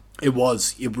part. It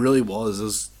was. It really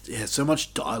was. It had so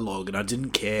much dialogue, and I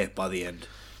didn't care by the end.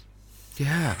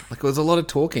 Yeah. Like, it was a lot of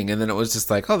talking, and then it was just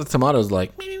like, oh, the tomatoes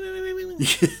like...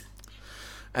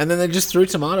 And then they just threw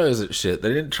tomatoes at shit. They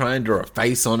didn't try and draw a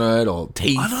face on it, or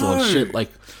teeth, or shit, like...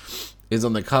 is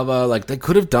on the cover. Like, they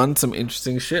could have done some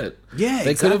interesting shit. Yeah,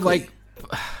 they could have, like...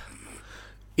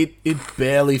 It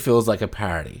barely feels like a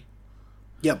parody.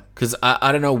 Yep. Because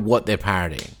I don't know what they're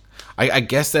parodying. I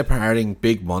guess they're parodying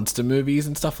big monster movies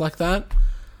and stuff like that.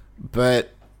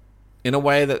 But in a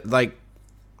way that, like...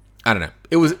 I don't know.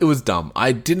 It was dumb.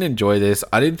 I didn't enjoy this.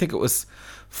 I didn't think it was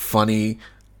funny.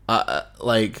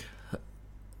 Like...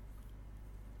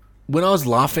 When I was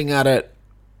laughing at it...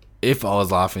 If I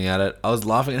was laughing at it, I was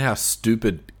laughing at how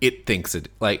stupid it thinks it.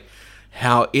 Like,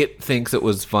 how it thinks it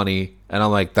was funny, and I'm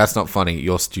like, that's not funny.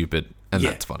 You're stupid, and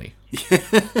that's funny.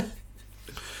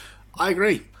 I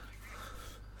agree.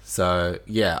 So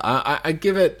yeah, I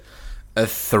give it a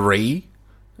 3,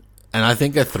 and I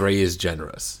think a 3 is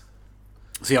generous.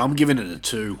 See, I'm giving it a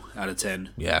 2 out of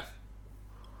 10. Yeah,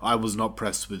 I was not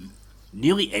impressed with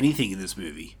nearly anything in this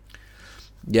movie.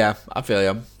 Yeah, I feel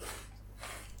you.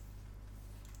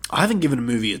 I haven't given a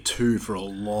movie a 2 for a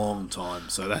long time,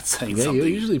 so that's saying something. You're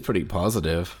usually pretty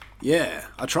positive. Yeah,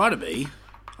 I try to be.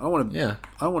 I don't want to. Yeah,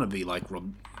 I don't want to be like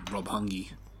Rob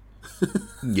Hungy.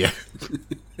 Yeah.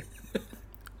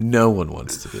 No one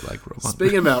wants to be like Rob Hungy.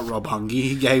 Speaking about Rob Hungy,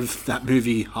 he gave that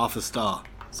movie half a star,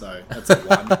 so that's a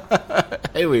 1.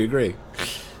 Hey, we agree.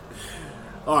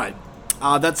 All right,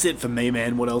 that's it for me,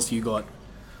 man. What else you got?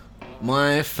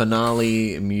 My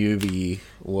finale movie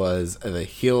was The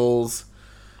Hills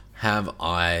Have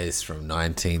Eyes from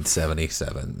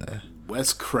 1977. The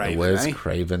Wes Craven. The Wes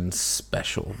Craven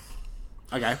special.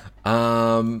 Okay.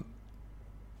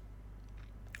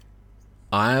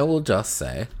 I will just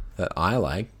say that I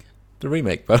like the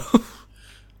remake better.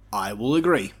 I will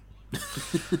agree.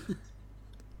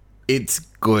 It's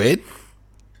good.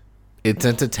 It's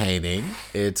entertaining.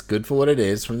 It's good for what it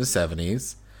is from the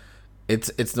 70s.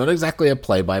 It's not exactly a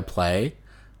play-by-play.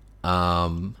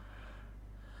 And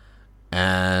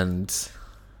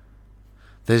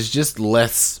there's just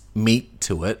less meat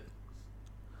to it.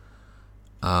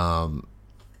 than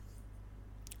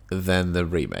the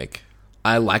remake.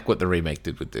 I like what the remake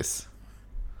did with this.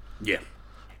 Yeah.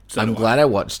 I'm glad I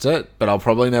watched it, but I'll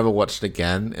probably never watch it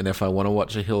again. And if I want to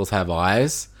watch A Hills Have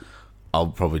Eyes, I'll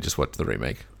probably just watch the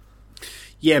remake.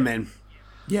 Yeah, man.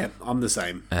 Yeah, I'm the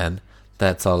same. And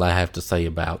that's all I have to say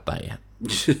about that.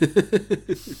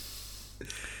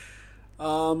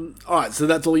 Alright, so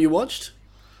that's all you watched?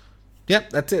 Yep,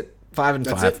 that's it. 5 and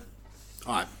That's 5. it?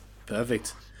 Alright,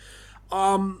 perfect.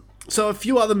 So a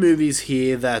few other movies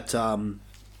here that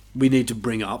we need to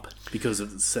bring up because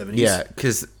of the 70s. Yeah,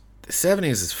 because the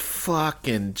 70s is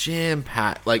fucking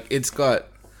jam-packed. Like, it's got,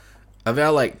 of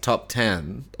our, like, top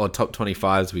 10 or top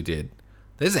 25s we did,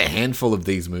 there's a handful of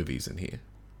these movies in here.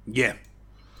 Yeah.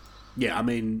 Yeah, I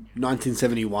mean,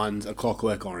 1971's A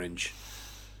Clockwork Orange.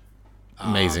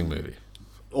 Amazing movie.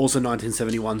 Also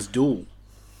 1971's Duel,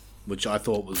 which I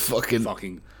thought was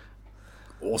fucking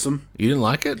awesome. You didn't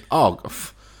like it? Oh,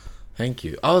 thank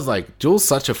you. I was like, Duel's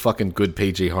such a fucking good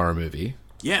PG horror movie.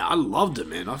 Yeah, I loved it,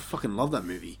 man. I fucking love that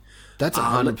movie. That's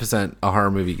 100% a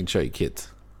horror movie you can show your kids.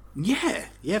 Yeah,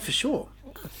 for sure.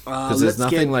 Because there's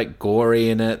nothing like gory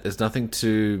in it. There's nothing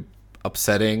too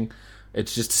upsetting.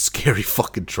 It's just a scary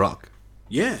fucking truck.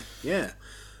 Yeah.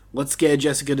 Let's Scare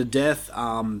Jessica to Death.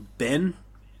 Ben,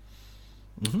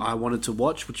 I wanted to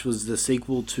watch, which was the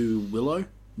sequel to Willard.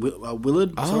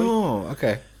 Sorry. Oh,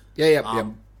 okay.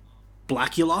 Yeah.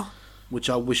 Blackula,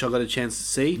 which I wish I got a chance to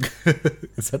see.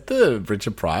 Is that the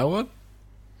Richard Pryor one?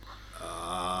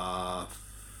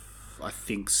 I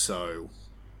think so.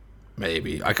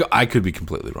 Maybe. I could be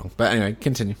completely wrong. But anyway,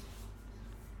 continue.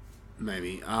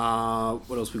 Maybe.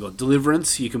 What else we got?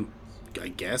 Deliverance. You can, I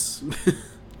guess,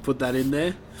 put that in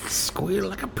there. Squeal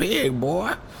like a pig,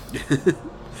 boy.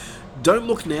 Don't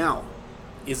Look Now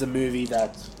is a movie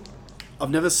that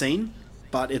I've never seen,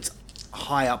 but it's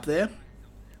high up there.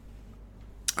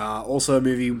 Also a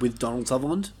movie with Donald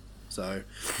Sutherland. So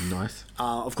nice.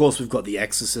 Of course, we've got The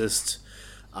Exorcist,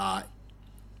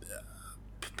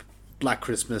 Black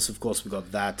Christmas. Of course, we've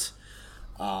got that.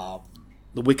 The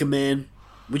Wicker Man,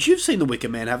 which you've seen The Wicker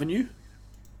Man, haven't you?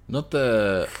 Not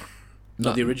the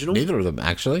original. Neither of them,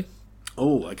 actually.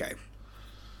 Oh, okay.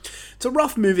 It's a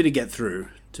rough movie to get through,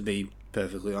 to be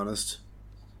perfectly honest.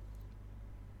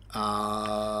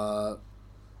 Last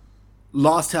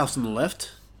House on the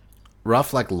Left.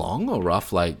 Rough like long or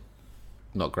rough like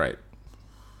not great?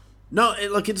 No,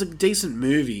 it's a decent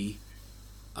movie.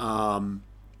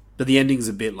 But the ending's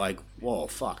a bit like, whoa,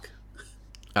 fuck.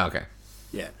 Okay.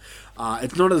 Yeah.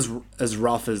 It's not as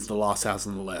rough as The Last House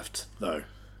on the Left, though.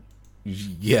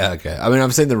 Yeah, okay. I mean,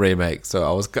 I've seen the remake, so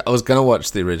I was gonna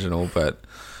watch the original, but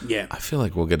yeah, I feel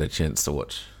like we'll get a chance to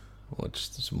watch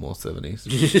some more 70s.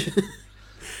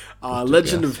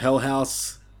 Legend of Hell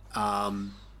House.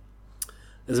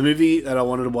 There's a movie that I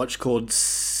wanted to watch called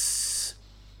it's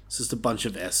just a bunch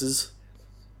of S's.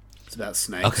 It's about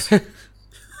snakes. Okay.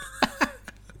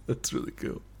 That's really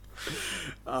cool.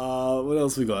 What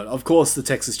else we got? Of course, the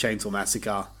Texas Chainsaw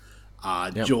Massacre,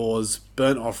 Jaws,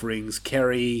 Burnt Offerings,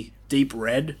 Carrie, Deep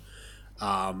Red,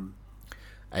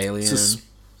 Alien,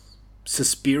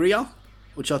 Suspiria,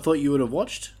 which I thought you would have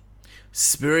watched.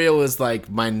 Suspiria was like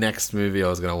my next movie I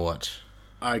was gonna watch.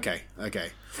 Okay.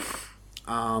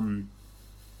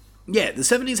 Yeah, the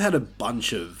 70s had a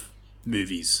bunch of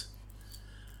movies.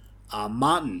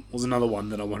 Martin was another one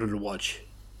that I wanted to watch.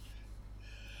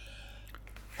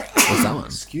 What's that one?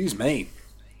 Excuse me.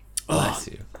 Bless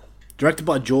you. Directed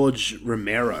by George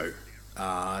Romero.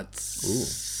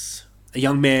 It's a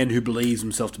young man who believes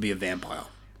himself to be a vampire.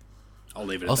 I'll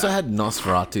leave it at also that. had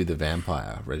Nosferatu the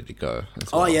Vampire ready to go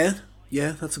as well. Oh, yeah.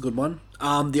 Yeah, that's a good one.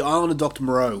 The Island of Dr.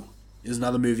 Moreau is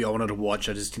another movie I wanted to watch.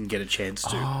 I just didn't get a chance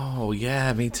to. Oh,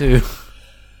 yeah, me too.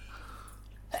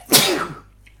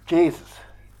 Jesus.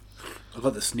 I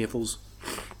got the sniffles.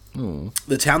 Mm.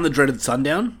 The Town That Dreaded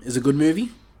Sundown is a good movie.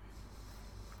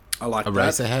 I like that.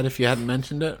 Eraserhead, if you hadn't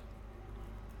mentioned it.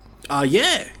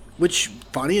 Yeah. Which,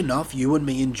 funny enough, you and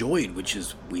me enjoyed, which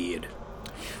is weird.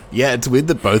 Yeah, it's weird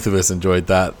that both of us enjoyed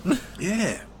that.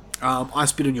 Yeah. I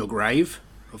Spit on Your Grave,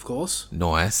 of course.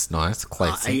 Nice.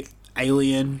 Classic.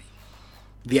 Alien,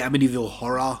 The Amityville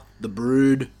Horror, The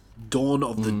Brood, Dawn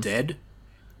of the Dead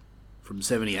from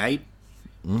 78.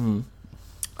 Mm-hmm.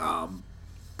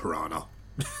 Piranha.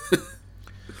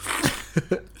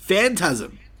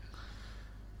 Phantasm.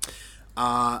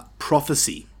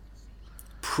 Prophecy.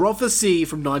 Prophecy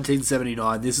from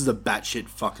 1979. This is a batshit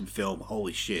fucking film.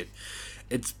 Holy shit.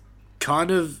 It's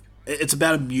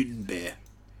about a mutant bear.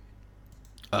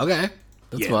 Okay.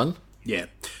 That's fun. Yeah.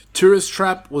 Tourist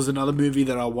Trap was another movie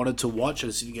that I wanted to watch. I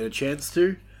just didn't get a chance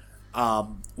to.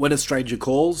 When a Stranger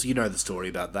Calls, you know the story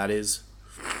about that is.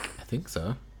 I think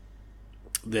so.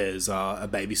 There's a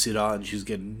babysitter and she's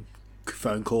getting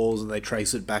phone calls and they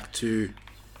trace it back to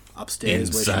upstairs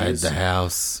inside where she is. The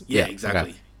house. Yeah,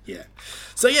 exactly. Okay. Yeah.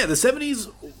 So yeah, the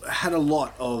 70s had a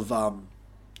lot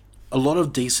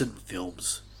of decent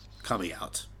films coming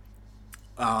out.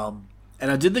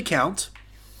 And I did the count.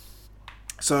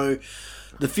 So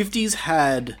the 50s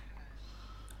had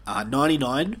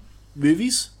 99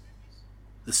 movies.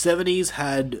 The 70s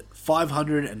had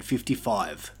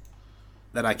 555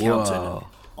 that I counted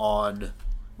on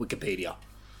Wikipedia.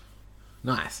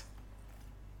 Nice.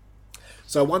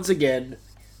 So once again,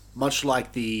 much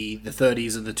like the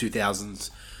 30s and the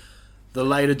 2000s, the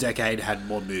later decade had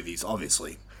more movies,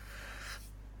 obviously.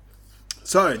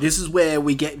 So this is where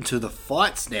we get into the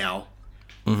fights now.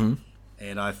 Mm-hmm.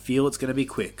 And I feel it's going to be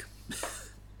quick.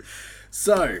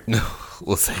 So.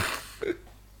 We'll see.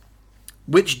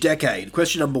 Which decade?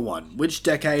 Question number 1. Which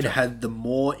decade had the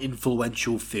more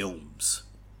influential films?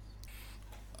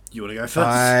 You want to go first?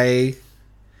 I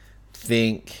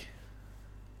think...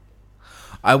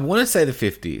 I want to say the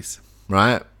 50s,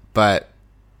 right? But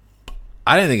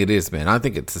I don't think it is, man. I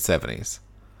think it's the 70s.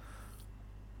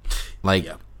 Like,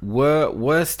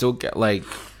 we're still... Like,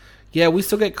 yeah, we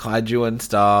still get kaiju and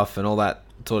stuff and all that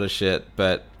sort of shit,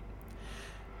 but...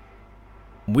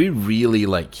 We really,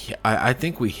 like... I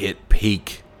think we hit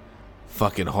peak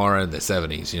fucking horror in the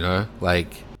 70s, you know?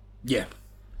 Like... Yeah.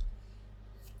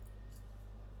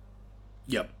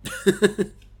 Yep.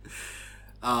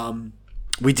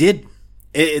 We did.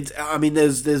 I mean,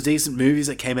 there's decent movies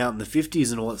that came out in the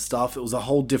 50s and all that stuff. It was a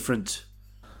whole different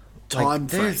time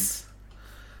frame.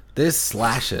 There's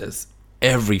slashers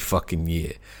every fucking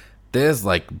year. There's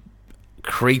like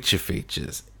creature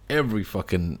features every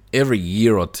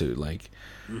year or two. Like,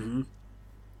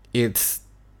 it's...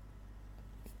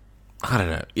 I don't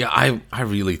know. Yeah, I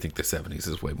really think the 70s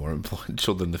is way more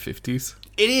influential than the 50s.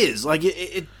 It is. Like,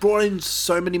 it brought in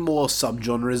so many more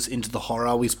subgenres into the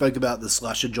horror. We spoke about the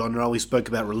slasher genre. We spoke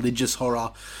about religious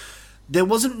horror. There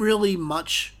wasn't really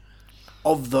much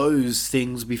of those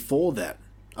things before that.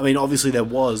 I mean, obviously there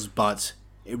was, but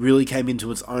it really came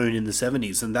into its own in the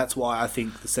 70s. And that's why I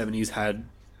think the 70s had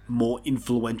more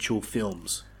influential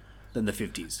films than the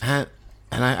 50s.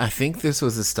 And I think this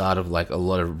was the start of like a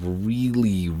lot of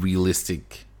really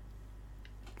realistic,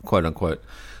 quote unquote,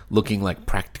 looking like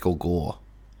practical gore.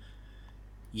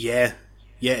 Yeah,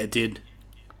 it did.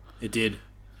 It did.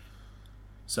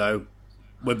 So,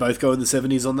 we're both going the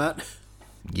 70s on that?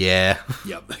 Yeah.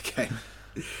 Yep, okay.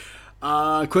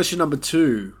 Question number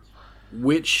 2.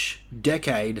 Which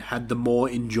decade had the more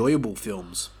enjoyable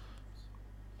films?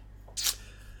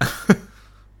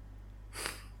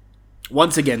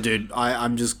 Once again, dude,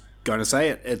 I'm just going to say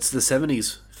it. It's the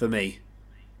 70s for me.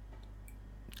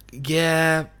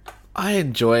 Yeah, I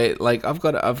enjoy it. Like, I've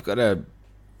got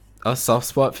a soft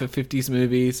spot for 50s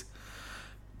movies,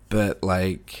 but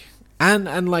like,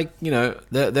 and like, you know,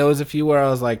 there was a few where I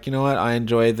was like, you know what, I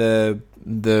enjoy the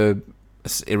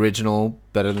original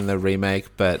better than the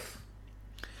remake, but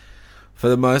for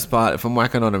the most part, if I'm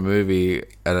working on a movie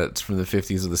and it's from the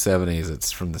 50s or the 70s,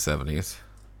 it's from the 70s.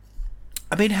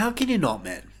 I mean, how can you not,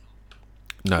 man?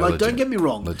 No, like, legit. Don't get me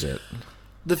wrong. Legit.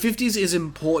 The 50s is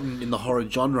important in the horror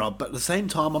genre, but at the same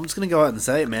time, I'm just going to go out and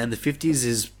say it, man. The 50s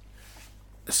is,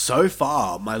 so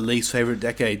far, my least favourite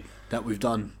decade that we've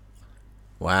done.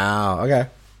 Wow, okay.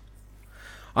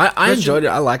 I enjoyed it.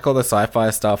 I like all the sci-fi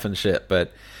stuff and shit,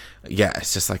 but yeah,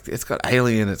 it's just like, it's got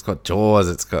Alien, it's got Jaws,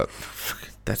 it's got...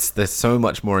 There's so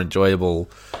much more enjoyable,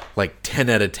 like 10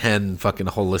 out of 10 fucking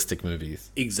holistic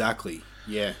movies. Exactly,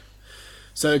 yeah.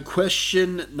 So,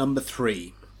 question number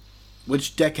 3.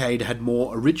 Which decade had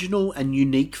more original and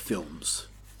unique films?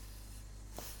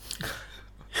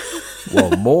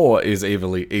 Well, more is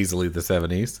easily the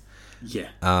 70s. Yeah.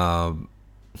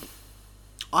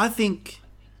 I think,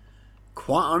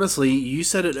 quite honestly, you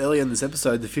said it earlier in this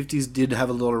episode, the 50s did have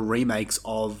a lot of remakes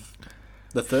of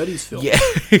the 30s films. Yeah,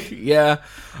 yeah.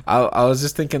 I was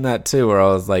just thinking that too, where I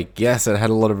was like, yes, it had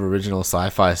a lot of original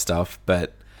sci-fi stuff,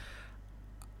 but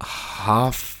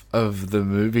half of the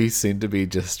movies seem to be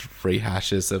just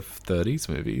rehashes of 30s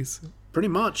movies. Pretty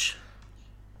much.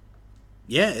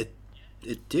 Yeah,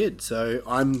 it did. So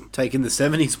I'm taking the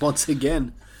 70s once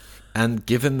again. And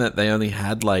given that they only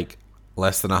had like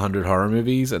less than 100 horror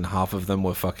movies and half of them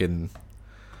were fucking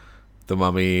The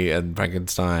Mummy and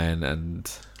Frankenstein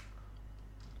and,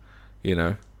 you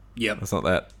know, yep. It's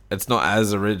not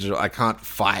as original. I can't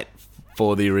fight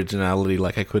for the originality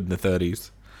like I could in the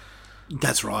 30s.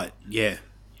 That's right. Yeah.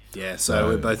 Yeah, so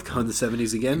we're both going the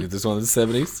 70s again. This one is the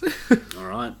 70s. All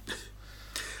right.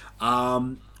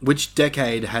 Which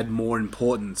decade had more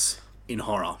importance in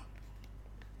horror?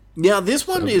 Now, this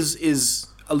one is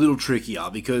a little trickier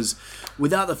because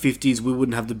without the 50s, we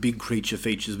wouldn't have the big creature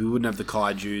features. We wouldn't have the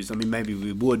kaijus. I mean, maybe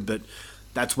we would, but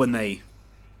that's when they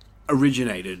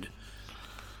originated.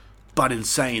 But in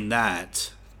saying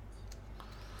that,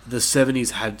 the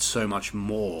 70s had so much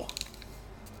more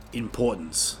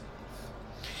importance.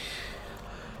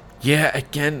 Yeah,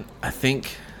 again, I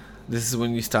think this is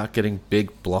when you start getting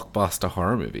big blockbuster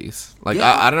horror movies. Like,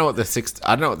 Yeah. I don't know what the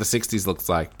 60s looks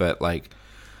like, but like,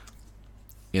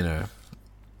 you know.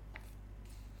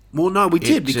 Well, no, we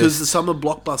did because just- the summer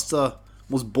blockbuster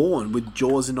was born with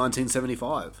Jaws in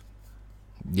 1975.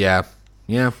 Yeah,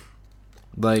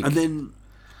 like, And then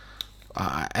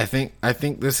I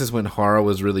think this is when horror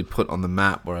was really put on the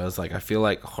map. Whereas, like, I feel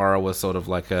like horror was sort of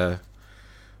like a,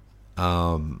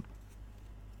 I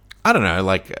don't know,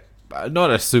 like,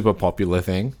 not a super popular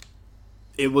thing.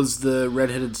 it was the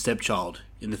redheaded stepchild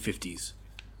in the 50s.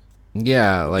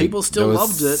 Yeah, like, People still there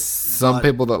was loved it, Some but-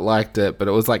 people that liked it, but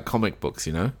it was like comic books,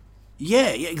 you know. Yeah,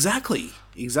 exactly.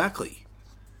 It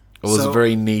was a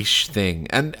very niche thing.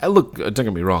 And look, don't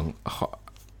get me wrong,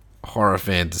 horror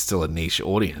fans are still a niche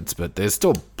audience, but there's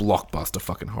still blockbuster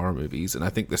fucking horror movies, and I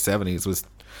think the 70s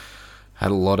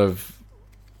had a lot of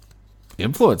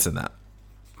influence in that.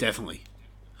 Definitely.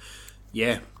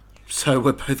 Yeah. So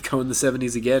we're both going the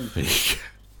 70s again.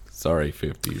 Sorry,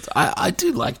 50s. I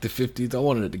do like the 50s. I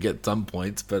wanted it to get some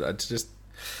points, but it's just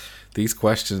these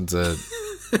questions are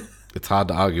it's hard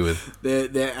to argue with.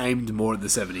 They're aimed more at the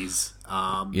 70s.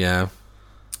 Yeah.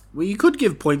 Well, you could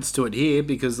give points to it here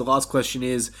because the last question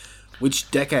is,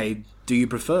 which decade do you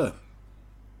prefer?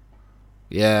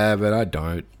 Yeah, but I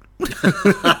don't.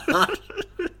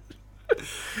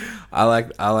 I like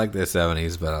the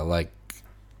 70s, but I like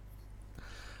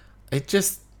it.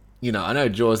 Just, you know, I know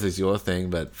Jaws is your thing,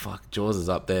 but fuck, Jaws is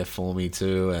up there for me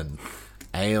too, and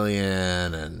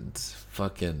Alien, and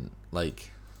fucking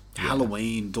like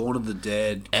Halloween, Dawn of the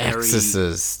Dead, Carrie.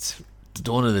 Exorcist,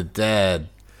 Dawn of the Dead,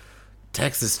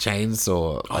 Texas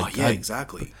Chainsaw. Oh Like, yeah,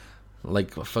 exactly.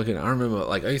 Like fucking, I remember,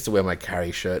 like, I used to wear my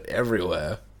Carrie shirt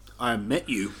everywhere. I met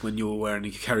you when you were wearing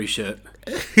a Carrie shirt.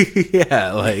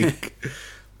 Yeah, like,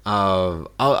 I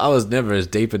was never as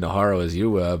deep into horror as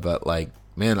you were, but like,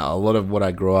 man, a lot of what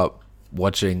I grew up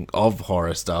watching of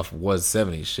horror stuff was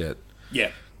 70s shit.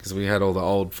 Yeah. Because we had all the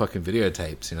old fucking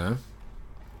videotapes, you know?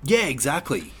 Yeah,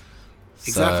 exactly.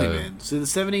 Exactly, So, man. So the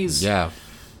 70s... Yeah.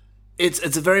 It's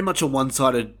a very much a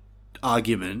one-sided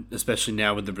argument, especially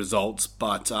now with the results,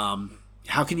 but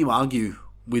how can you argue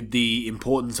with the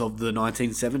importance of the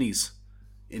 1970s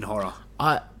in horror?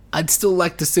 I'd still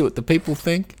like to see what the people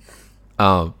think.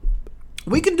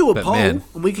 We can do a But poll, man.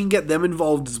 and we can get them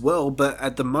involved as well, but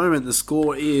at the moment the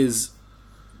score is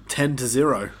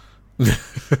 10-0.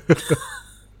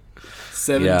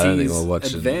 70s Yeah, I don't think we're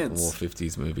watching advance. more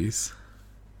 50s movies.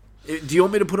 Do you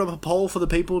want me to put up a poll for the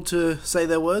people to say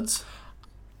their words?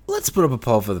 Let's put up a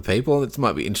poll for the people. It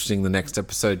might be interesting the next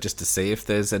episode just to see if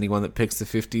there's anyone that picks the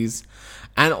 50s.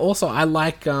 And also, I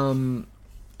like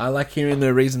hearing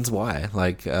the reasons why.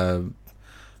 Like,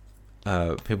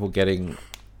 people getting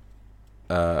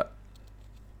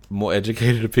more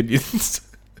educated opinions.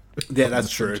 Yeah, that's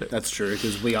true. That's true,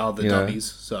 because we are the You know? dummies,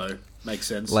 so makes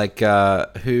sense. Like,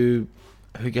 who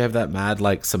gave that mad,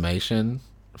 like, summation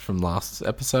from last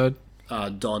episode?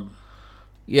 Don.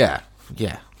 Yeah.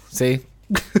 See?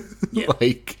 Yeah.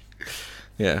 Like,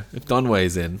 yeah, if Don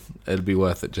weighs in, it'd be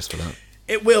worth it just for that.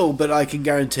 It will, but I can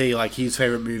guarantee, like, his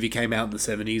favourite movie came out in the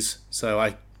 70s, so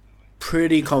I'm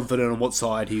pretty confident on what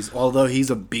side he's... Although he's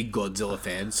a big Godzilla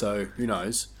fan, so who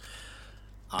knows?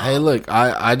 Hey, look,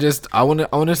 I want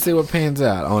to see what pans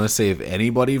out. I want to see if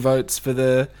anybody votes for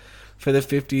the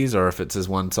 50s or if it's as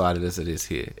one-sided as it is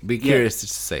here. Be curious to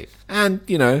see. And,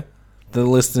 you know, the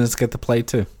listeners get to play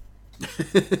too.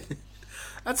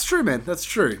 That's true, man. That's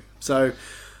true. So,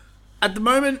 at the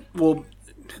moment, well,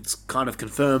 it's kind of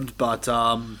confirmed, but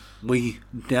we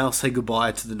now say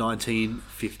goodbye to the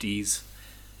 1950s.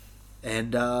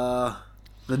 And the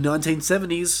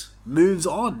 1970s moves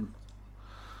on.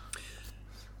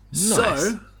 Nice.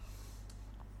 So,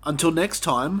 until next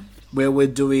time, where we're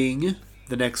doing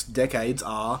the next decades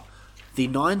are the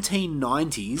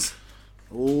 1990s,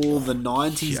 or the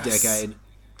 90s Yes. decade,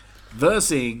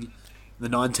 versus the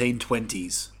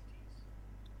 1920s.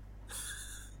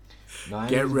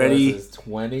 Get ready.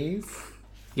 20s.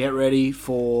 Get ready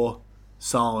for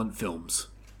silent films.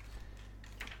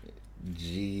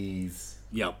 Jeez.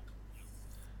 Yep.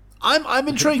 I'm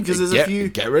intrigued because there's a few.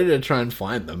 Get ready to try and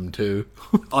find them too.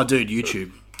 Oh, dude,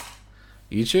 YouTube.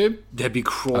 YouTube? They'd be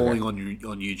crawling on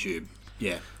YouTube.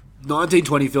 Yeah.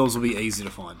 1920 films will be easy to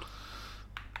find.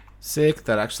 Sick.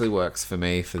 That actually works for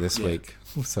me for this week.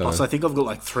 So Also, I think I've got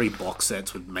like 3 box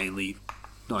sets with mainly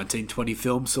 1920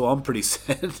 films, so I'm pretty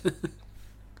set.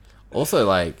 Also,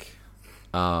 like,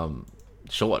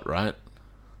 short, right?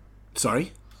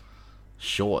 Sorry?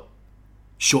 Short.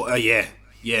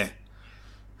 Yeah.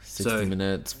 60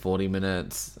 minutes, 40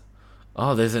 minutes.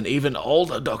 Oh, there's an even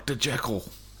older Dr. Jekyll.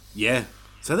 Yeah.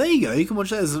 So there you go. You can watch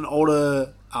that as an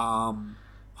older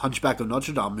Hunchback of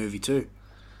Notre Dame movie too.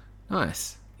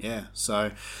 Nice. Yeah.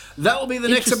 So that will be the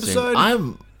next episode.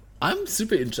 I'm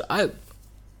super interested.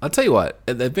 I'll tell you what.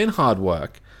 They've been hard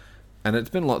work, and it's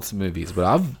been lots of movies, but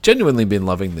I've genuinely been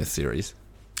loving this series.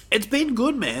 It's been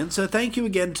good, man. So thank you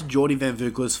again to Jordy Van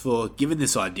Vuklis for giving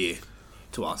this idea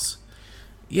to us.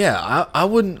 Yeah, I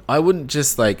wouldn't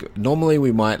just like, normally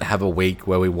we might have a week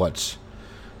where we watch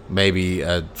maybe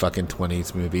a fucking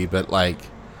 20s movie, but like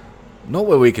not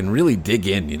where we can really dig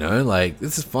in, you know? Like,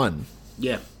 this is fun.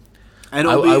 Yeah. And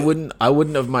I wouldn't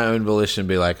of my own volition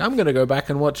be like, I'm gonna go back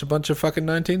and watch a bunch of fucking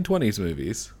 1920s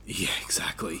movies. Yeah,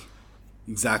 exactly.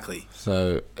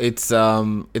 So it's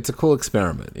a cool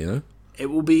experiment, you know? It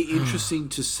will be interesting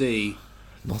to see.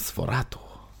 Nosferatu.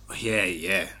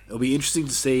 Yeah. It'll be interesting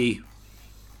to see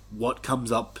what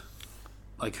comes up,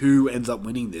 like who ends up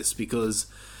winning this, because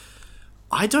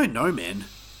I don't know, man.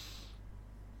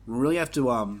 We really have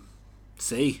to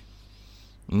see.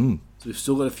 So we've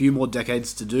still got a few more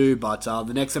decades to do, but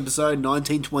the next episode,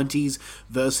 1920s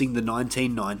versus the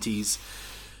 1990s.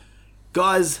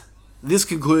 Guys, this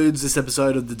concludes this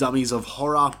episode of the Dummies of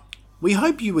Horror. We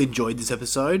hope you enjoyed this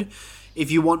episode. If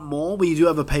you want more, we do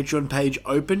have a Patreon page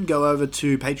open. Go over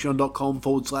to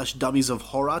patreon.com/Dummies of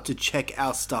Horror to check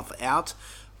our stuff out.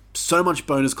 So much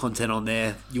bonus content on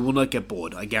there. You will not get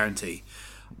bored, I guarantee.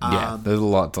 Yeah, there's a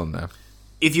lot on there.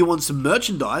 If you want some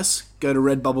merchandise, go to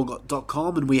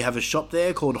redbubble.com and we have a shop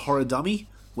there called Horror Dummy,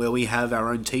 where we have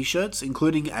our own t-shirts,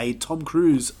 including a Tom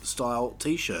Cruise style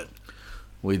t-shirt.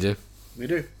 We do.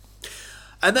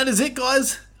 And that is it,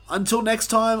 guys. Until next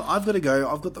time, I've got to go.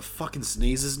 I've got the fucking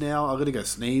sneezes now. I've got to go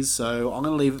sneeze, so I'm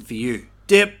going to leave it for you.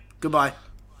 Dip. Goodbye.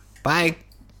 Bye.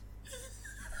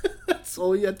 That's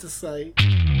all you had to say.